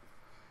out.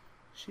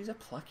 She's a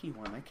plucky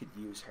one. I could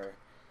use her.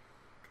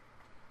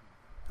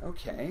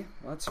 Okay,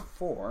 well, that's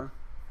 4.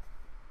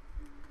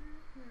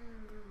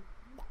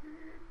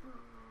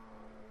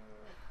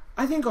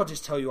 I think I'll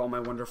just tell you all my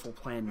wonderful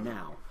plan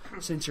now,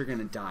 since you're going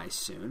to die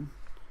soon.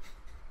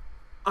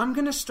 I'm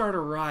going to start a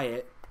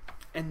riot,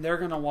 and they're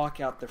going to walk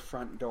out the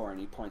front door, and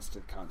he points to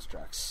the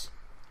constructs.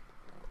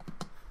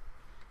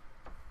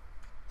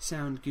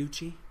 Sound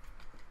Gucci?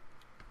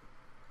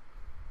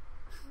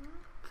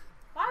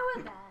 Why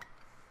would that?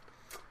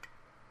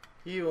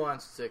 He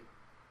wants to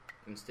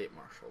instate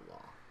martial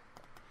law.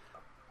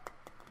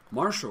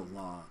 Martial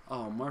law?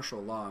 Oh,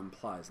 martial law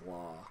implies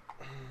law.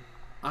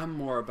 I'm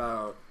more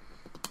about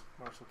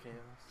Martial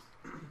chaos.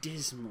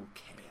 dismal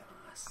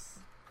chaos.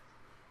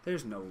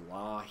 There's no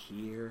law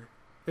here.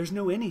 There's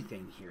no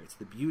anything here. It's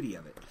the beauty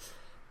of it.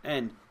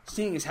 And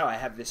seeing as how I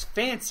have this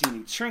fancy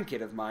new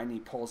trinket of mine, he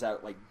pulls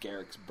out like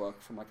Garrick's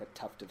book from like a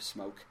tuft of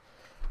smoke.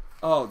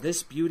 Oh,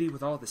 this beauty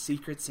with all the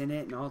secrets in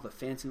it and all the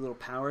fancy little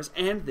powers,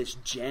 and this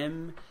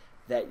gem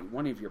that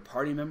one of your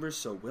party members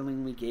so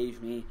willingly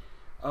gave me.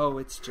 Oh,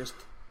 it's just...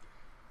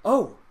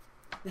 Oh,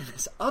 and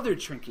this other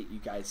trinket you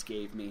guys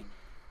gave me.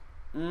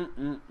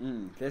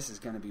 This is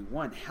going to be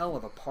one hell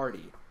of a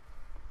party.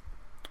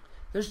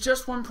 There's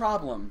just one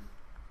problem.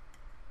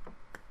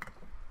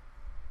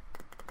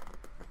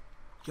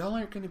 Y'all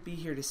aren't going to be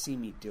here to see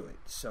me do it.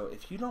 So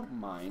if you don't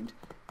mind,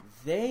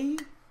 they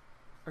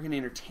are going to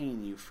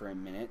entertain you for a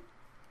minute.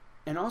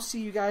 And I'll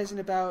see you guys in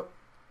about...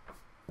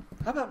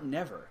 How about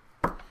never?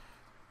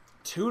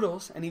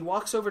 Toodles. And he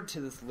walks over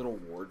to this little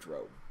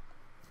wardrobe.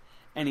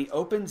 And he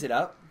opens it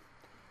up.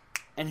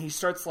 And he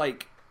starts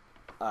like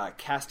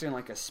casting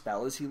like a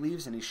spell as he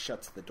leaves. And he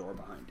shuts the door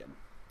behind him.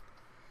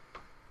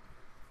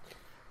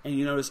 And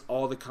you notice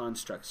all the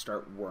constructs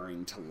start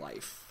whirring to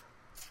life.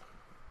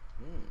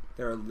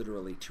 There are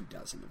literally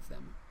 24 of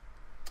them.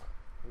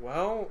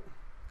 Well,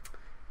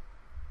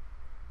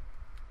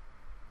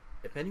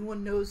 if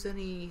anyone knows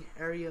any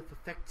area of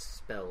effect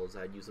spells,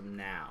 I'd use them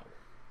now.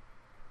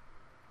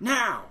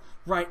 Now!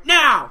 Right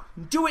now!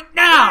 Do it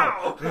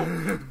now!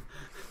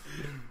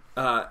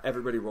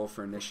 Everybody roll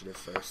for initiative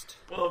first.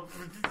 Well,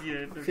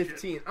 yeah, no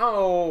 15. shit.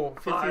 Oh,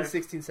 15, 5.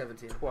 16,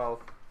 17, 12.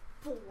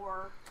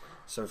 4.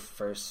 So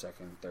first,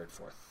 second, third,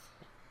 fourth.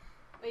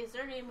 Wait, is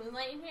there any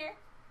moonlight in here?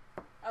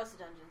 Oh, it's a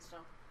dungeon still.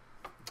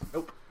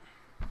 Nope.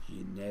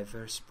 You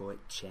never spot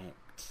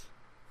checked.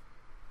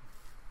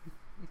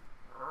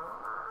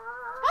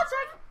 I'll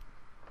check.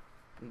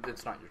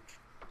 It's not your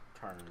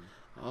turn.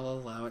 I'll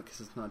allow it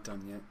because it's not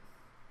done yet.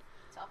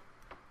 So.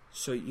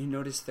 So you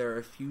notice there are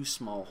a few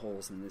small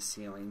holes in the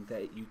ceiling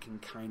that you can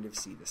kind of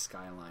see the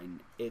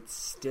skyline. It's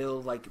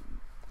still like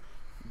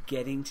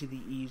getting to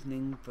the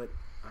evening, but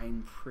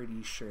I'm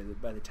pretty sure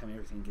that by the time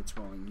everything gets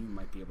rolling, you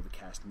might be able to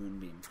cast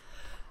Moonbeam.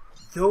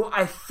 Though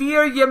I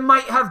fear you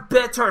might have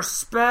better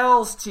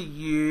spells to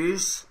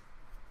use.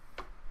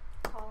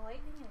 Call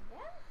lightning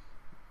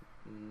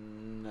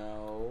again?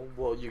 No.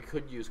 Well, you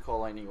could use Call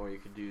Lightning or you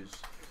could use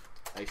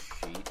Ice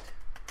Sheet.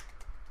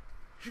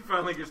 She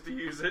finally gets to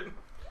use it.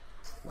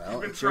 Well,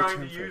 You've been it's your trying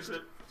turn to use first.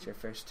 it. It's your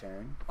first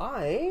turn. I'm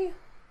going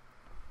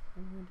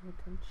to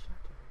attempt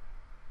Shatter.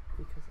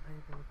 Because I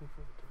have been looking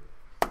forward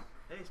to it.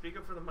 Hey, speak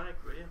up for the mic,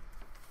 will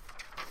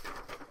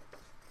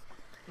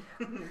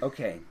you?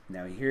 Okay,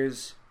 now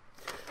here's...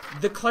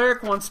 The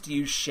cleric wants to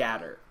use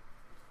Shatter.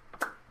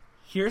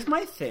 Here's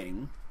my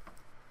thing.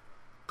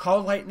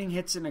 Call lightning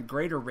hits in a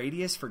greater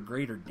radius for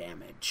greater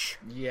damage.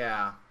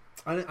 Yeah.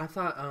 I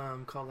thought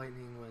Call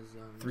Lightning was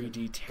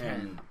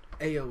 3d10.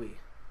 AoE.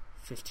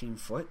 15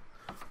 foot.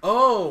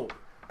 Oh!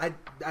 I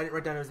didn't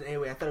write down it was an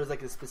AoE. I thought it was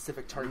like a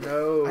specific target.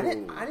 No. I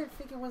didn't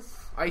think it was...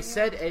 I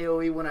said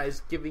AoE when I was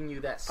giving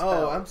you that spell.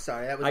 Oh, I'm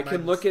sorry. That was I my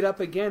can look it up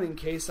again in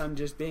case I'm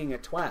just being a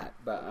twat,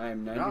 but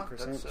I'm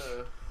 90%.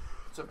 No,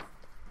 it's a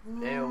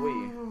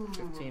AoE.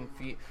 15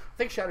 feet. I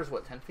think Shatter's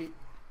what, 10 feet?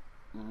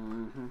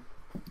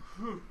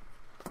 Mm-hmm.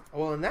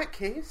 Well, in that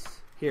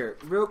case... Here,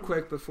 real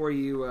quick before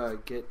you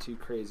get too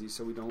crazy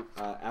so we don't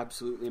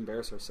absolutely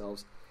embarrass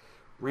ourselves.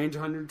 Range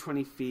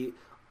 120 feet.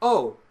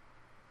 Oh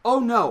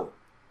no.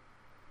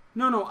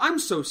 No, I'm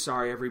so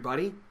sorry,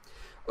 everybody.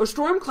 A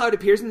storm cloud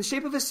appears in the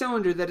shape of a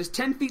cylinder that is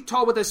 10 feet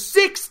tall with a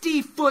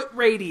 60-foot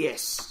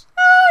radius.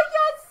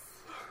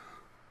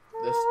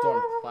 The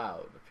storm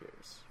cloud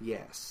appears.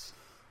 Yes.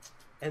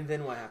 And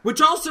then what happened?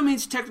 Which also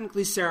means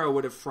technically Sarah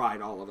would have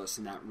fried all of us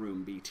in that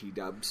room, BT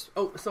dubs.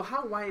 Oh, so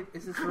how wide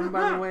is this room,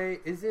 by the way?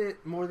 Is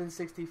it more than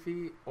 60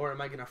 feet? Or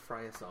am I going to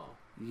fry us all?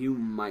 You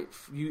might...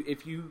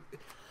 If you...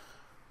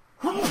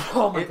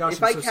 Oh my gosh,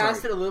 If I'm I so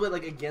cast sorry. it a little bit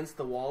like against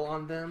the wall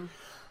on them...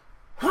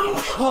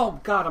 Oh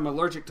god, I'm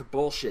allergic to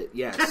bullshit,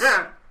 yes.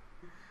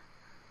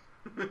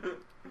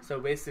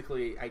 So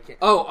basically, I can't...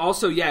 Oh,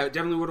 also, yeah, it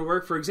definitely would have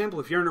worked. For example,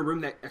 if you're in a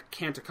room that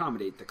can't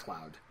accommodate the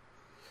cloud.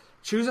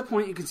 Choose a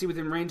point you can see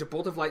within range. A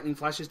bolt of lightning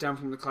flashes down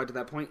from the cloud to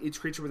that point.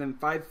 Each creature within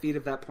 5 feet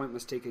of that point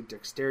must take a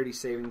dexterity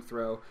saving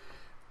throw.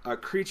 A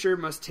creature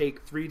must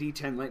take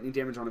 3d10 lightning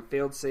damage on a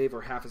failed save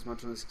or half as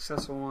much on a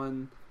successful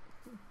one.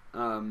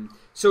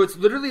 So it's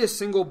literally a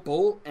single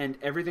bolt and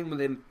everything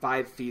within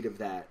 5 feet of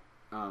that.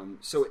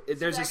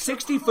 There's a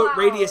 60-foot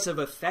radius of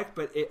effect,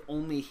 but it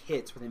only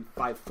hits within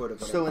 5 foot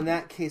of it. So in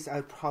that case,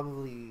 I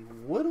probably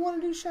would want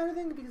to do Shatter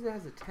Thing because it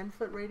has a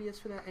 10-foot radius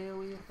for that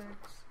AoE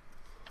effect.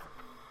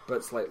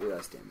 But slightly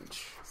less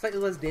damage. Slightly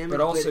less damage.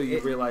 But also you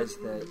realize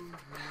that...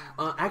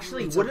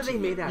 actually, what are they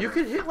made out of? You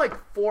could hit like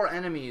 4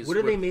 enemies. What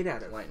are they made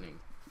out of? Lightning.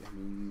 I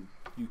mean,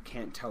 you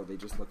can't tell. They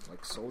just look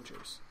like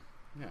soldiers.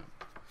 Yeah.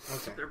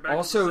 Okay.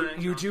 Also,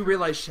 you do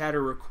realize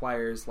Shatter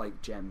requires,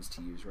 like, gems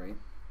to use, right?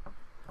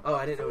 Oh,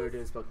 I didn't know we were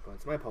doing spoken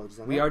points. My apologies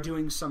on that. We are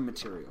doing some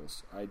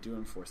materials. I do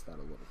enforce that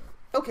a little bit.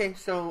 Okay,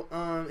 so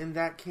in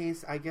that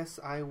case, I guess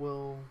I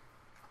will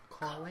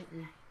call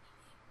lightning.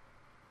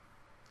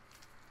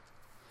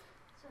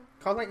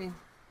 Call lightning.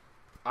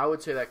 I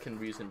would say that can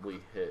reasonably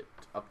hit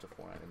up to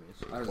 4 enemies.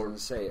 I was going to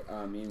say,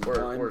 I mean,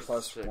 or 1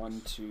 plus 6.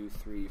 1, 2,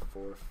 3,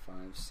 4, 5,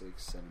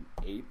 6, 7,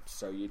 8.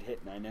 So you'd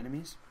hit 9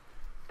 enemies.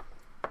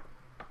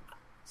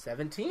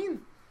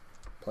 17.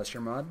 Plus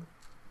your mod.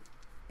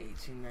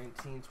 18,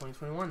 19, 20,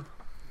 21.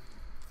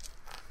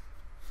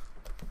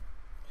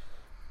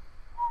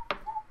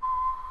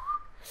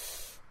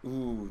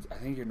 Ooh, I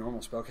think your normal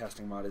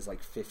spellcasting mod is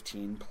like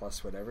 15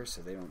 plus whatever,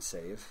 so they don't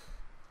save.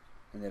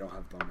 And they don't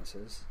have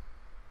bonuses.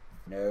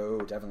 No,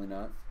 definitely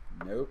not.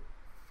 Nope.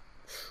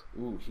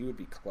 Ooh, he would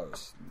be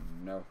close.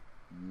 No.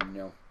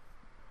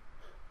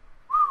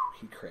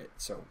 He crit,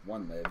 so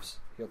 1 lives.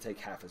 He'll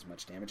take half as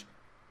much damage.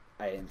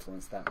 I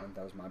influenced that one.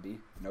 That was my B.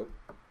 Nope.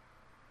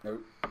 No.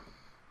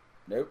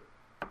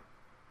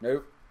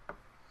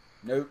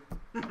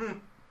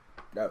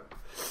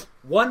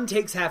 1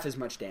 takes half as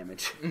much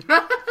damage.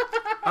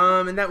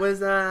 And that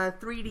was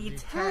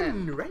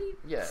 3d10, right?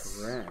 Yes.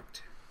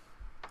 Correct.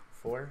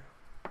 4.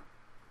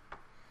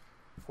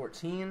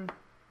 14.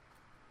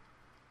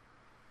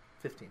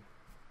 15.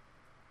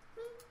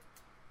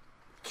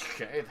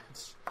 Okay,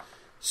 that's...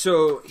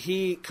 So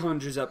he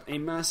conjures up a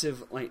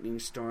massive lightning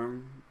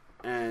storm,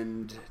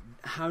 and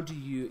how do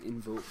you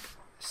invoke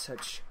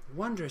such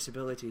wondrous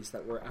abilities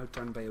that were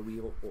outdone by a wee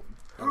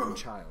elven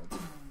child?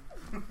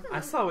 I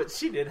saw what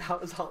she did. I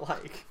was all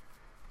like,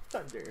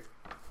 thunder.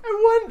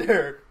 I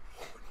wonder.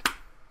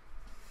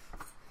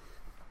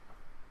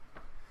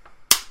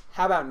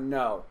 How about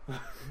no?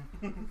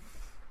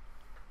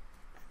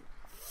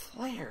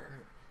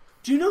 Flare.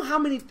 Do you know how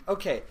many...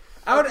 Okay.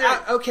 For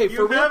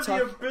real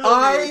talk...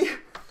 I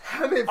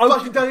haven't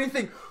fucking done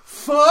anything.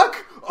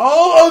 Fuck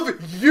all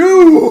of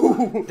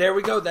you! There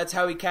we go. That's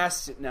how he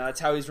casts it now. That's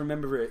how he's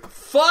remembering it.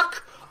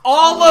 Fuck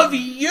all of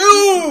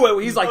you!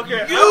 He's like,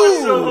 Okay, you! I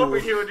was so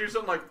hoping he would do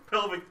something like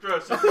pelvic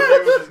thrust since the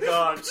name was just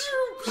gone.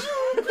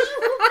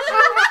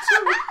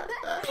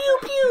 Pew,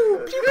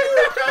 pew, pew,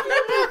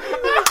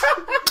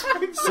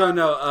 pew. So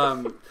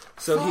no,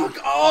 Fuck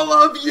all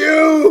of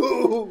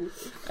you!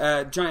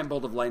 Giant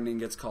bolt of lightning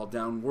gets called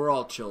down. We're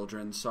all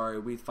children. Sorry,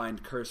 we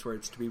find curse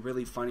words to be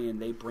really funny,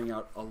 and they bring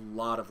out a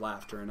lot of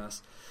laughter in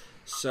us.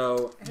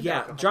 So,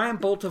 yeah,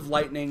 giant bolt of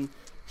lightning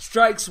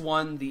strikes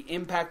 1. The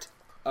impact...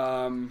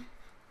 Oh,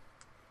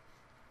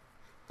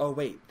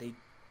 wait. Damn,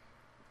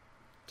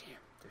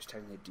 there's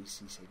technically a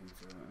DC saving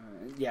throw.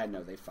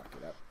 No, they fuck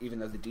it up. Even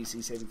though the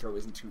DC saving throw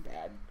isn't too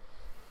bad.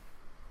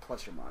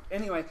 Plus your mod.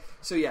 Anyway,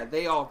 so yeah,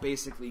 they all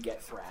basically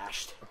get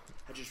thrashed.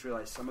 I just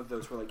realized some of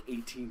those were like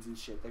 18s and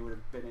shit. They would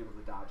have been able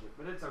to dodge it,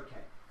 but it's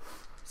okay.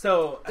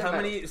 So how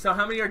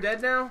many are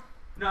dead now?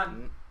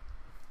 None.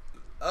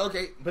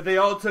 Okay, but they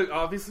all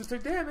obviously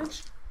took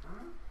damage.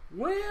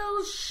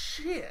 Well,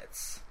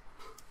 shit.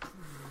 Do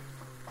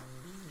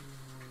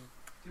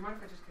you mind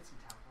if I just get some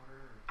tap water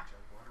or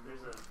jug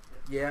water?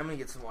 Yeah, I'm gonna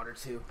get some water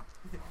too.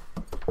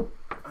 Do you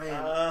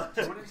want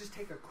to just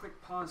take a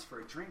quick pause for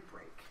a drink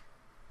break?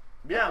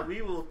 Yeah,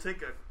 we'll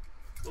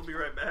be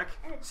right back.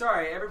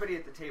 Sorry, everybody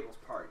at the table's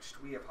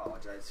parched. We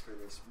apologize for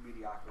this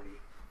mediocrity.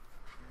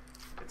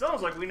 It's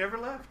almost like we never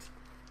left.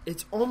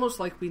 It's almost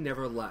like we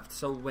never left.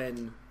 So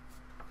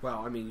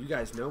you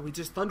guys know, we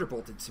just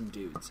thunderbolted some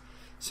dudes.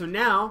 So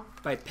now,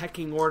 by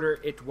pecking order,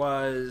 it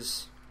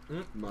was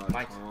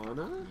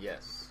Matana?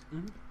 Yes.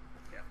 Mm-hmm.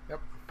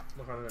 Yep.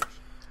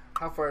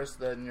 How far is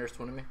the nearest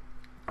one to me?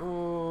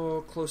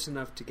 Oh, close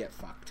enough to get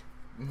fucked.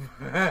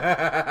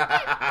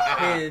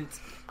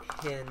 Hint.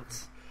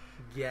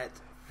 Get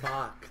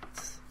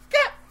fucked.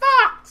 Get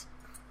fucked!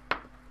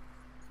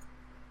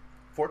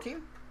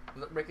 14?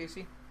 Does that break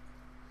AC?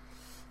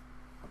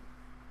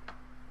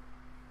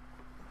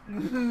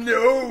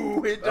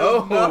 No, it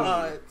does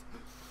not.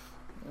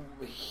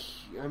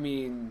 I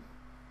mean,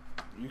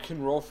 you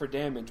can roll for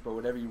damage, but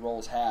whatever you roll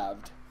is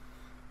halved.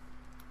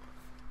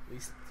 At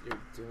least you're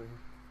doing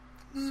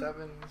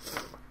 7.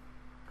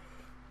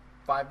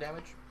 5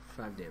 damage?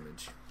 5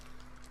 damage.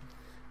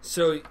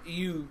 So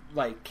you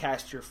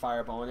cast your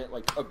fireball and it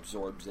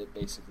absorbs it.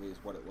 Basically, is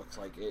what it looks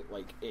like. It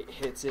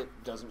hits it.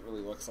 Doesn't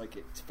really look like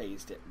it's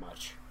phased it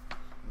much.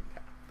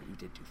 Okay. But you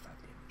did do 5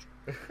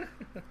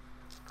 damage.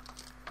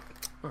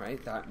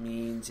 Alright, that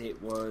means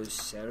it was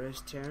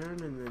Sarah's turn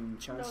and then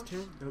Chad's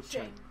turn? No,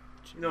 Shane.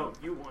 No,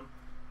 you won.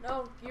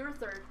 No, you were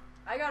third.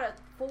 I got a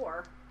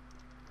 4.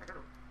 I got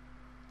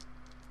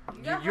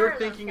You got You're higher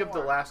than thinking of the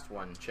 4. last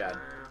one, Chad.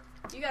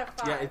 You got a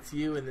 5. Yeah, it's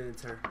you and then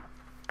it's her.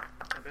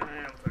 I've been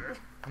an answer.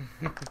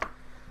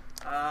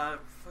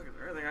 Fuck, is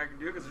there anything I can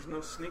do? Because there's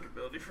no sneak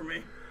ability for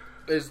me.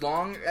 As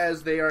long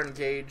as they are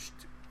engaged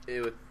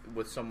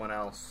with someone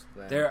else,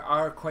 then... There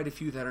are quite a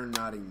few that are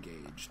not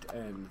engaged,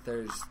 and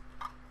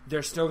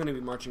they're still going to be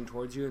marching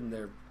towards you, and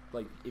they're,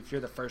 like, if you're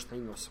the first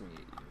thing, they'll swing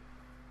at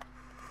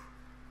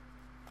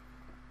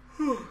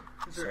you.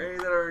 Is there any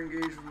that are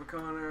engaged with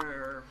Makana,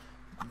 or...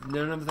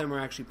 None of them are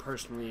actually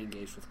personally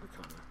engaged with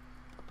Makana.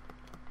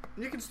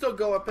 You can still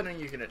go up and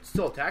you can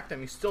still attack them.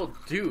 You still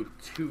do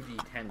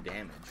 2d10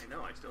 damage. I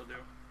know, I still do.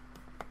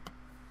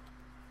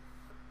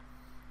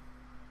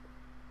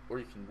 Or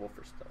you can roll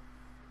for stealth.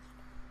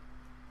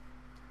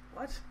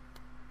 What?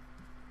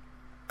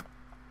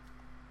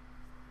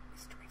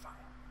 Mystery vial.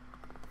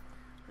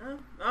 Huh?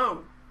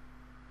 Oh!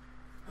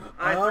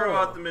 I threw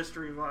out the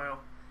mystery vial.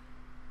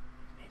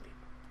 Maybe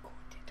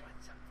Gordy doing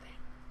something.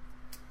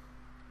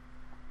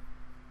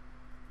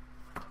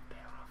 A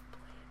pair of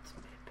blades,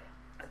 maybe.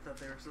 I thought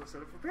they were still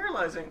set up for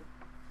paralyzing.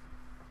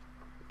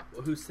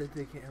 Well, who said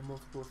they can't have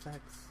multiple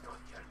effects? Not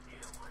your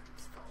new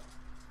ones,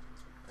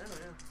 though. Oh,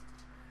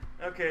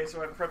 yeah. Okay,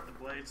 so I prepped the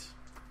blades.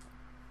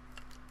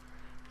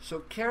 So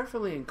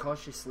carefully and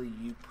cautiously,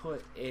 you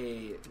put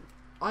a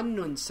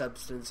unknown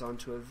substance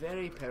onto a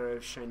very pair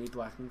of shiny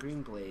black and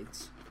green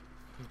blades.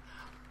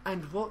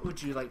 And what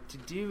would you like to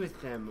do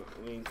with them?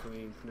 Wink,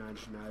 wink,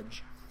 nudge,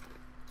 nudge.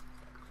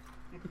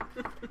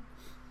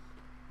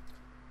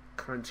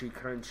 Crunchy,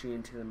 crunchy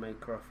into the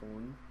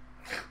microphone.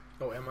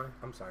 Oh, am I?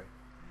 I'm sorry.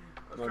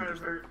 I was trying to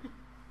figure...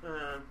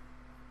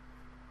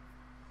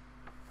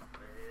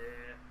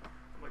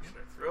 like, should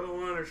I throw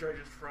one, or should I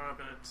just run up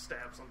and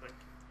stab something?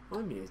 I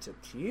mean, it's up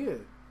to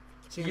you.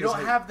 Seeing You as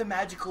don't have the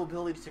magical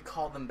ability to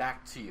call them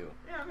back to you.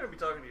 Yeah, I'm going to be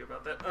talking to you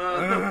about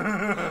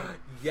that.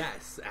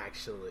 Yes,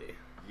 actually.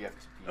 You have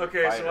to be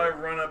Okay, a so I fighter.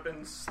 run up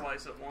and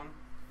slice at one.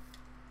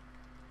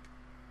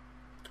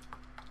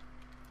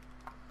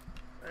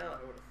 Well,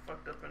 I would have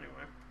fucked up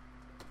anyway.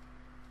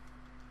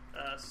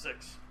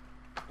 6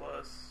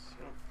 plus...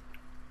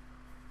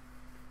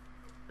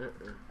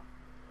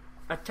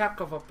 Attack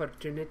of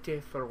opportunity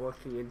for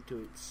walking into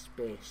its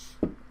space.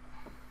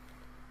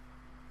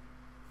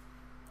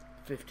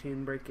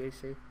 15 break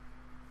AC.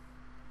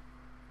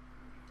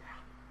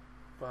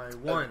 By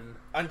 1.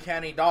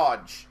 Uncanny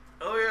dodge.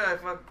 Oh yeah, I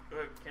fuck.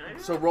 Can I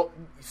do So that? roll.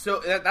 So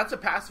that's a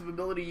passive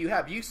ability you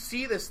have. You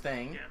see this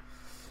thing, Yeah.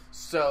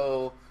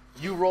 so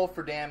you roll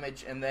for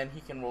damage, and then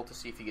he can roll to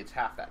see if he gets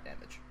half that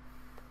damage.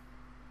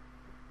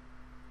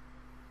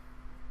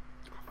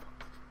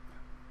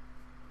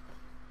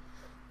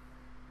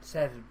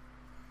 Seven.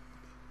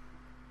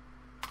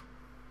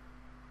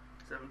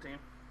 17.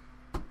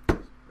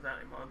 Without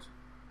any mods.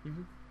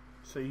 Mm-hmm.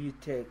 So you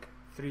take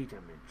 3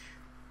 damage.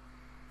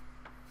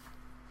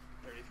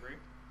 33.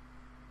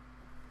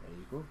 There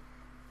you go.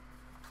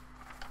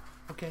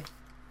 Okay.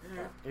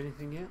 Yeah.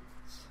 Anything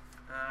else?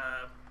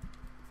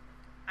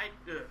 I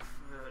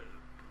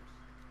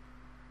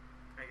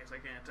guess I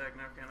can't attack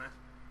now, can I?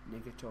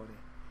 Negatory.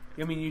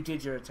 I mean, you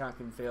did your attack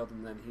and failed,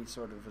 and then he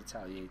sort of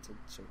retaliated,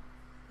 so...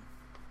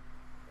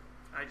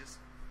 I just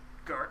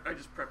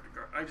prepped a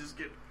guard. I just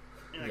get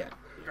in a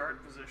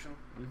guard position.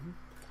 Mm-hmm.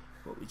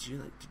 What would you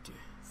like to do?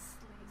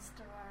 Sleet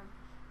storm.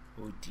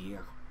 Oh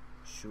dear.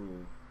 So...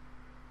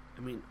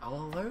 I mean, I'll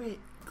allow it.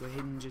 Go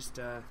ahead and just,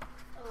 Allow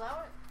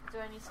it. Do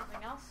I need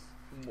something else?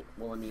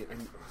 Well, I mean...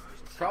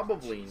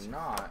 Probably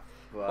not.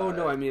 But Oh,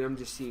 no, I mean, I'm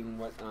just seeing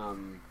what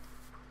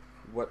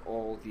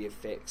all the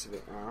effects of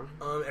it are.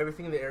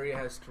 Everything in the area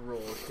has to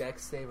roll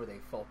dex save or they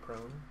fall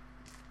prone.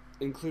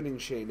 Including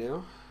Shay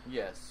now.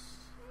 yes.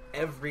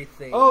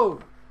 Everything.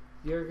 Oh!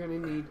 You're gonna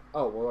need...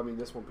 Oh, well, I mean,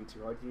 this won't be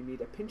too hard. You need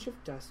a pinch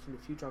of dust and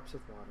a few drops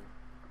of water.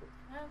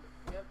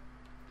 Oh, Yep.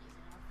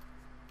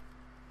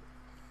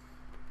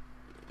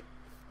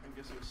 I'm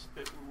guessing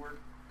spit would work.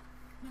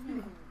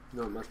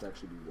 No, it must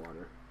actually be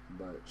water,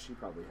 but she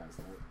probably has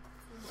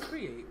that.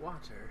 Create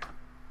water.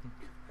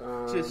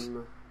 Just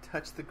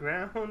Touch the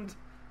ground.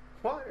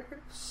 Water.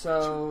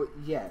 So,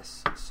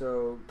 yes.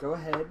 So, go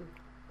ahead.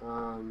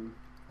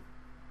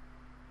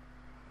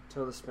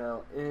 Till the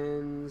spell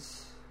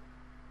ends.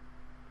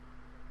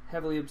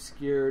 Heavily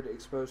obscured,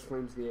 exposed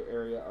flames in the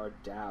area are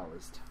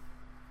doused.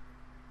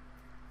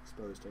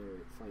 Exposed area,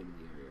 flame in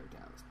the area are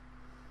doused.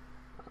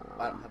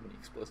 I don't have any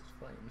explosive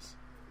flames.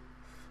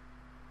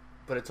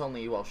 But it's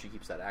only while she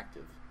keeps that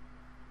active.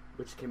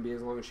 Which can be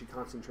as long as she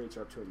concentrates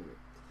or up to a minute.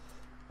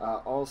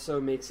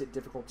 Also makes it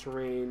difficult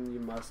terrain. You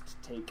must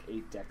take a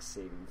dex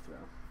saving throw.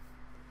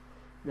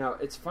 Now,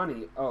 it's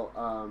funny.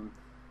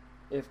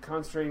 If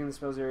concentrating in the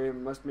spell's area,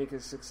 must make a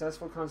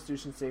successful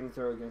Constitution saving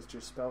throw against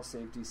your spell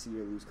save DC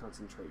or lose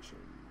concentration.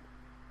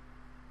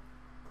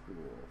 Cool.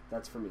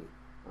 That's for me.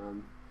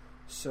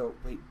 So,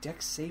 wait,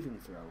 dex saving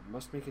throw.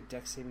 Must make a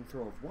dex saving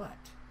throw of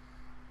what?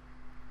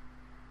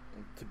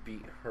 to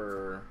beat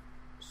her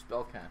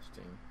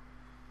spellcasting.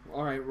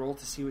 All right, roll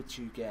to see what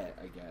you get.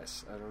 I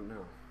guess I don't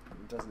know.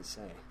 It doesn't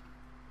say.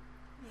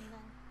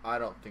 I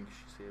don't think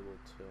she's able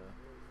to,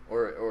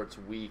 or it's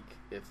weak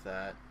if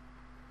that.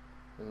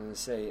 I'm gonna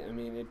say. I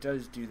mean, it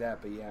does do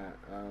that, but yeah.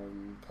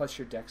 Plus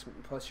your dex,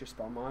 plus your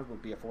spell mod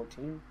would be a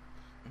 14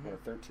 or a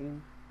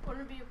 13.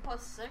 Wouldn't it be a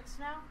 +6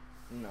 now?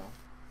 No,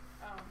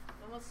 Oh,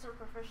 then what's their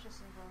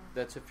proficiency bonus?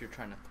 that's if you're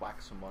trying to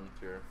thwack someone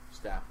with your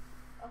staff.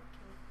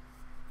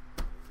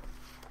 Okay.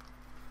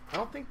 I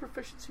don't think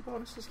proficiency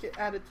bonuses get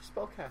added to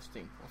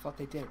spellcasting. I thought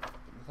they did.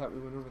 I thought we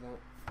went over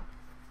that.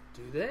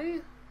 Do they?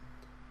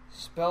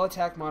 Spell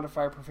attack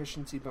modifier,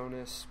 proficiency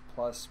bonus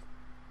plus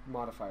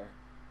modifier,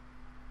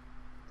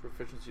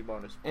 Proficiency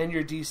bonus. and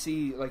your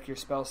DC, like your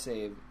spell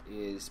save,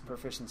 is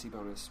proficiency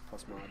bonus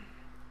plus mod.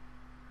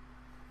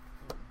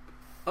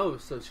 Oh,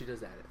 so she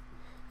does add it.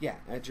 Yeah,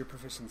 add your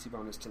proficiency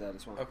bonus to that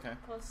as well. Okay.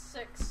 +6,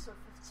 so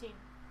 15.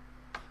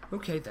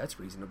 Okay, that's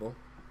reasonable.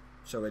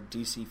 So a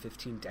DC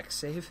 15 dex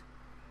save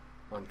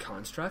on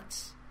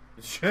constructs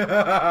in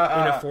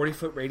a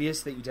 40-foot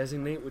radius that you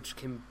designate, which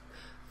can,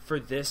 for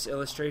this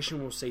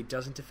illustration, we'll say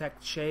doesn't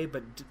affect Shay,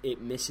 but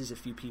it misses a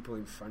few people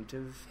in front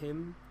of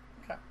him,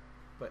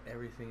 But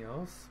everything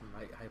else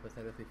might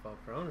hypothetically fall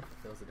prone if it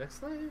fails the dex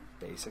save.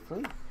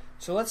 basically.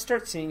 So let's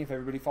start seeing if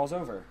everybody falls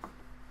over.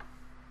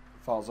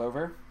 Falls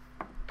over.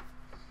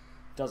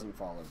 Doesn't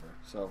fall over.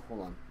 So,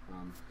 hold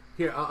on.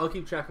 Here, I'll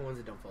keep track of ones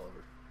that don't fall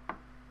over.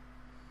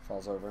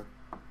 Falls over.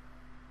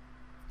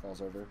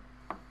 Falls over.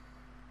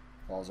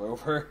 Falls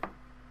over.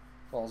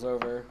 Falls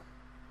over.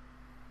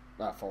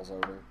 Falls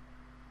over.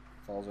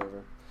 Falls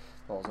over.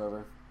 Falls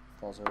over.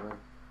 Falls over.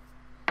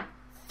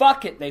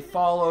 Fuck it, they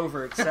fall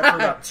over except for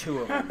about 2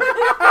 of them. So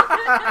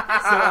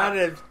out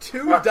of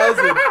 2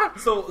 dozen.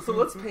 So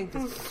let's paint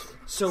this picture.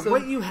 So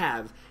what you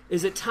have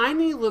is a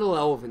tiny little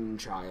elven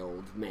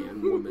child,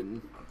 man,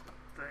 woman.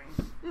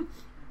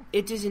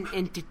 It is an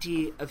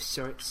entity of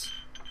sorts.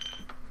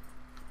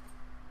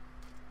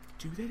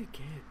 Do that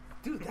again.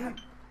 Do that.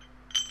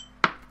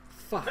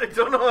 Fuck. I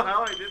don't know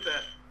how I did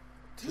that.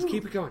 Just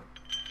keep it going.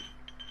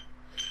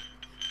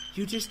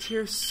 You just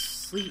hear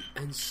sleet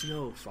and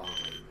snow falling.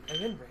 And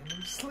then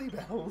random sleigh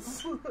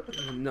bells.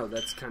 No,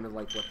 that's kind of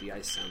like what the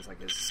ice sounds like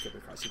as it's skipping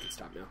across. You can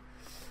stop now.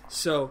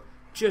 So,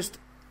 just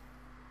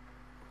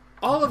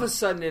all of a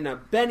sudden, in a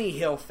Benny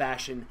Hill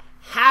fashion,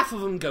 half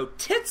of them go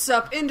tits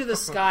up into the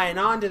sky and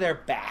onto their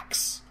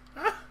backs.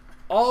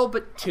 All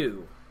but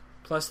 2,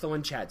 plus the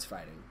one Chad's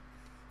fighting.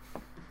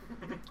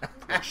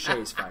 Or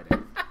Shay's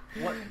fighting.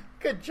 What?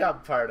 Good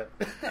job, Parda.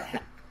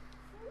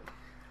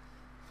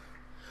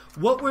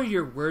 What were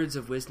your words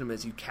of wisdom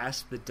as you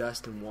cast the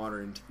dust and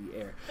water into the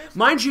air?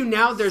 Mind you,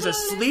 now there's a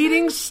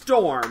sleeting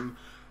storm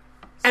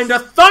and a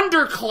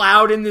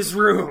thundercloud in this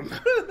room.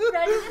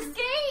 Ready to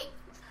skate!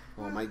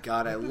 Oh my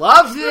god, I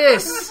love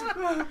this!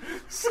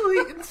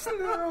 Sleet and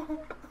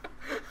snow.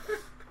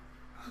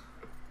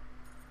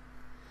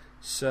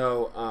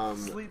 So,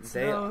 Sleet,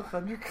 snow,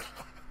 thundercloud.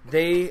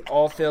 they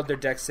all failed their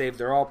dex save.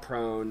 They're all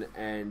prone,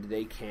 and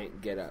they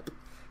can't get up.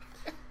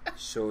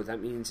 So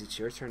that means it's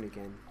your turn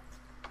again.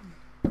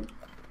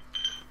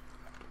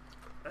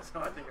 That's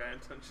how I think I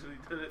intentionally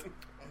did it.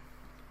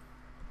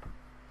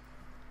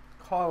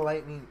 Call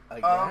lightning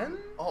again?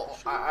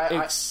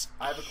 I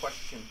have a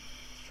question.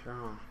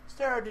 Sure.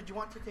 Sarah, did you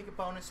want to take a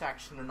bonus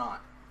action or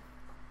not?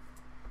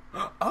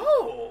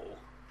 Oh!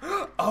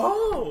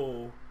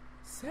 Oh!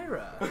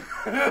 Sarah.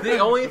 The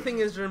only thing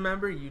is,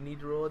 remember, you need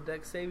to roll a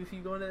dex save if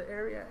you go into the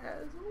area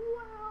as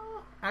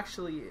well.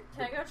 Actually...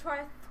 Can I go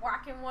try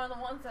whacking one of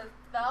the ones that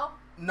fell?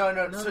 No.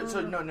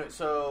 No.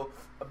 So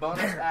a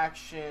bonus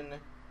action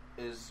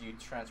is you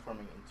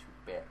transforming into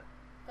bear.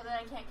 But then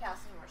I can't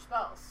cast any more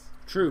spells.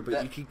 True,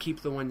 but you can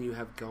keep the one you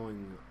have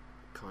going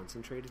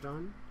concentrated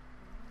on.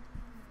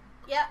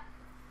 Yep.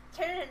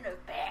 Turn it into a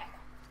bear.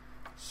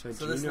 So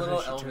So do this you know little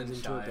how she elven turns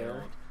into a bear?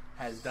 child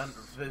has done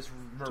this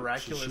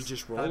miraculous Does she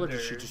just roll, or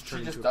does she thunder. just turn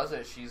She just into does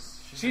it.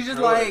 She's She's druid.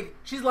 like,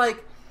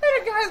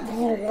 hey guys,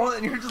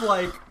 and you're just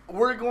like,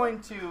 We're going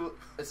to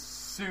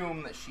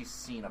assume that she's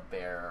seen a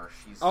bear. Or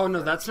she's. Oh,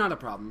 no, that's not a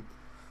problem.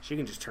 She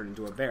can just turn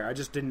into a bear. I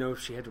just didn't know if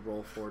she had to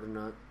roll for it or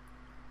not.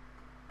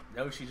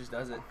 no, she just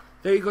does it.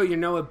 There you go, you're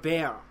now a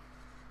bear.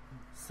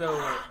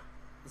 So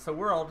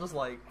we're all just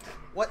like,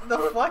 what the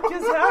fuck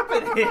is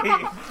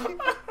happening?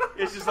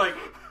 It's just like,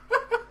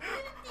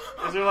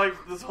 is there like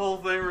this whole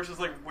thing where it's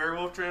just like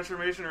werewolf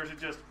transformation, or is it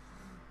just?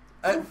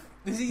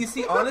 You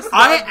see, honestly,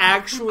 I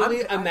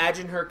actually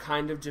imagine her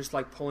kind of just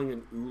like pulling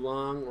an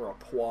oolong or a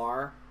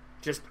poire,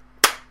 just,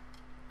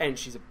 and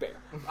she's a bear.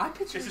 I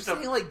picture It's you just a-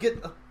 saying like,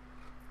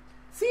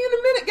 see you in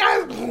a minute,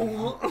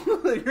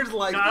 guys. You're just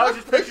like, No, I was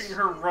just what the picturing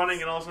her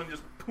running and all of a sudden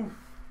just poof.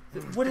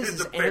 What is It's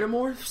this, a bear.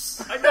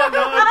 Animorphs? I don't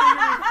know.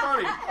 I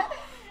think it was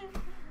funny.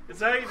 It's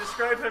how you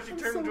described how she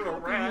turned into a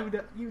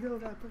rat. You know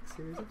that book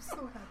series. I'm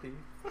so happy.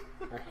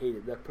 I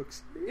hated that book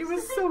series. It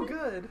was so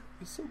good. It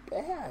was so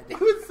bad. It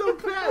was so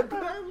bad,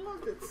 but I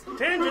loved it so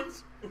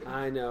Tangents.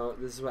 I know,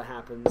 this is what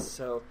happens.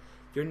 So,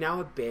 you're now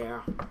a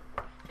bear,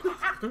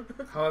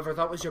 However,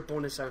 that was your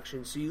bonus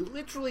action, so you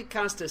literally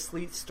cast a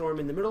sleet storm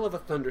in the middle of a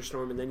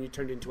thunderstorm, and then you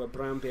turned into a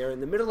brown bear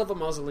in the middle of a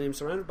mausoleum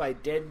surrounded by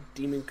dead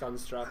demon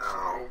constructs.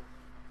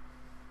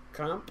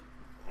 Cramp?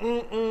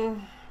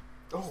 Oh,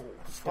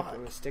 Step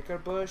on a sticker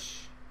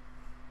bush.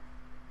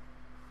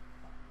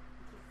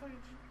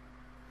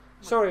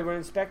 Sorry, we're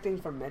inspecting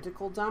for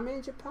medical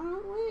damage,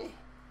 apparently.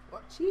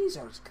 What?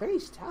 Jesus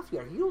Christ, half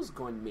your heel's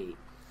gone, mate.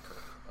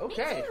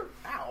 okay.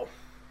 Ow.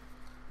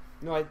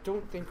 No, I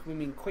don't think we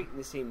mean quite in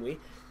the same way.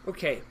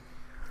 Okay.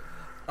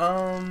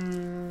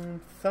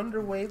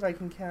 Thunder Wave I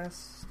can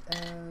cast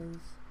as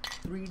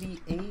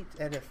 3d8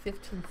 at a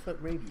 15-foot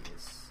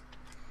radius.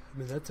 I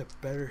mean, that's a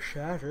better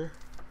shatter.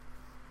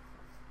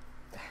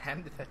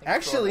 And I think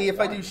Actually, if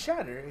I do one.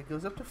 shatter, it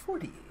goes up to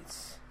 48.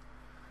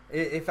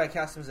 If I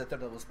cast them as a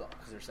third level spell,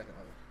 because they're second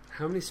level.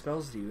 How many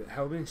spell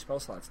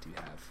slots do you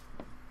have?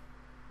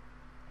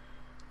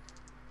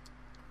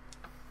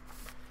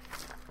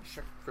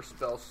 Check for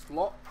spell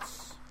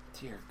slots.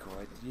 Dear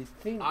God, you'd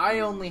think... I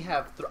only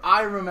have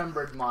I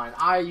remembered mine.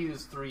 I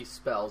use 3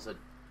 spells at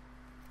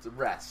the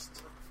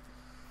rest.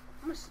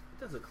 How much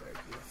does a cleric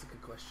do? That's a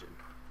good question.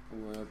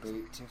 We're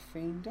about to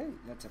find out.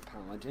 That's a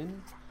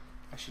paladin.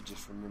 I should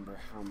just remember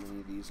how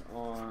many of these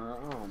are.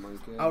 Oh my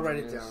goodness. I'll write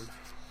it down.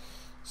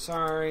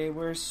 Sorry,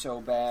 we're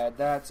so bad.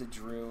 That's a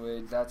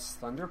druid. That's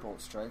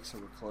Thunderbolt Strike, so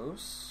we're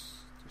close.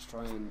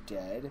 Destroy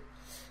Undead.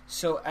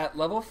 So at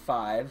level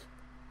 5,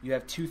 you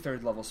have 2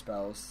 third level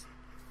spells,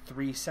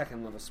 3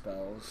 second level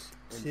spells,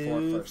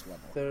 and 4 first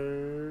level.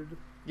 Third.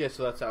 Yeah,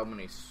 so that's how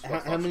many.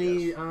 How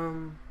many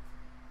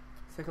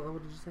second level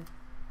did you say?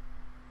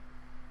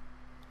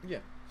 Yeah.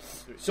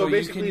 So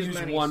basically, you as can use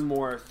many 1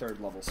 more third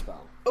level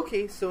spell.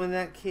 Okay, so in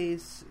that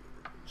case,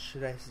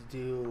 should I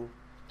do?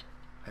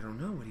 I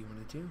don't know. What do you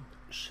want to do?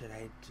 Should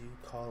I do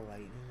Call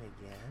Lightning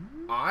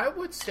again? I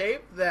would say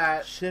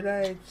that. Should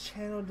I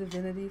channel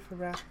Divinity for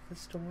Wrath of the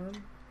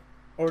Storm,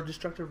 or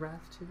Destructive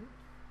Wrath too?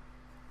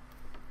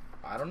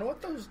 I don't know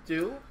what those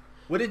do.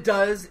 What it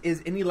does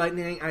is any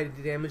lightning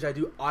damage I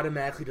do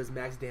automatically does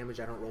max damage.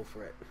 I don't roll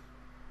for it.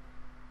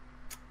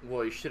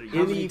 Well, you should have How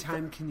used. many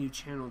times can you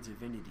channel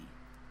divinity?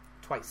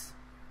 Twice.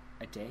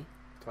 A day?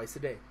 Twice a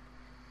day.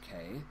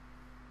 Okay.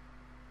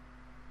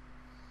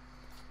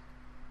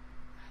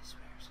 I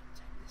swear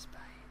sometime this by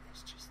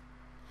there's just...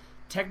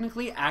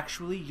 Technically,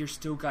 actually, you're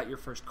still got your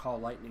first call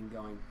lightning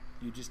going.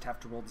 You just have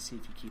to roll to see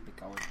if you keep it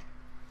going.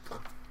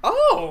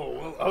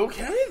 Oh, well,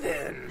 okay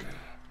then.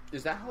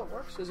 Is that how it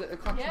works? Is it a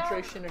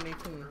concentration and you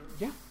can...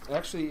 Yeah.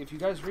 Actually, if you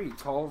guys read,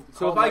 call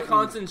So if lightning. I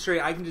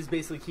concentrate, I can just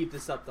basically keep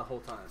this up the whole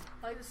time.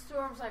 Like the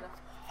storm's like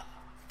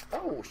a...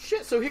 Oh,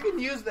 shit. So he can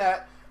use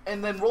that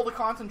and then roll the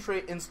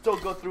concentrate and still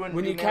go through and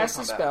When do you cast a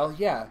melee spell,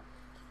 yeah.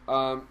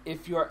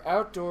 If you are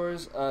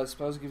outdoors,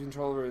 spells give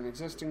control over an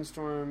existing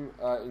storm,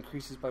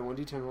 increases by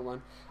 1d10, hold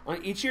on.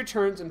 On each of your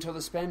turns until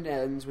the spell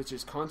ends, which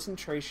is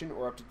concentration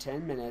or up to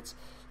 10 minutes,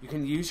 you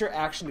can use your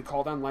action to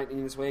call down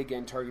lightning this way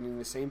again, targeting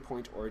the same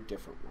point or a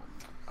different one.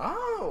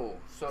 Oh,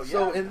 so yeah.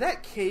 So in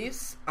that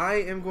case, I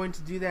am going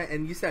to do that,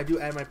 and you said I do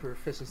add my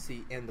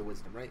proficiency and the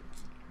wisdom, right?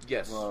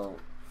 Yes. Well,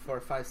 For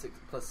 5, 6,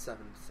 plus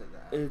 7 to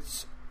that.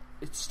 it's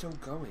still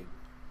going.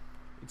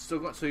 It's still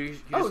going. So you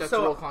just Oh, have so-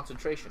 to roll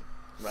concentration,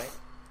 right?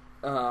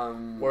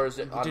 Or is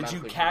it Did you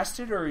automatically- cast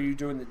it, or are you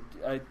doing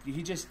the...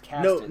 he just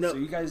cast No, it, no. so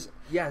you guys...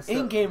 Yes. Yeah,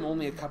 In-game,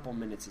 only a couple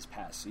minutes has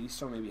passed, so you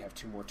still maybe have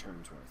 2 more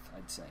turns worth,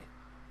 I'd say.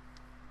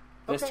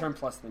 This Okay. turn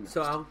plus the next.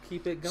 So I'll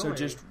keep it going. So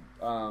just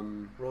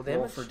roll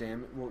damage? for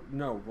damage. Well,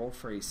 no, roll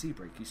for AC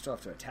break. You still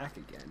have to attack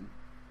again.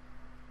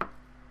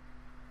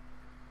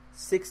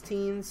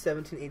 16,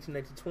 17, 18,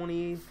 19,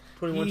 20,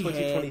 21, He 22,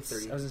 hits.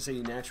 23. I was gonna say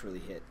you naturally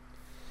hit.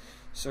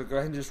 So go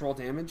ahead and just roll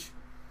damage.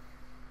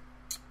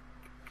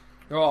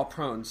 They're all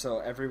prone, so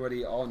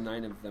everybody, all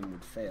 9 of them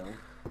would fail.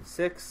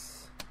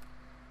 6,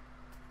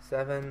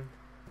 7,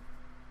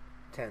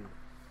 10.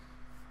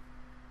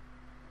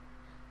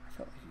 I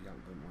felt like you got a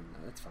bit more than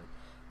that. That's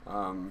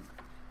fine.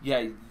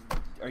 Yeah,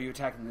 are you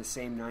attacking the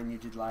same 9 you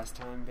did last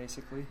time,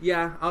 basically?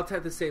 Yeah, I'll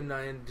type the same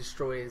 9 and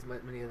destroy as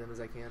many of them as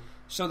I can.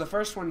 So the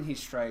first one he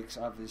strikes,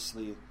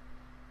 obviously,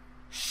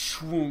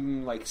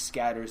 shwoong, like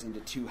scatters into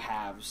 2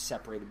 halves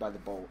separated by the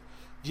bolt.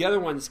 The other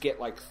ones get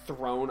like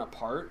thrown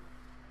apart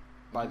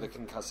by the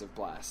concussive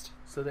blast.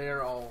 So they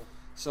are all...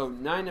 So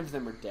 9 of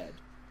them are dead.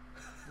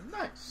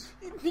 Nice.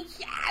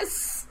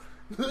 Yes!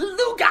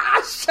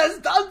 Lugash has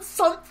done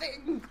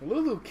something!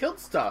 Lulu killed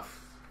stuff.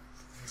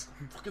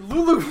 Fucking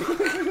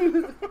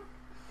Lulu!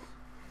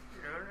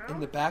 In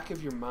the back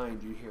of your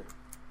mind, you hear,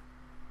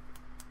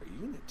 "Are you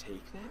going to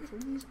take that from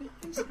these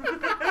guys?"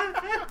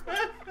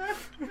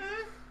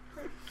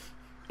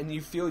 And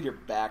you feel your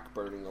back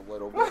burning a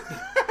little bit.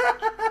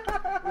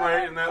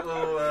 Right in that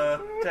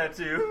little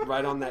tattoo.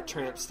 Right on that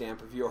tramp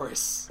stamp of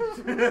yours.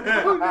 Oh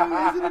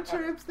no, is it a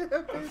tramp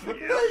stamp?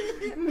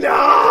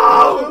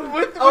 No!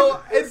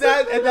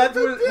 And that's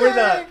where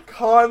the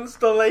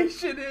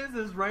constellation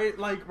is right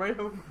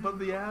above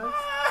the ass.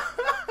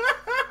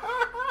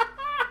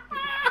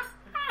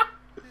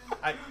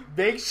 I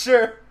make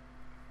sure.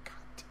 God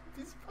damn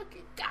these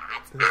fucking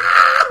gods! I'm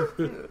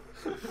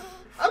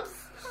so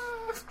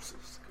sick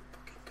of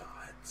fucking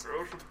gods.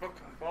 Throw some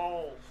fucking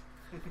balls.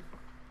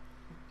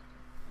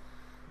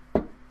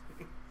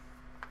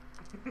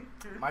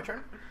 My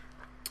turn.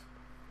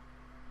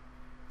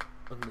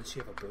 Unless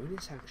you have a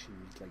bonus action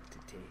you'd like to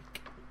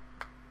take.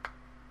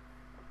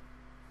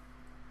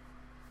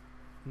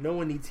 No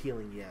one needs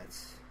healing yet.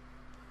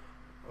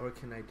 Or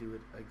can I do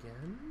it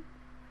again?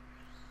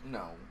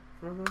 No.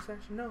 For a bonus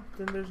action? No.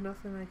 Then there's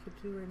nothing I could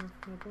do right now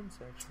for a bonus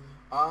action.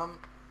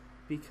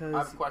 Because I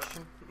have a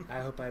question.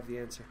 I hope I have the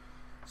answer.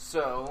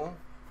 So,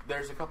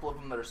 there's a couple of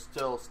them that are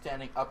still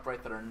standing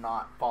upright that are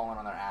not falling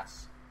on their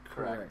ass.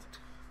 Correct.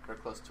 They're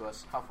close to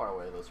us. How far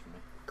away are those from me?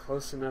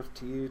 Close enough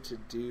to you to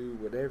do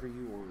whatever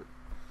you want.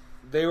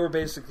 They were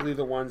basically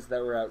the ones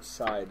that were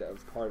outside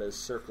of Parta's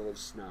circle of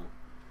snow.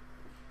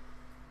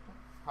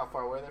 How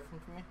far away are they from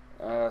me?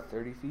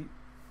 30 feet.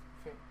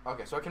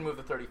 Okay, so I can move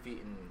the 30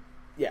 feet and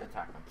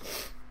attack them.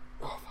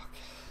 Oh, fuck.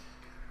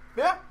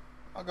 Yeah,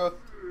 I'll go.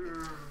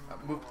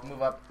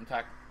 Move up and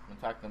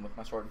attack them with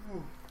my sword.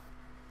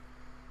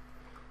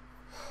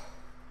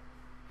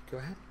 Go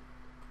ahead.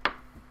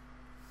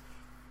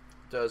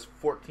 Does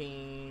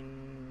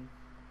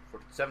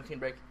 17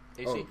 break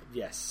AC? Oh,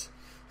 yes.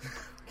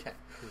 Okay.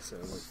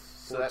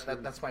 So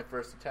that's my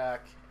first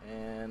attack,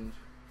 and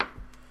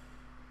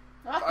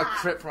a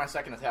crit for my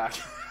second attack.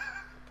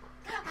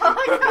 Oh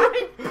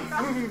my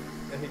god!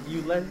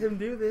 You let him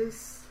do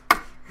this.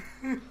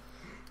 What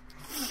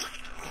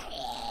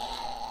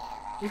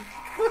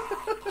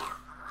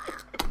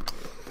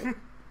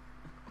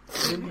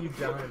have you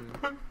done?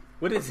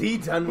 What has he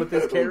done with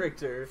this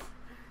character?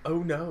 Oh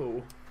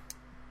no.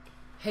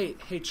 Hey,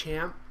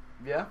 champ.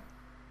 Yeah?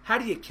 How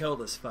do you kill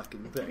this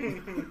fucking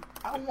thing?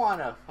 I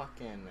wanna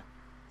fucking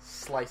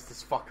slice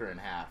this fucker in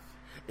half.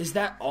 Is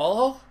that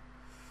all?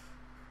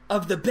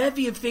 Of the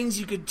bevy of things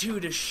you could do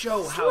to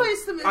show how...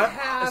 Slice him in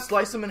half.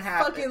 Slice him in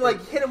half. Fucking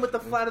like hit him with the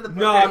flat of the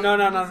No. Like a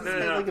Not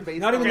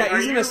baseball. even that. are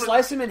He's you going to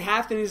slice him in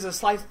half, then he's going to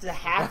slice the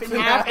half in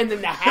half, and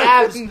then the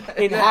halves in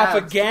half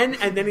again,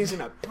 and then he's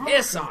going to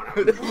piss on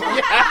him.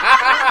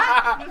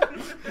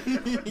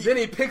 Then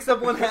he picks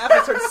up one half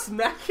and starts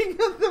smacking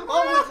them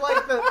all with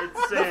like It's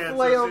the sand, so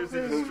flail as soon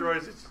as it thing.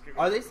 destroys it, it's just gonna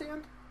Are they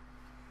sand?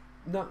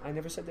 No, I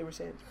never said they were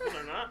sand. No,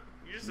 they're not.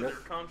 You just said they're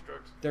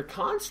constructs. They're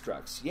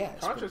constructs, yes.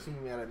 Constructs can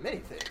be made out of many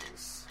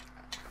things.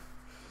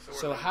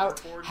 So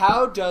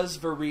how does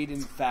Vareed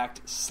in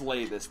fact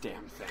slay this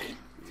damn thing?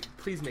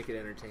 Please make it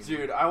entertaining.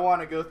 Dude, I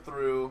want to go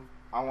through.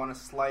 I want to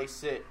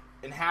slice it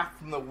in half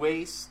from the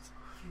waist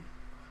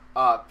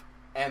up,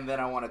 and then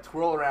I want to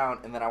twirl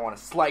around, and then I want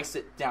to slice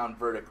it down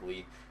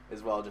vertically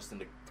as well, just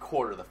into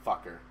quarter the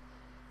fucker.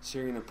 So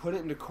you're going to put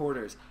it into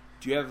quarters.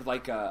 Do you have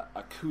like a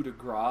coup de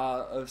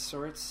grace of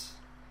sorts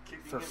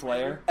for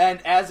flair?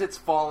 And as it's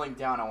falling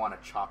down, I want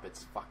to chop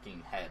its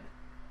fucking head.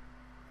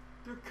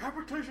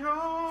 Decapitation!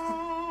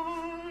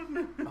 Oh,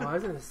 I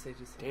was gonna say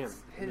just Damn.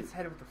 hit his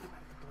head with the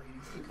flat of the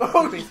blade.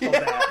 Oh, Baseball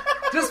yeah. bat.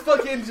 Just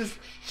fucking just.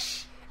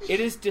 It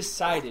is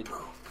decided.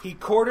 He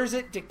quarters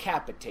it,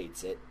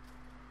 decapitates it.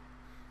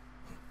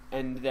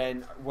 And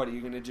then, what, are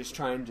you going to just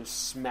try and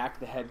just smack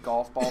the head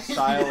golf ball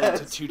style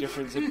into two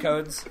different zip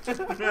codes?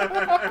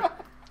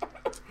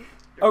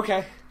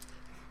 Okay.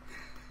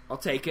 I'll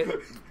take it.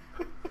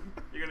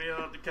 You gonna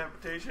yell out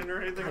decapitation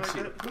or anything like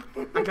that?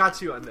 I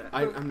got you on that.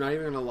 I'm not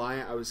even going to lie.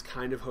 I was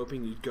kind of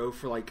hoping you'd go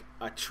for, like,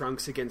 a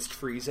Trunks against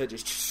Frieza,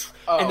 just...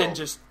 Oh. And then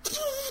just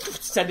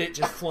send it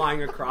just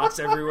flying across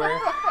everywhere.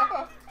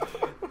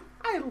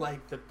 I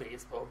like the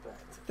baseball bat.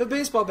 The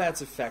baseball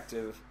bat's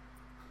effective,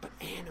 but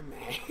anime.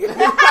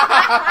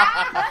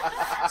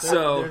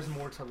 So... There's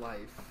more to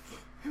life.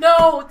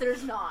 No,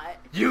 there's not.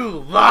 You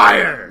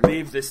liar!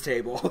 Leave this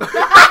table.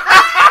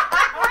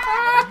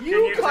 Can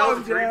you tell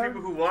the three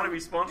people who want to be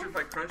sponsored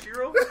by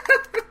Crunchyroll?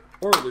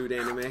 Or lewd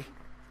anime.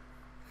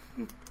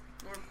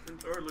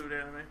 or lewd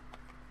anime.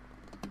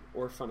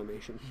 Or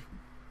Funimation.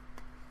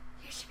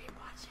 You should be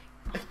watching.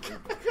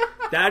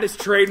 That is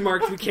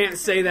trademarked. We can't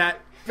say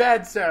that.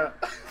 Bad, Sarah.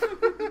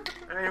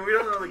 I mean, we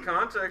don't know the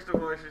context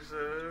of what she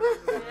said.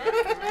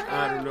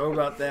 I don't know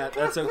about that.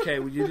 That's okay.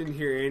 You didn't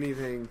hear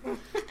anything.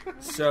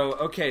 So,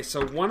 okay.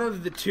 So one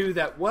of the two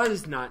that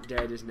was not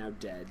dead is now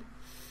dead.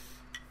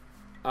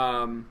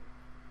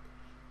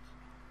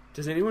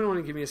 Does anyone want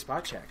to give me a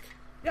spot check?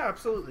 Yeah,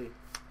 absolutely.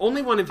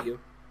 Only one of you.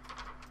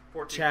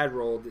 14. Chad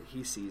rolled.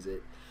 He sees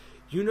it.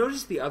 You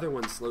notice the other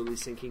one slowly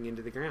sinking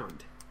into the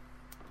ground.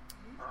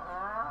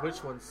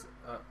 Which one's?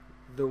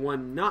 The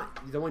one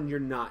you're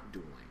not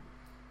dueling.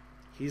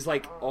 He's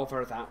like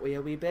over that way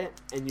a wee bit,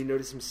 and you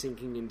notice him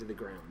sinking into the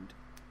ground.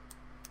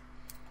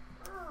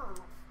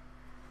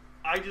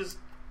 I just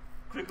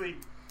quickly,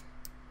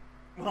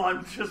 well,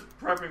 I'm just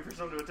prepping for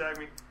someone to attack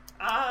me.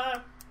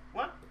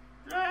 What?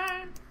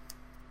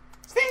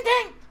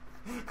 Stinking!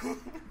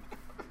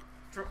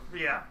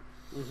 Yeah.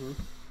 Mm-hmm.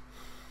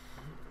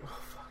 Oh,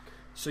 fuck.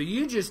 So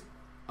you just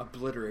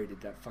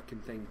obliterated that fucking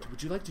thing.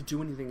 Would you like to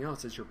do anything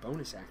else as your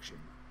bonus action?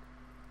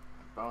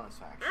 Bonus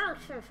action. Oh,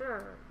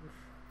 sure.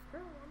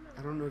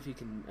 I don't know if you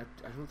can...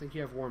 I don't think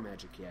you have War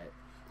Magic yet.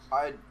 No,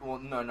 I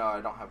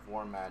don't have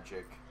War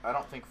Magic. I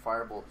don't think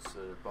Firebolt's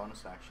a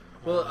bonus action.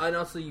 Well, and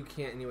also you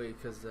can't anyway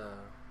because the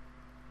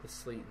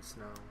sleet and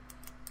snow.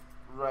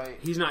 Right.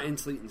 He's not in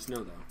sleet and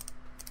snow though.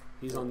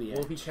 He's on the edge.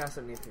 Well, if he cast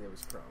anything that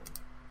was prone,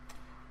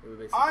 it would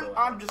basically go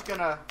I'm out. just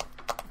gonna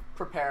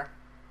prepare.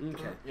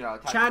 Okay. You know,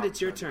 attack Chad, him.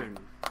 it's your turn.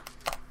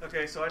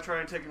 Okay, so I try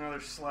and take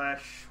another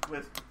slash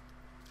with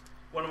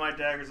one of my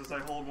daggers as I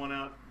hold one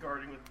out,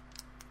 guarding with.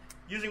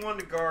 Using one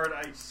to guard,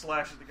 I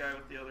slash at the guy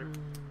with the other.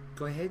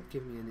 Go ahead,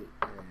 give me an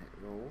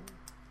roll.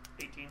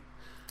 18.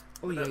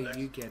 Oh Without yeah, dex.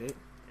 you get it.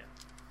 Yeah.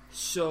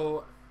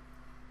 So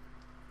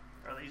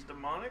Are these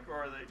demonic or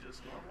are they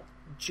just normal?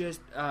 just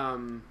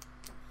I'm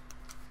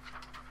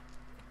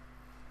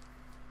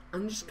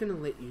just gonna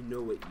let you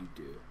know what you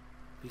do,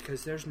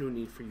 because there's no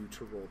need for you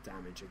to roll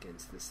damage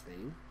against this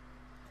thing,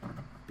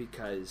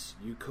 because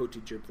you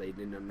coated your blade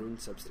in an unknown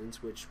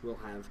substance which will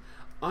have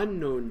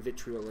unknown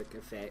vitriolic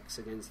effects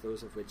against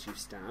those of which you've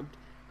stabbed.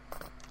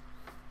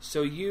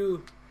 So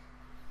you,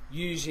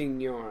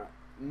 using your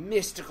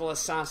mystical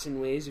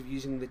assassin ways of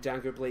using the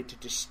dagger blade to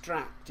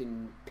distract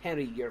and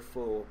parry your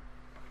foe,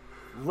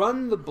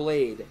 run the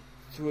blade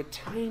through a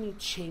tiny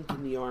chink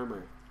in the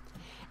armor.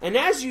 And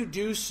as you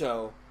do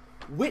so,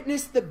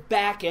 witness the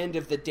back end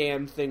of the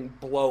damn thing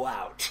blow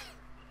out.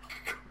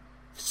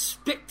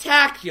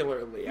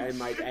 Spectacularly, I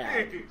might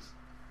add.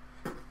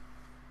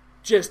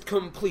 Just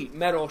complete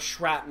metal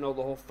shrapnel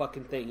the whole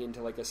fucking thing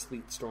into like a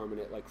sleet storm,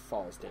 and it like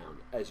falls down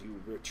as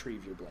you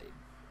retrieve your blade.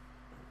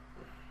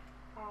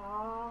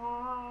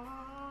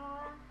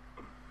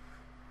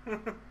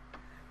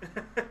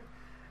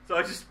 So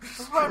I just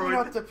Try destroyed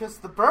not to piss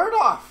the bird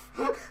off.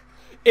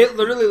 It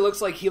literally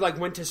looks like he like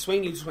went to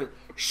swing, he just went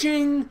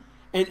shing,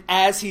 and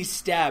as he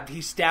stabbed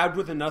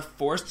with enough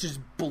force to just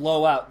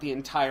blow out the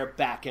entire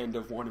back end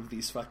of one of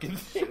these fucking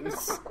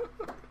things.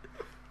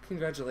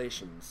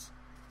 Congratulations.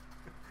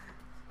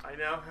 I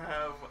now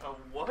have a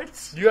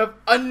what? You have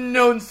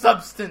unknown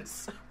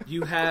substance.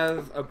 You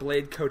have a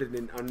blade coated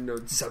in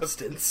unknown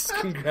substance.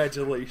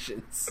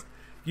 Congratulations.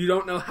 You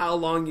don't know how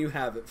long you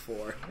have it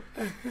for.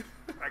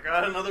 I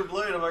got another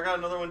blade. If I got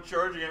another one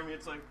charging at me,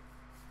 it's like...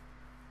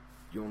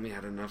 You only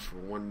had enough for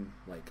one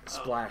like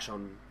splash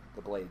on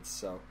the blades,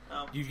 so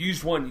Oh. you've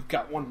used one, you've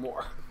got one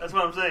more. That's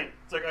what I'm saying.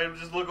 It's like I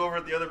just look over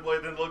at the other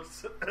blade, then look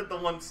at the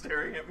one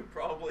staring at me,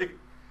 probably.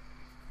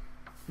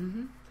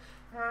 Mm-hmm.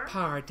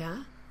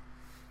 Parda.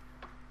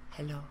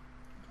 Hello.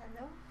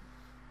 Hello?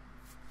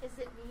 Is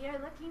it me you're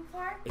looking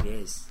for? It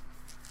is.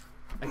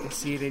 I can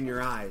see it in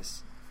your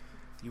eyes.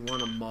 You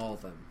want to maul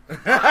them.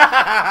 Let's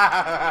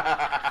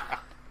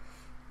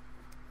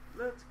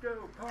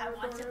go. I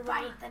want to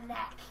bite the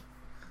neck.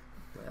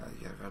 Well,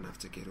 you're going to have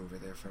to get over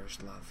there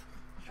first, love.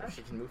 Sure,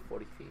 she can move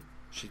 40 feet.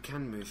 She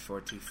can move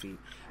 40 feet.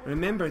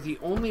 Remember, the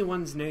only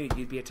ones now,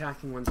 you'd be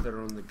attacking ones that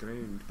are on the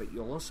ground, but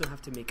you'll also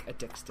have to make a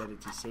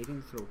dexterity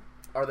saving throw.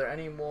 Are there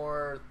any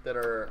more that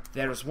are...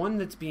 There's one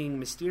that's being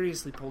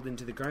mysteriously pulled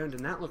into the ground,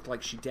 and that looked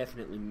like she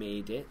definitely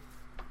made it,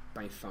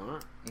 by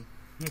far.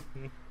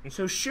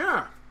 So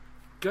sure,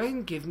 go ahead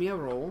and give me a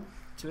roll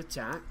to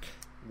attack.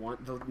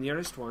 The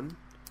nearest one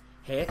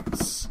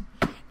hits.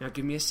 Now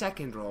give me a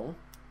second roll.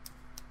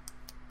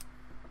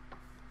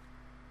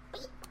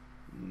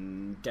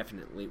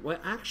 Definitely. Well,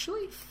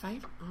 actually,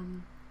 5...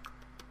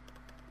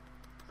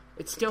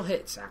 It still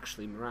hits,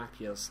 actually,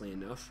 miraculously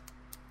enough.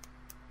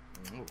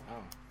 Oh,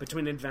 wow.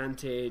 Between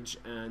advantage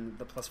and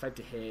the +5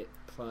 to hit,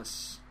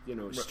 plus,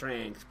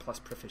 strength, plus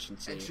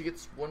proficiency. And she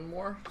gets one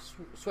more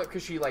swipe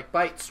because she,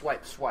 bite,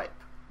 swipe.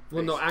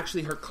 Well, no,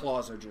 actually her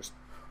claws are just...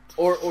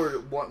 Or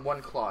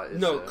one claw is...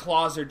 No,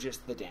 claws are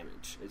just the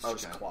damage. It's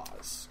just Okay.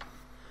 claws.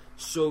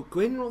 So,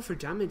 go ahead and roll for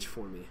damage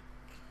for me.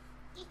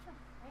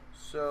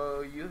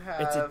 So you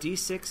have... It's a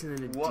D6 and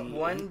then a D8.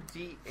 One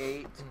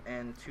D8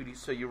 and 2D.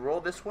 So you roll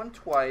this one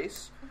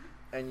twice,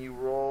 and you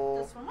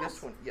roll This one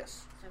once?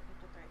 Yes. So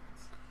 53.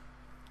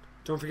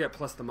 Don't forget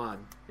plus the mod.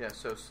 Yeah,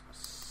 so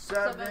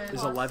 7... Seven.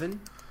 Is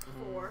 11?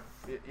 4.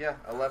 Yeah,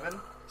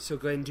 11. So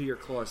go ahead and do your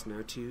claws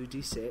now.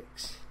 2D6.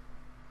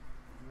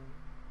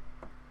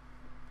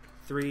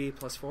 3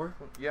 plus 4.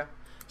 Yeah.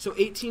 So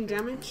 18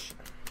 damage?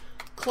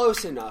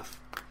 Close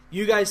enough.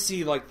 You guys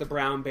see, the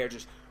brown bear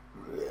just...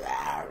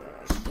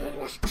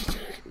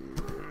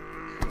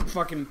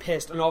 fucking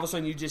pissed, and all of a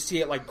sudden you just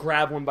see it,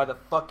 grab one by the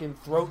fucking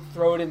throat,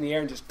 throw it in the air,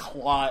 and just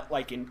claw it,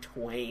 in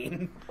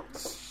twain.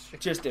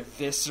 Just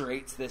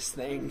eviscerates this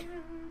thing.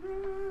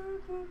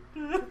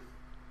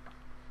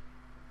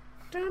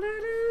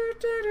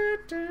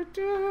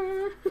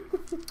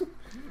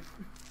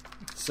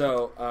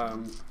 So,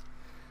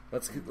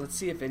 let's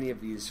see if any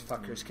of these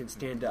fuckers can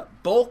stand up.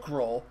 Bulk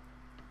roll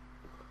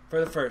for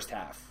the first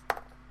half.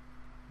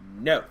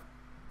 No.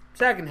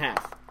 Second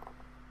half.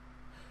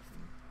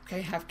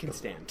 Okay, half can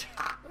stand.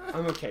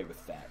 I'm okay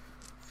with that.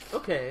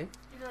 Okay.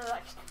 You know,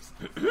 like,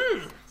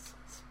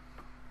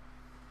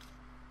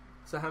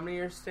 So how many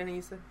are standing,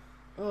 you said?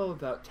 Oh,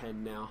 about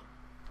 10 now.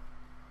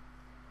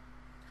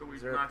 So we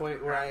Is there a knocked point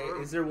the where crap out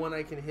of is there one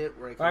I can hit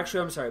where I can...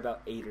 Actually, I'm sorry,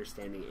 about 8 are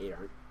standing, 8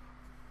 aren't.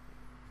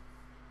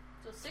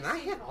 So 16. Can I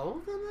hit all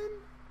of them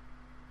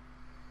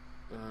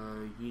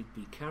then? You'd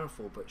be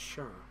careful, but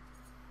sure.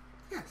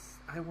 Yes,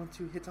 I want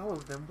to hit all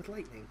of them with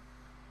lightning.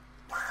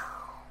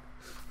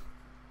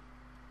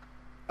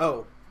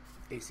 Oh,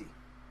 AC.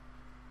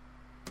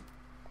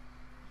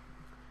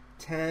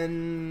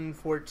 10,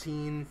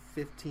 14,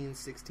 15,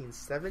 16,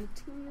 17?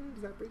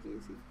 Does that break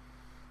AC?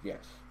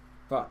 Yes.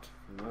 But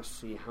we must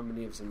see how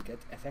many of them get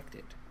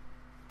affected.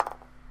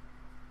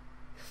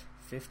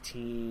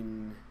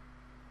 15...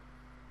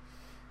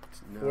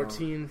 No.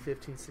 14,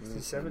 15,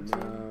 16,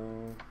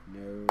 17?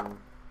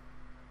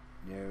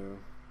 No.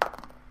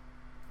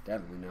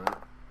 Definitely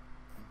not.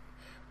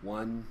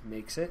 1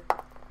 makes it.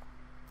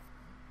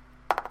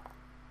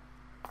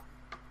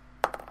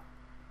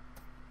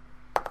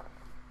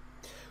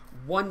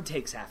 One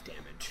takes half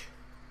damage.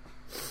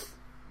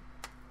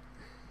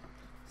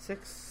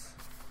 6,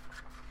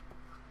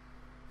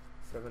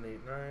 7, 8,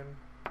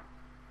 9,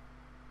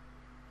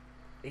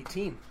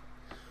 18.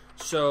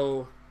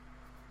 So,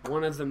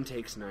 one of them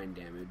takes 9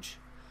 damage.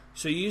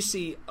 So you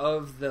see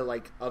of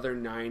the other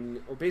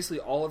 9, or basically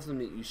all of them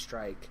that you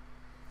strike,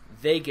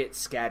 they get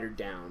scattered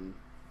down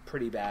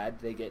pretty bad.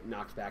 They get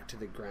knocked back to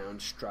the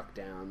ground, struck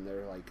down.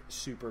 They're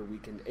super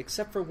weakened,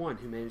 except for one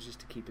who manages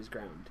to keep his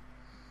ground.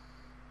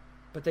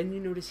 But then you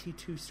notice he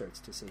too starts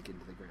to sink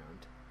into the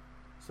ground.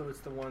 So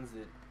it's the ones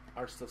that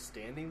are still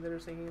standing that are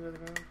sinking into the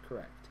ground?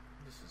 Correct.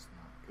 This is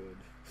not good.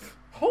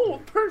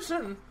 Hold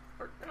person!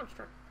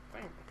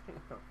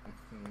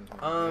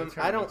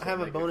 I don't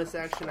have a bonus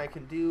action I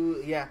can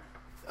do. Yeah.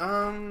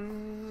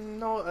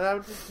 No, that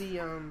would just be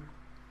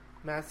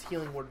mass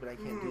healing word, but I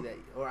can't do that.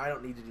 Or I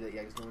don't need to do that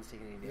yet because no one's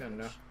taking any damage.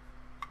 No.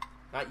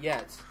 Not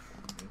yet.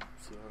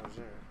 See what was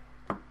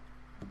there.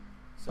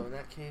 So in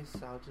that case,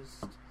 I'll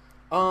just...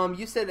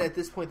 you said at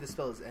this point the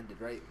spell is ended,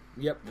 right?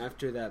 Yep,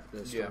 after that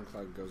the storm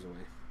cloud goes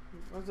away.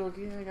 I was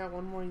okay, I got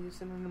one more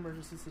use in an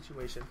emergency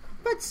situation.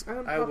 But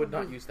I would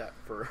not use that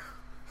for...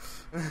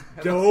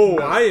 No,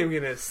 I am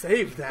gonna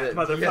save that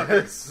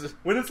motherfucker. Yes.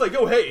 When it's like,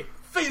 oh hey,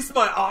 face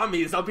my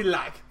armies, I'll be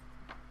like,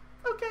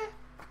 okay.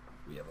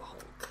 We have a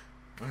Hulk.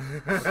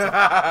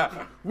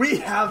 We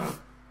have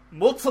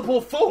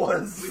multiple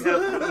fours.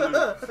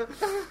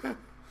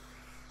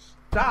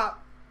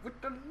 Stop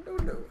with the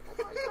no.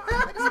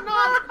 Oh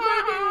my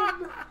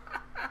God,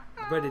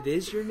 But it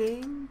is your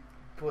name?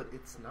 But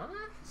it's not.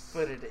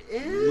 But it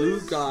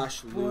is.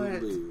 Lugosh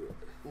Lulu.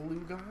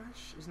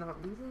 Lugosh is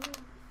not Lulu?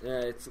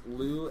 It's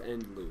Lu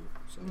and Lu.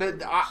 So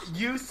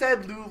You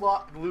said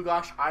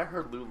Lugosh, I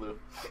heard Lulu.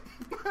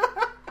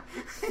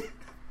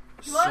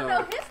 You want to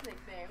know his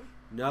nickname?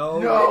 No.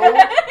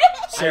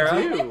 Sarah?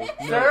 I do.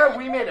 Sarah,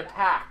 we made a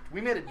pact.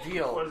 We made a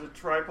deal. What is it,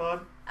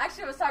 tripod?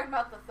 Actually, I was talking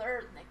about the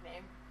third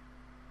nickname.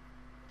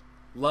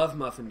 Love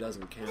Muffin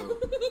doesn't count.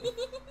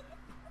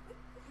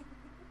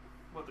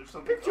 What, there's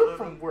something Pick you other up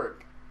from than...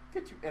 work.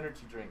 Get you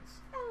energy drinks.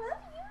 I love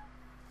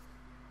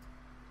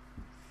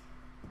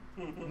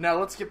you. Now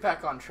let's get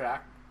back on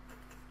track.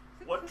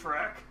 What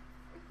track?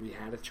 We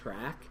had a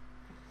track.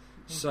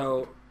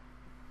 So,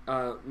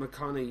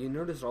 Makana, you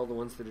notice all the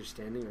ones that are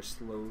standing are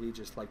slowly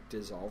just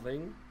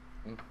dissolving.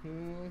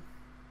 Mm-hmm.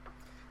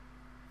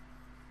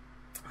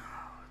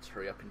 Let's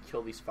hurry up and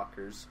kill these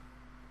fuckers.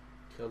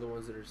 Kill the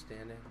ones that are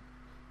standing.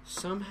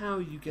 Somehow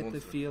you get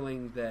the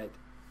feeling that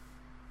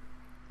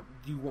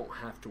you won't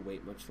have to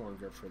wait much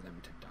longer for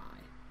them to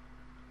die.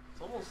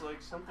 It's almost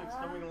like something's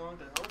coming along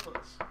to help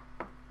us.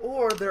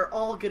 Or they're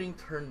all getting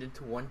turned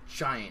into one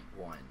giant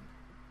one.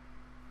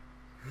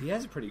 He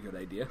has a pretty good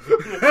idea.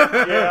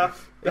 Yeah.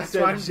 That's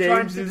Except why I'm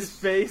trying to James's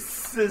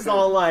face is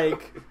all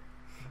like,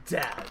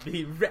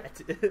 "Daddy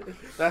rat."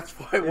 That's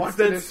why I It's want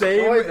to that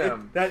destroy same,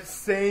 them. that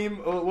same.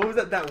 What was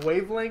that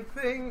wavelength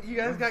thing you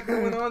guys got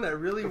going on? That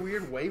really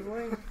weird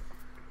wavelength.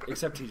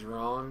 Except he's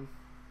wrong.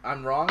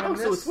 I'm wrong on Oh,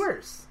 this? so it's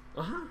worse.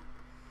 Uh-huh.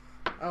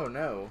 Oh,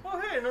 no. Oh,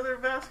 hey, another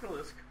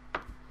Basilisk.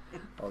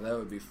 Oh, that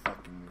would be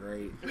fucking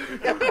great.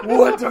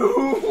 What to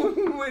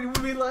whom? We'd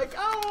be like,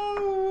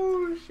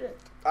 oh shit.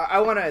 I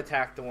want to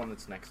attack the one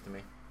that's next to me.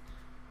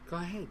 Go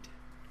ahead.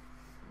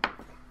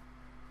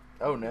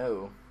 Oh,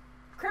 no.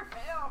 Crit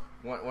fail.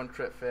 One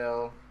crit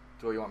fail.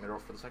 Do you want me to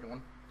roll for the second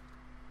one?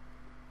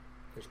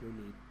 There's no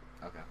need.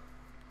 Okay.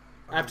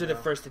 After the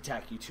first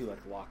attack, you two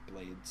lock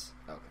blades.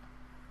 Okay.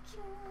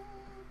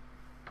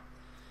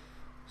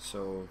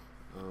 So,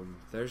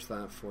 there's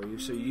that for you.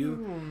 So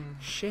you,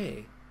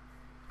 Shay,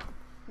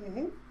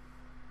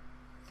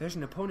 there's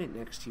an opponent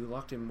next to you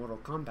locked in Mortal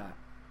Kombat.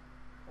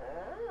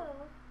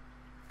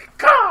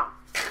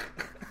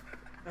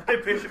 I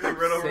basically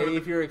read over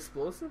Save your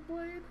explosive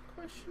blade?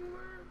 Question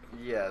mark.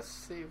 Yes.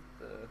 Save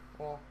the...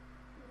 Well...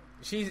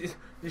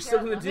 You're still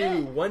gonna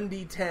do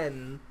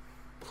 1d10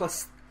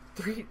 plus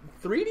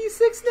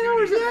 3d6 now,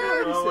 or is it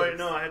 4d6? Oh, wait,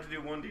 no, I had to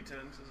do 1d10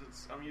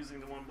 because I'm using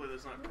the one blade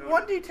that's not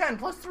coded. 1d10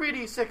 plus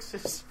 3d6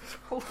 is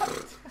a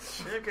lot.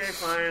 Okay,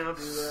 fine, I'll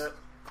do that.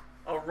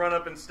 I'll run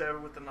up and stab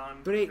it with the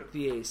non... Break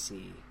the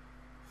AC,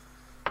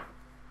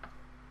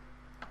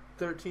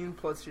 13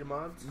 plus your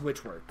mods.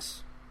 which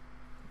works.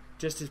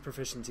 Just his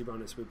proficiency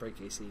bonus would break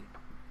AC.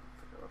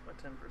 I left my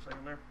 10 for a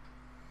second there.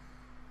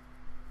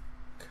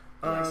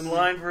 Um, I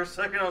blind for a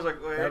second. I was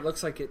like, wait. That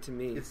looks like it to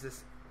me. It's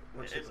this.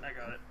 What's I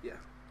got it. Yeah.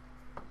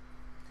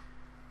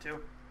 2,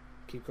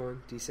 Keep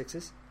going.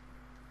 D6s.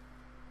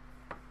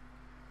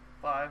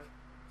 5,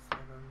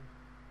 7,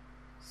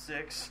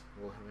 6,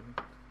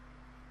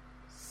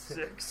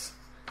 6.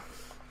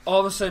 All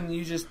of a sudden,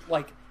 you just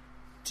like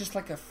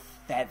a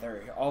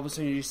feather. All of a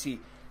sudden, you just see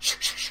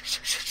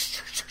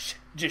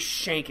just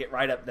shank it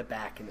right up the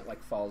back, and it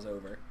like falls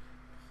over.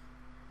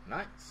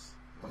 Nice.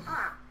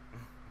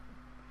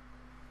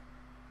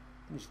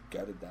 You just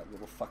gutted that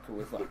little fucker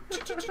with like,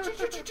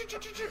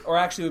 or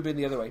actually, it would have been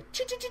the other way.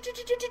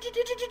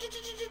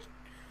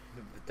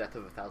 The death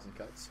of 1,000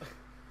 cuts.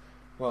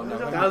 Well, no.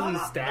 1,000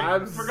 I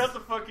stabs. forgot the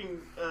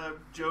fucking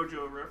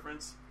JoJo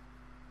reference.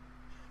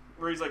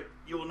 Where he's like,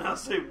 you will now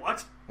say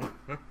what?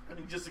 And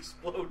he just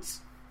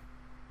explodes.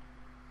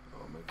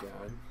 Oh my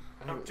god.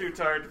 I'm too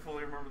tired to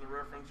fully remember the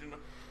reference, you know.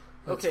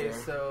 That's Okay,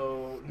 fair.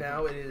 so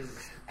now it is.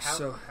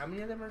 So- How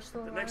many of them are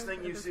still The alive next thing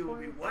at you this see will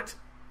be point? what?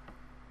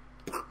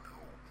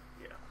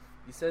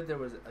 You said there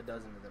was a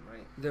dozen of them,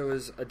 right? There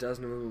was a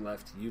dozen of them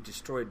left. You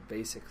destroyed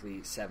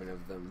basically 7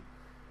 of them.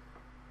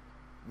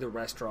 The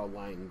rest are all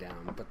lying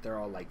down, but they're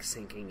all like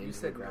sinking You into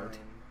said the ground. 9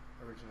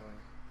 originally.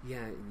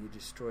 Yeah, and you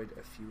destroyed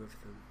a few of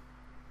them.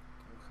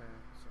 Okay.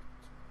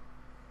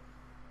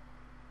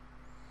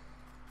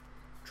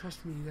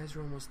 Trust me, you guys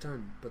are almost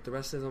done, but the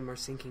rest of them are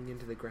sinking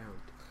into the ground.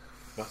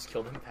 Must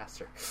kill them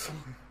faster.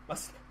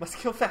 Must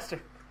kill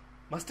faster.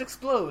 Must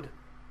explode.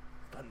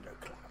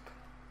 Thunderclap.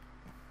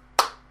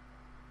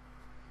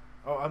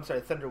 Oh, I'm sorry.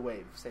 Thunder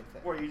wave. Same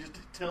thing. Were you just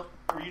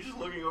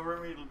looking over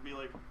at me to be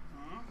like,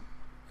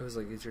 I was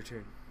like, it's your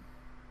turn.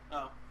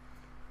 Oh.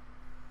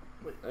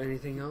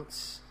 Anything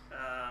else?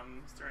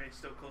 Is there any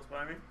still close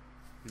by me?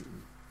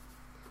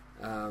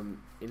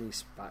 Any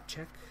spot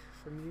check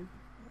from you?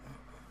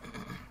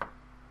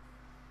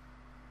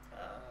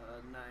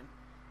 9.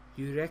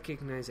 You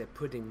recognize a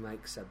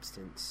pudding-like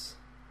substance.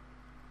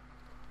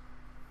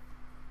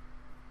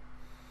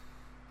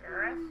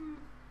 Earth?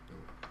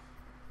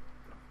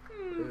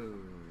 Oh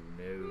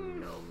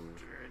no.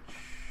 Eldritch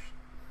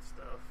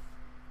stuff.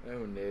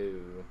 Oh no.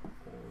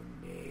 Oh,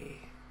 nay.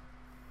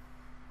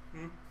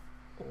 Hmm?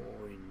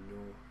 Oh,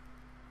 no.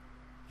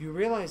 You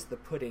realize the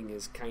pudding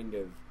is kind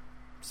of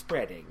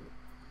spreading.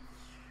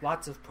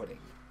 Lots of pudding.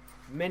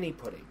 Many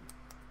pudding.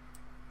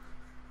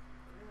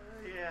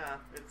 Yeah,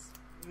 it's...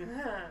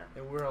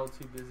 And we're all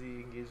too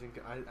busy engaging.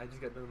 I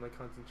just got done with my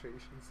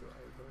concentration, so I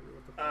have no idea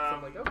what the fuck. So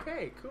I'm like,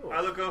 okay, cool.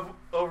 I look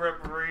over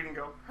at Marie and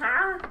go,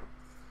 huh?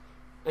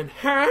 And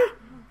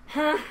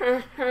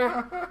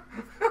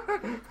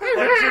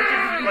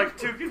like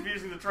too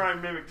confusing to try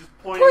and mimic, just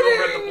pointing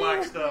over at the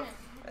black stuff.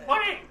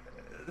 Pudding!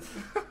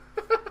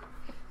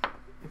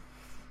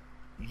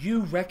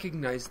 you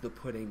recognize the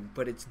pudding,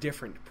 but it's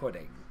different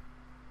pudding.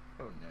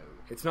 Oh no.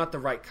 It's not the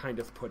right kind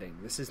of pudding.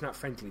 This is not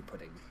friendly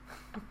pudding.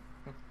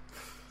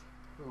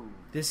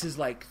 This is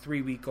like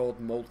 3-week-old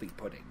moldy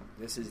pudding.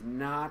 This is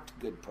not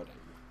good pudding.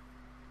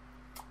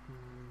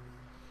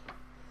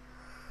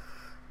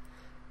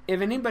 If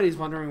anybody's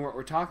wondering what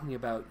we're talking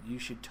about, you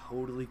should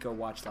totally go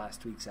watch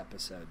last week's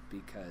episode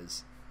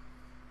because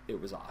it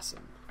was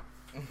awesome.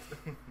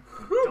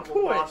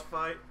 Double boss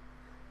fight.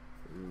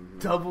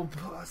 Double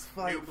boss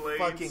fight. New blades.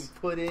 Fucking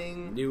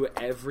pudding. Knew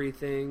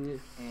everything.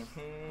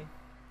 Mm-hmm.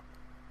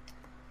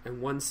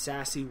 And one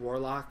sassy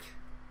warlock.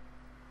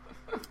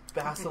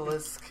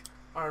 Basilisk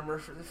armor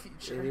for the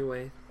future.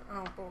 Anyway.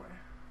 Oh boy.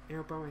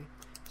 Oh boy.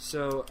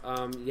 So,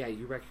 yeah,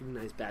 you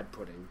recognize bad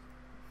pudding.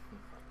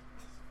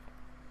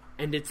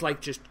 And it's like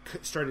just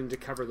starting to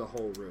cover the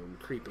whole room,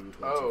 creeping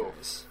towards you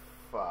guys.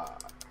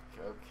 Fuck.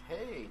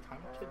 Okay, time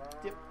to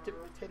dip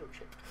potato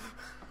chip.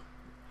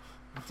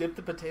 Dip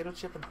the potato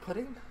chip in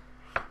pudding?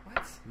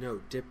 What?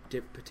 No, dip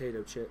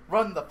potato chip.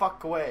 Run the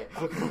fuck away.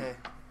 Okay.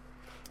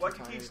 Why'd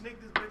you keep sneak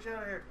this bitch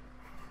out of here?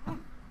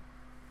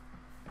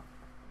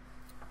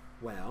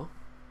 Well,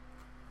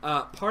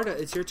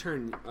 it's your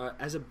turn.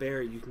 As a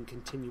bear, you can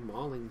continue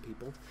mauling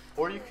people,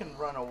 Or you can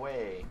run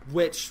away.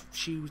 which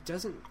she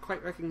doesn't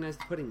quite recognize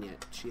the pudding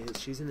yet.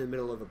 She's in the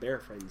middle of a bear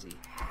frenzy.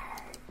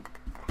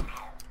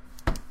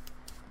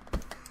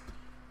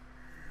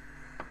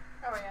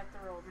 Oh, I have to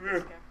roll the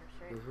disc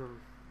first, right?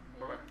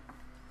 Uh-huh.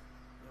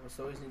 I must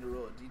always need to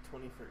roll a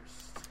d20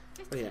 first.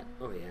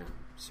 Oh yeah.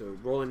 So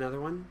roll another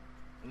one.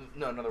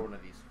 No, another one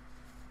of these.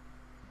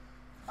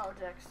 Oh,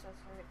 Dex, that's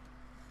right.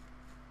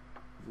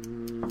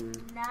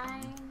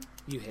 9.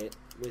 You hit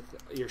with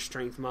your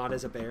strength mod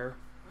as a bear.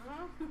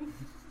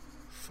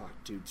 Fuck,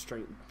 dude.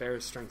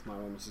 Bear's strength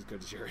mod almost as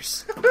good as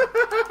yours.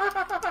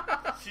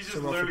 She's just So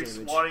roll for literally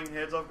damage. swatting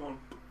heads off going,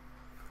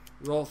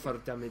 Roll for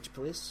damage,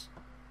 please.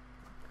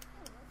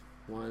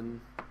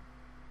 1.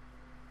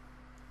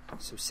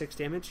 So 6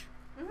 damage.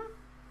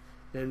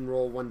 Then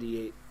roll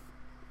 1d8.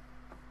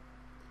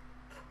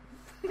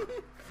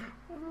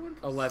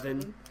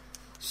 11.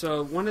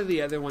 So one of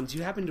the other ones,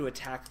 you happen to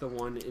attack the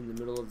one in the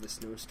middle of the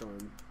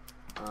snowstorm.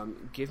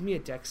 Give me a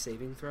dex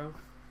saving throw,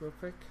 real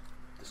quick.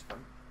 This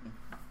one.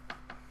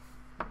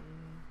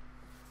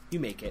 You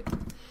make it.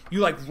 You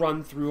like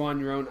run through on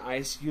your own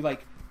ice. You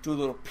like do a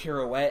little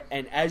pirouette,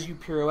 and as you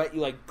pirouette,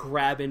 you like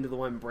grab into the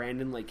one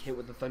Brandon like hit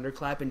with the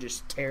thunderclap and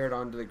just tear it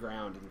onto the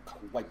ground and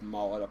like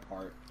maul it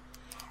apart.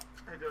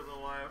 I don't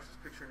know why I was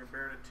just picturing a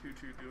bear in a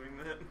tutu doing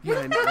that. Yeah,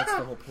 and that's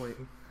the whole point.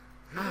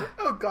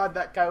 Oh god,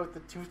 that guy with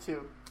the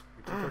tutu.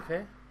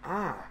 Okay.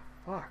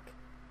 Fuck.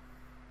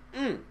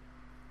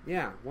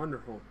 Yeah,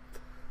 wonderful.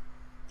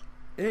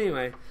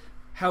 Anyway,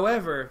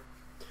 however,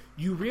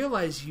 you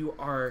realize you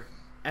are,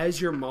 as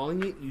you're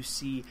mauling it, you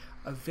see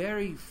a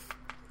very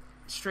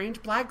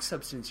strange black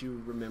substance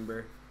you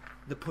remember,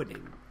 the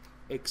pudding.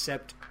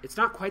 Except it's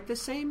not quite the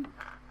same.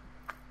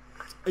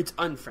 It's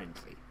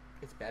unfriendly.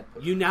 It's bad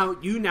pudding.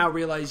 You now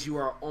realize you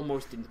are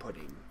almost in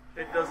pudding.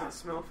 It doesn't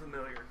smell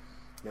familiar.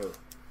 No.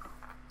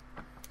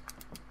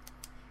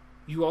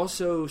 You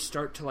also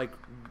start to like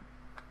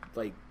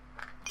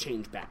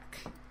change back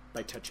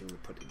by touching the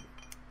pudding.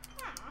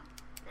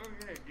 Oh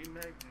yeah,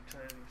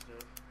 demagnetizing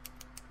stuff.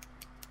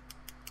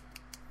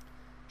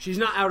 She's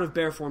not out of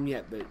bear form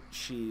yet, but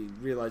she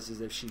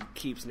realizes if she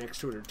keeps next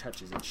to it or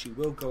touches it, she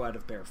will go out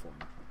of bear form.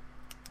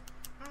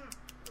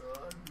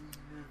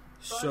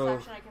 So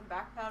Bonus action, I can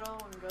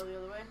backpedal and go the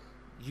other way.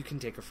 you can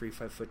take a free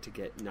 5 foot to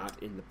get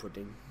not in the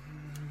pudding.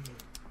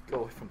 Go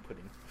away from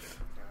pudding.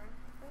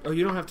 Oh,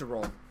 you don't have to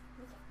roll.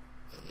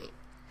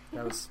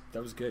 That was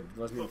good. It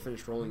wasn't even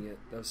finished rolling it.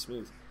 That was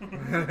smooth.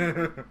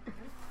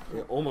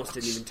 It almost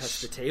didn't even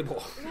touch the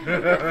table.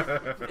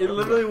 It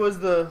literally was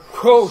the...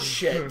 Oh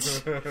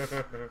shit!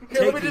 Okay,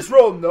 let me just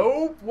roll.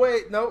 Nope.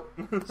 Wait, nope.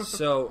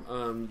 So,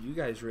 you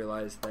guys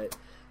realize that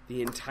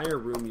the entire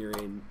room you're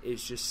in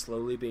is just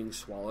slowly being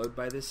swallowed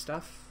by this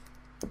stuff.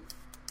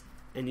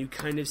 And you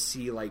kind of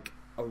see, like,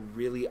 a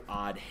really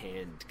odd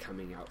hand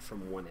coming out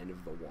from one end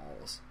of the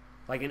walls.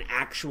 Like an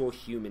actual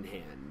human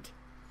hand.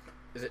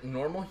 Is it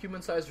normal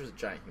human size or is it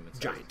giant human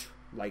size? Giant.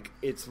 Like,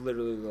 it's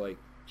literally, like,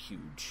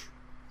 huge.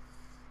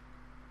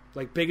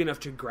 Like, big enough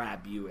to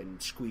grab you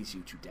and squeeze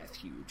you to death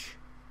huge.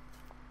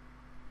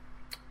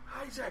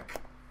 Isaac!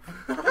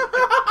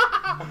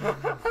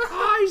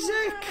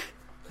 Isaac!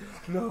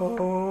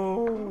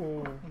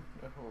 No.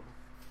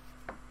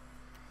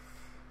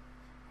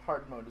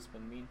 Hard mode has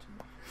been mean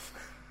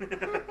to me.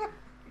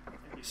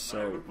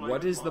 So,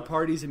 what is the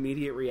party's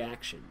immediate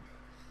reaction?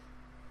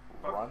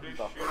 Run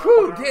the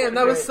Whew, damn,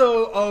 that was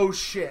so... Oh,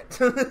 shit.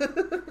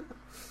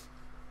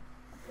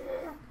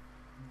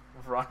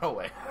 Run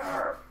away.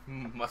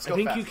 Must I go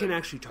think faster. you can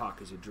actually talk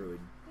as a druid.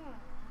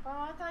 Well,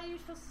 I thought you were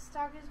supposed to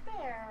stalk his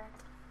bear.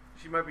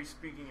 She might be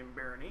speaking in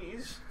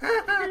Baronese.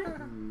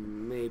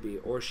 Maybe.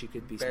 Or she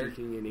could be Bear-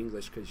 speaking in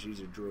English because she's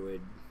a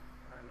druid.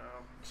 I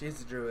know.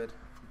 She's a druid.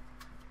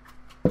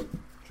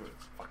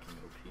 Druid's fucking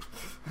OP.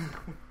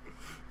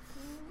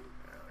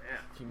 Yeah.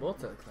 If you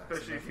multi-class,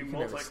 Especially if you can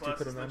have a multi-class,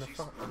 stupid then amount of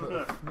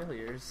she's-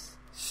 familiars.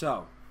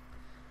 So,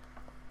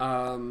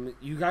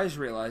 you guys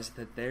realize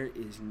that there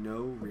is no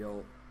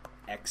real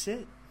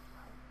exit.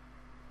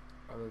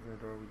 Other than the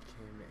door we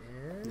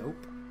came in?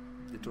 Nope.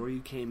 The door you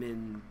came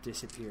in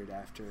disappeared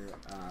after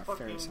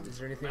Ferris. Is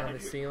there anything on the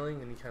Magic.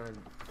 ceiling? Any kind of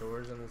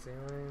doors on the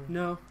ceiling?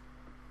 No.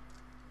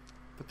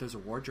 But there's a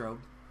wardrobe.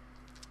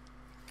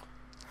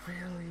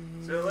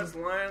 Really? So let's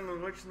line the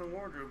witch in the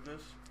wardrobe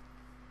this.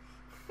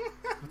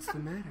 What's the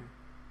matter?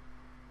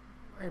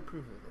 I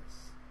approve of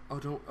this.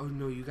 Oh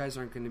no, you guys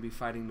aren't going to be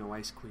fighting no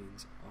ice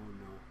queens. Oh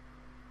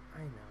no.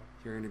 I know.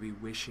 You're going to be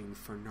wishing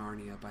for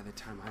Narnia by the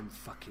time I'm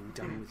fucking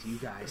done with you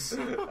guys.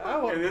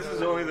 And this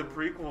is only the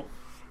prequel.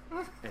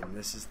 And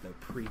this is the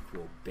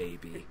prequel,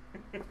 baby.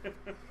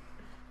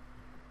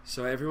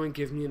 So everyone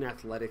give me an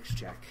athletics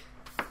check.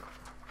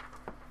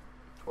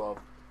 12.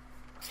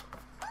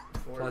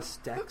 Plus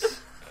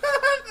dex.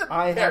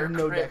 I Bear have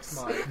no crits. dex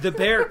mod. The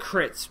bear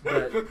crits,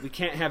 but we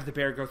can't have the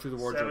bear go through the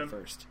wardrobe 7.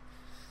 first.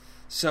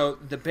 So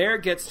the bear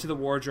gets to the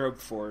wardrobe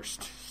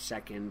first,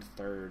 second,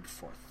 third,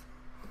 fourth.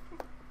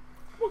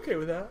 I'm okay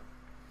with that.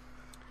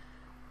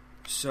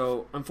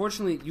 So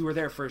unfortunately, you were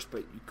there first, but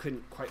you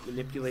couldn't quite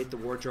manipulate the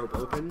wardrobe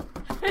open.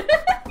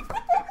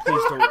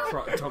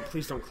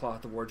 Please don't claw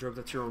at the wardrobe.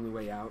 That's your only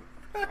way out.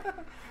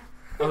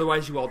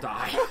 Otherwise, you all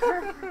die.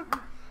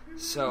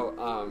 So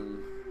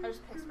I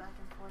just pace back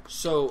and forth.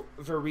 So,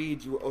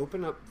 Vareed, you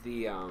open up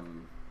the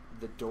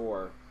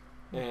door,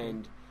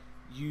 and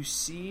you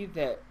see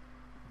that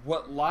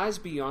what lies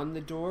beyond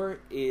the door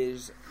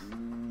is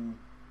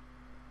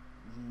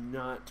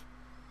not...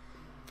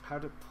 How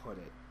to put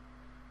it?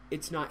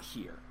 It's not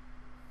here.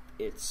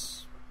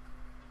 It's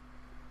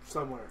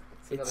Somewhere.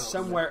 it's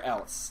somewhere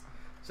else.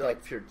 So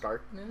like pure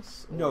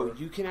darkness? Or... No,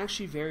 you can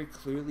actually very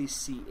clearly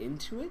see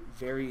into it,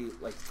 very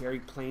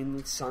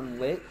plainly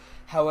sunlit.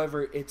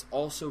 However, it's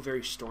also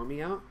very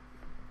stormy out.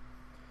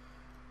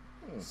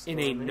 In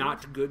a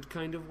not good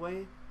kind of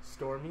way.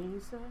 Stormy,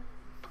 you said?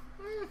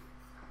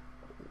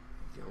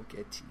 Don't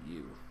get to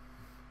you.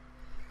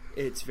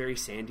 It's very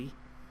sandy.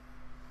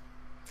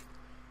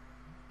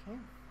 Okay.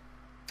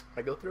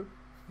 I go through?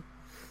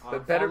 I'll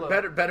But better,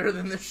 follow. better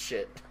than this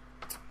shit.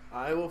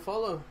 I will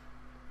follow.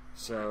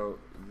 So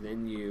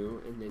then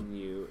you, and then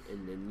you,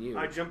 and then you.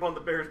 I jump on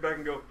the bear's back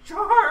and go,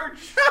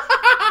 charge!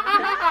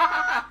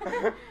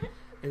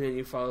 And then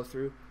you follow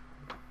through.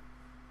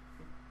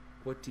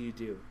 What do you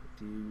do?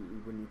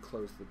 When you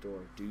close the door?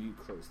 Do you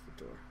close the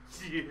door?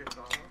 Yeah.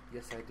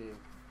 Yes, I do.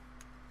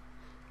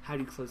 How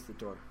do you close the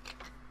door?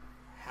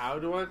 How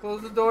do I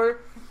close the door?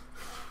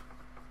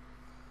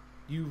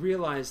 You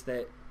realize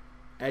that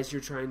as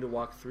you're trying to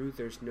walk through,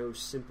 there's no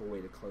simple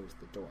way to close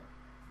the door.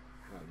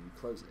 How do you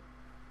close it?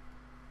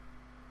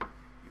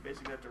 You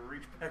basically have to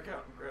reach back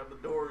out and grab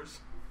the doors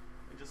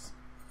and just...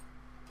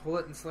 Pull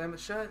it and slam it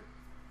shut?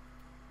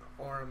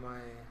 Or am I...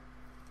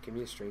 Give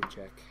me a strength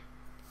check.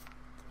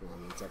 Hold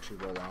on, let's actually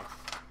roll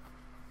off.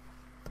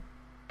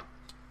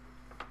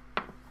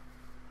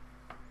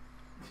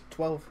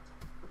 12.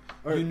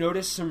 You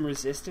notice some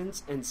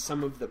resistance, and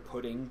some of the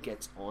pudding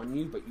gets on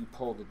you, but you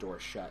pull the door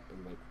shut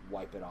and like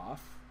wipe it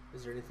off.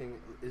 Is there anything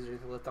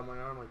left on my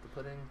arm, like the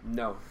pudding?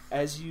 No.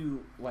 As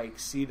you like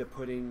see the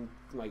pudding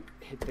like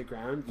hit the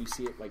ground, you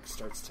see it like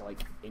starts to like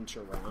inch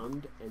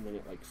around, and then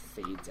it like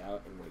fades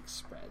out and like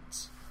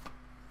spreads.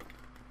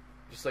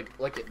 Just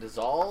like it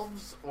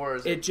dissolves, or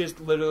is It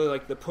just literally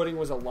like the pudding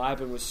was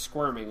alive and was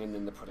squirming, and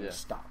then the pudding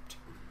stopped.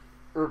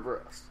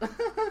 reverse?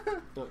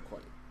 Not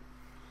quite.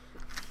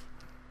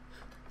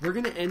 We're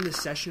going to end the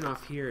session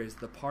off here as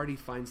the party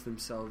finds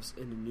themselves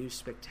in a new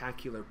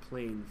spectacular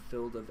plain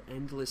filled of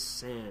endless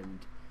sand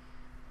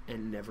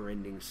and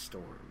never-ending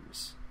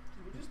storms.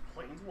 Did we just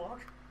planeswalk?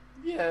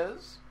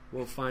 Yes.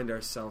 We'll find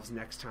ourselves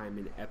next time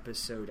in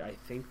episode, I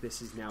think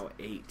this is now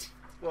 8.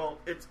 Well,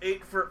 it's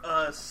 8 for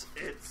us.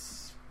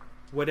 It's...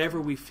 Whatever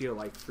we feel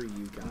like for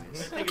you I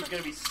guys. think it's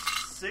going to be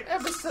 6.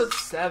 Episode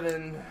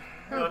 7.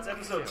 No, it's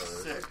episode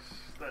 6.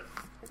 That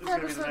is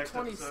going to be the Episode next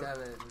 27.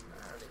 episode.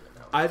 I don't even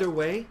know. Either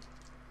way,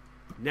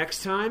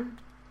 next time,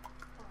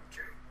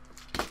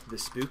 the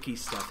spooky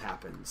stuff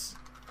happens.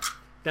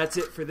 That's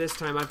it for this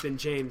time. I've been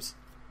James.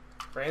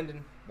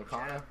 Brandon.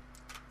 Makana.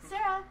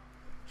 Sarah.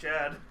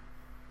 Chad.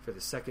 For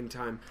the second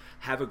time,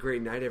 have a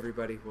great night,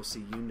 everybody. We'll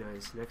see you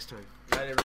guys next time. Night, everybody.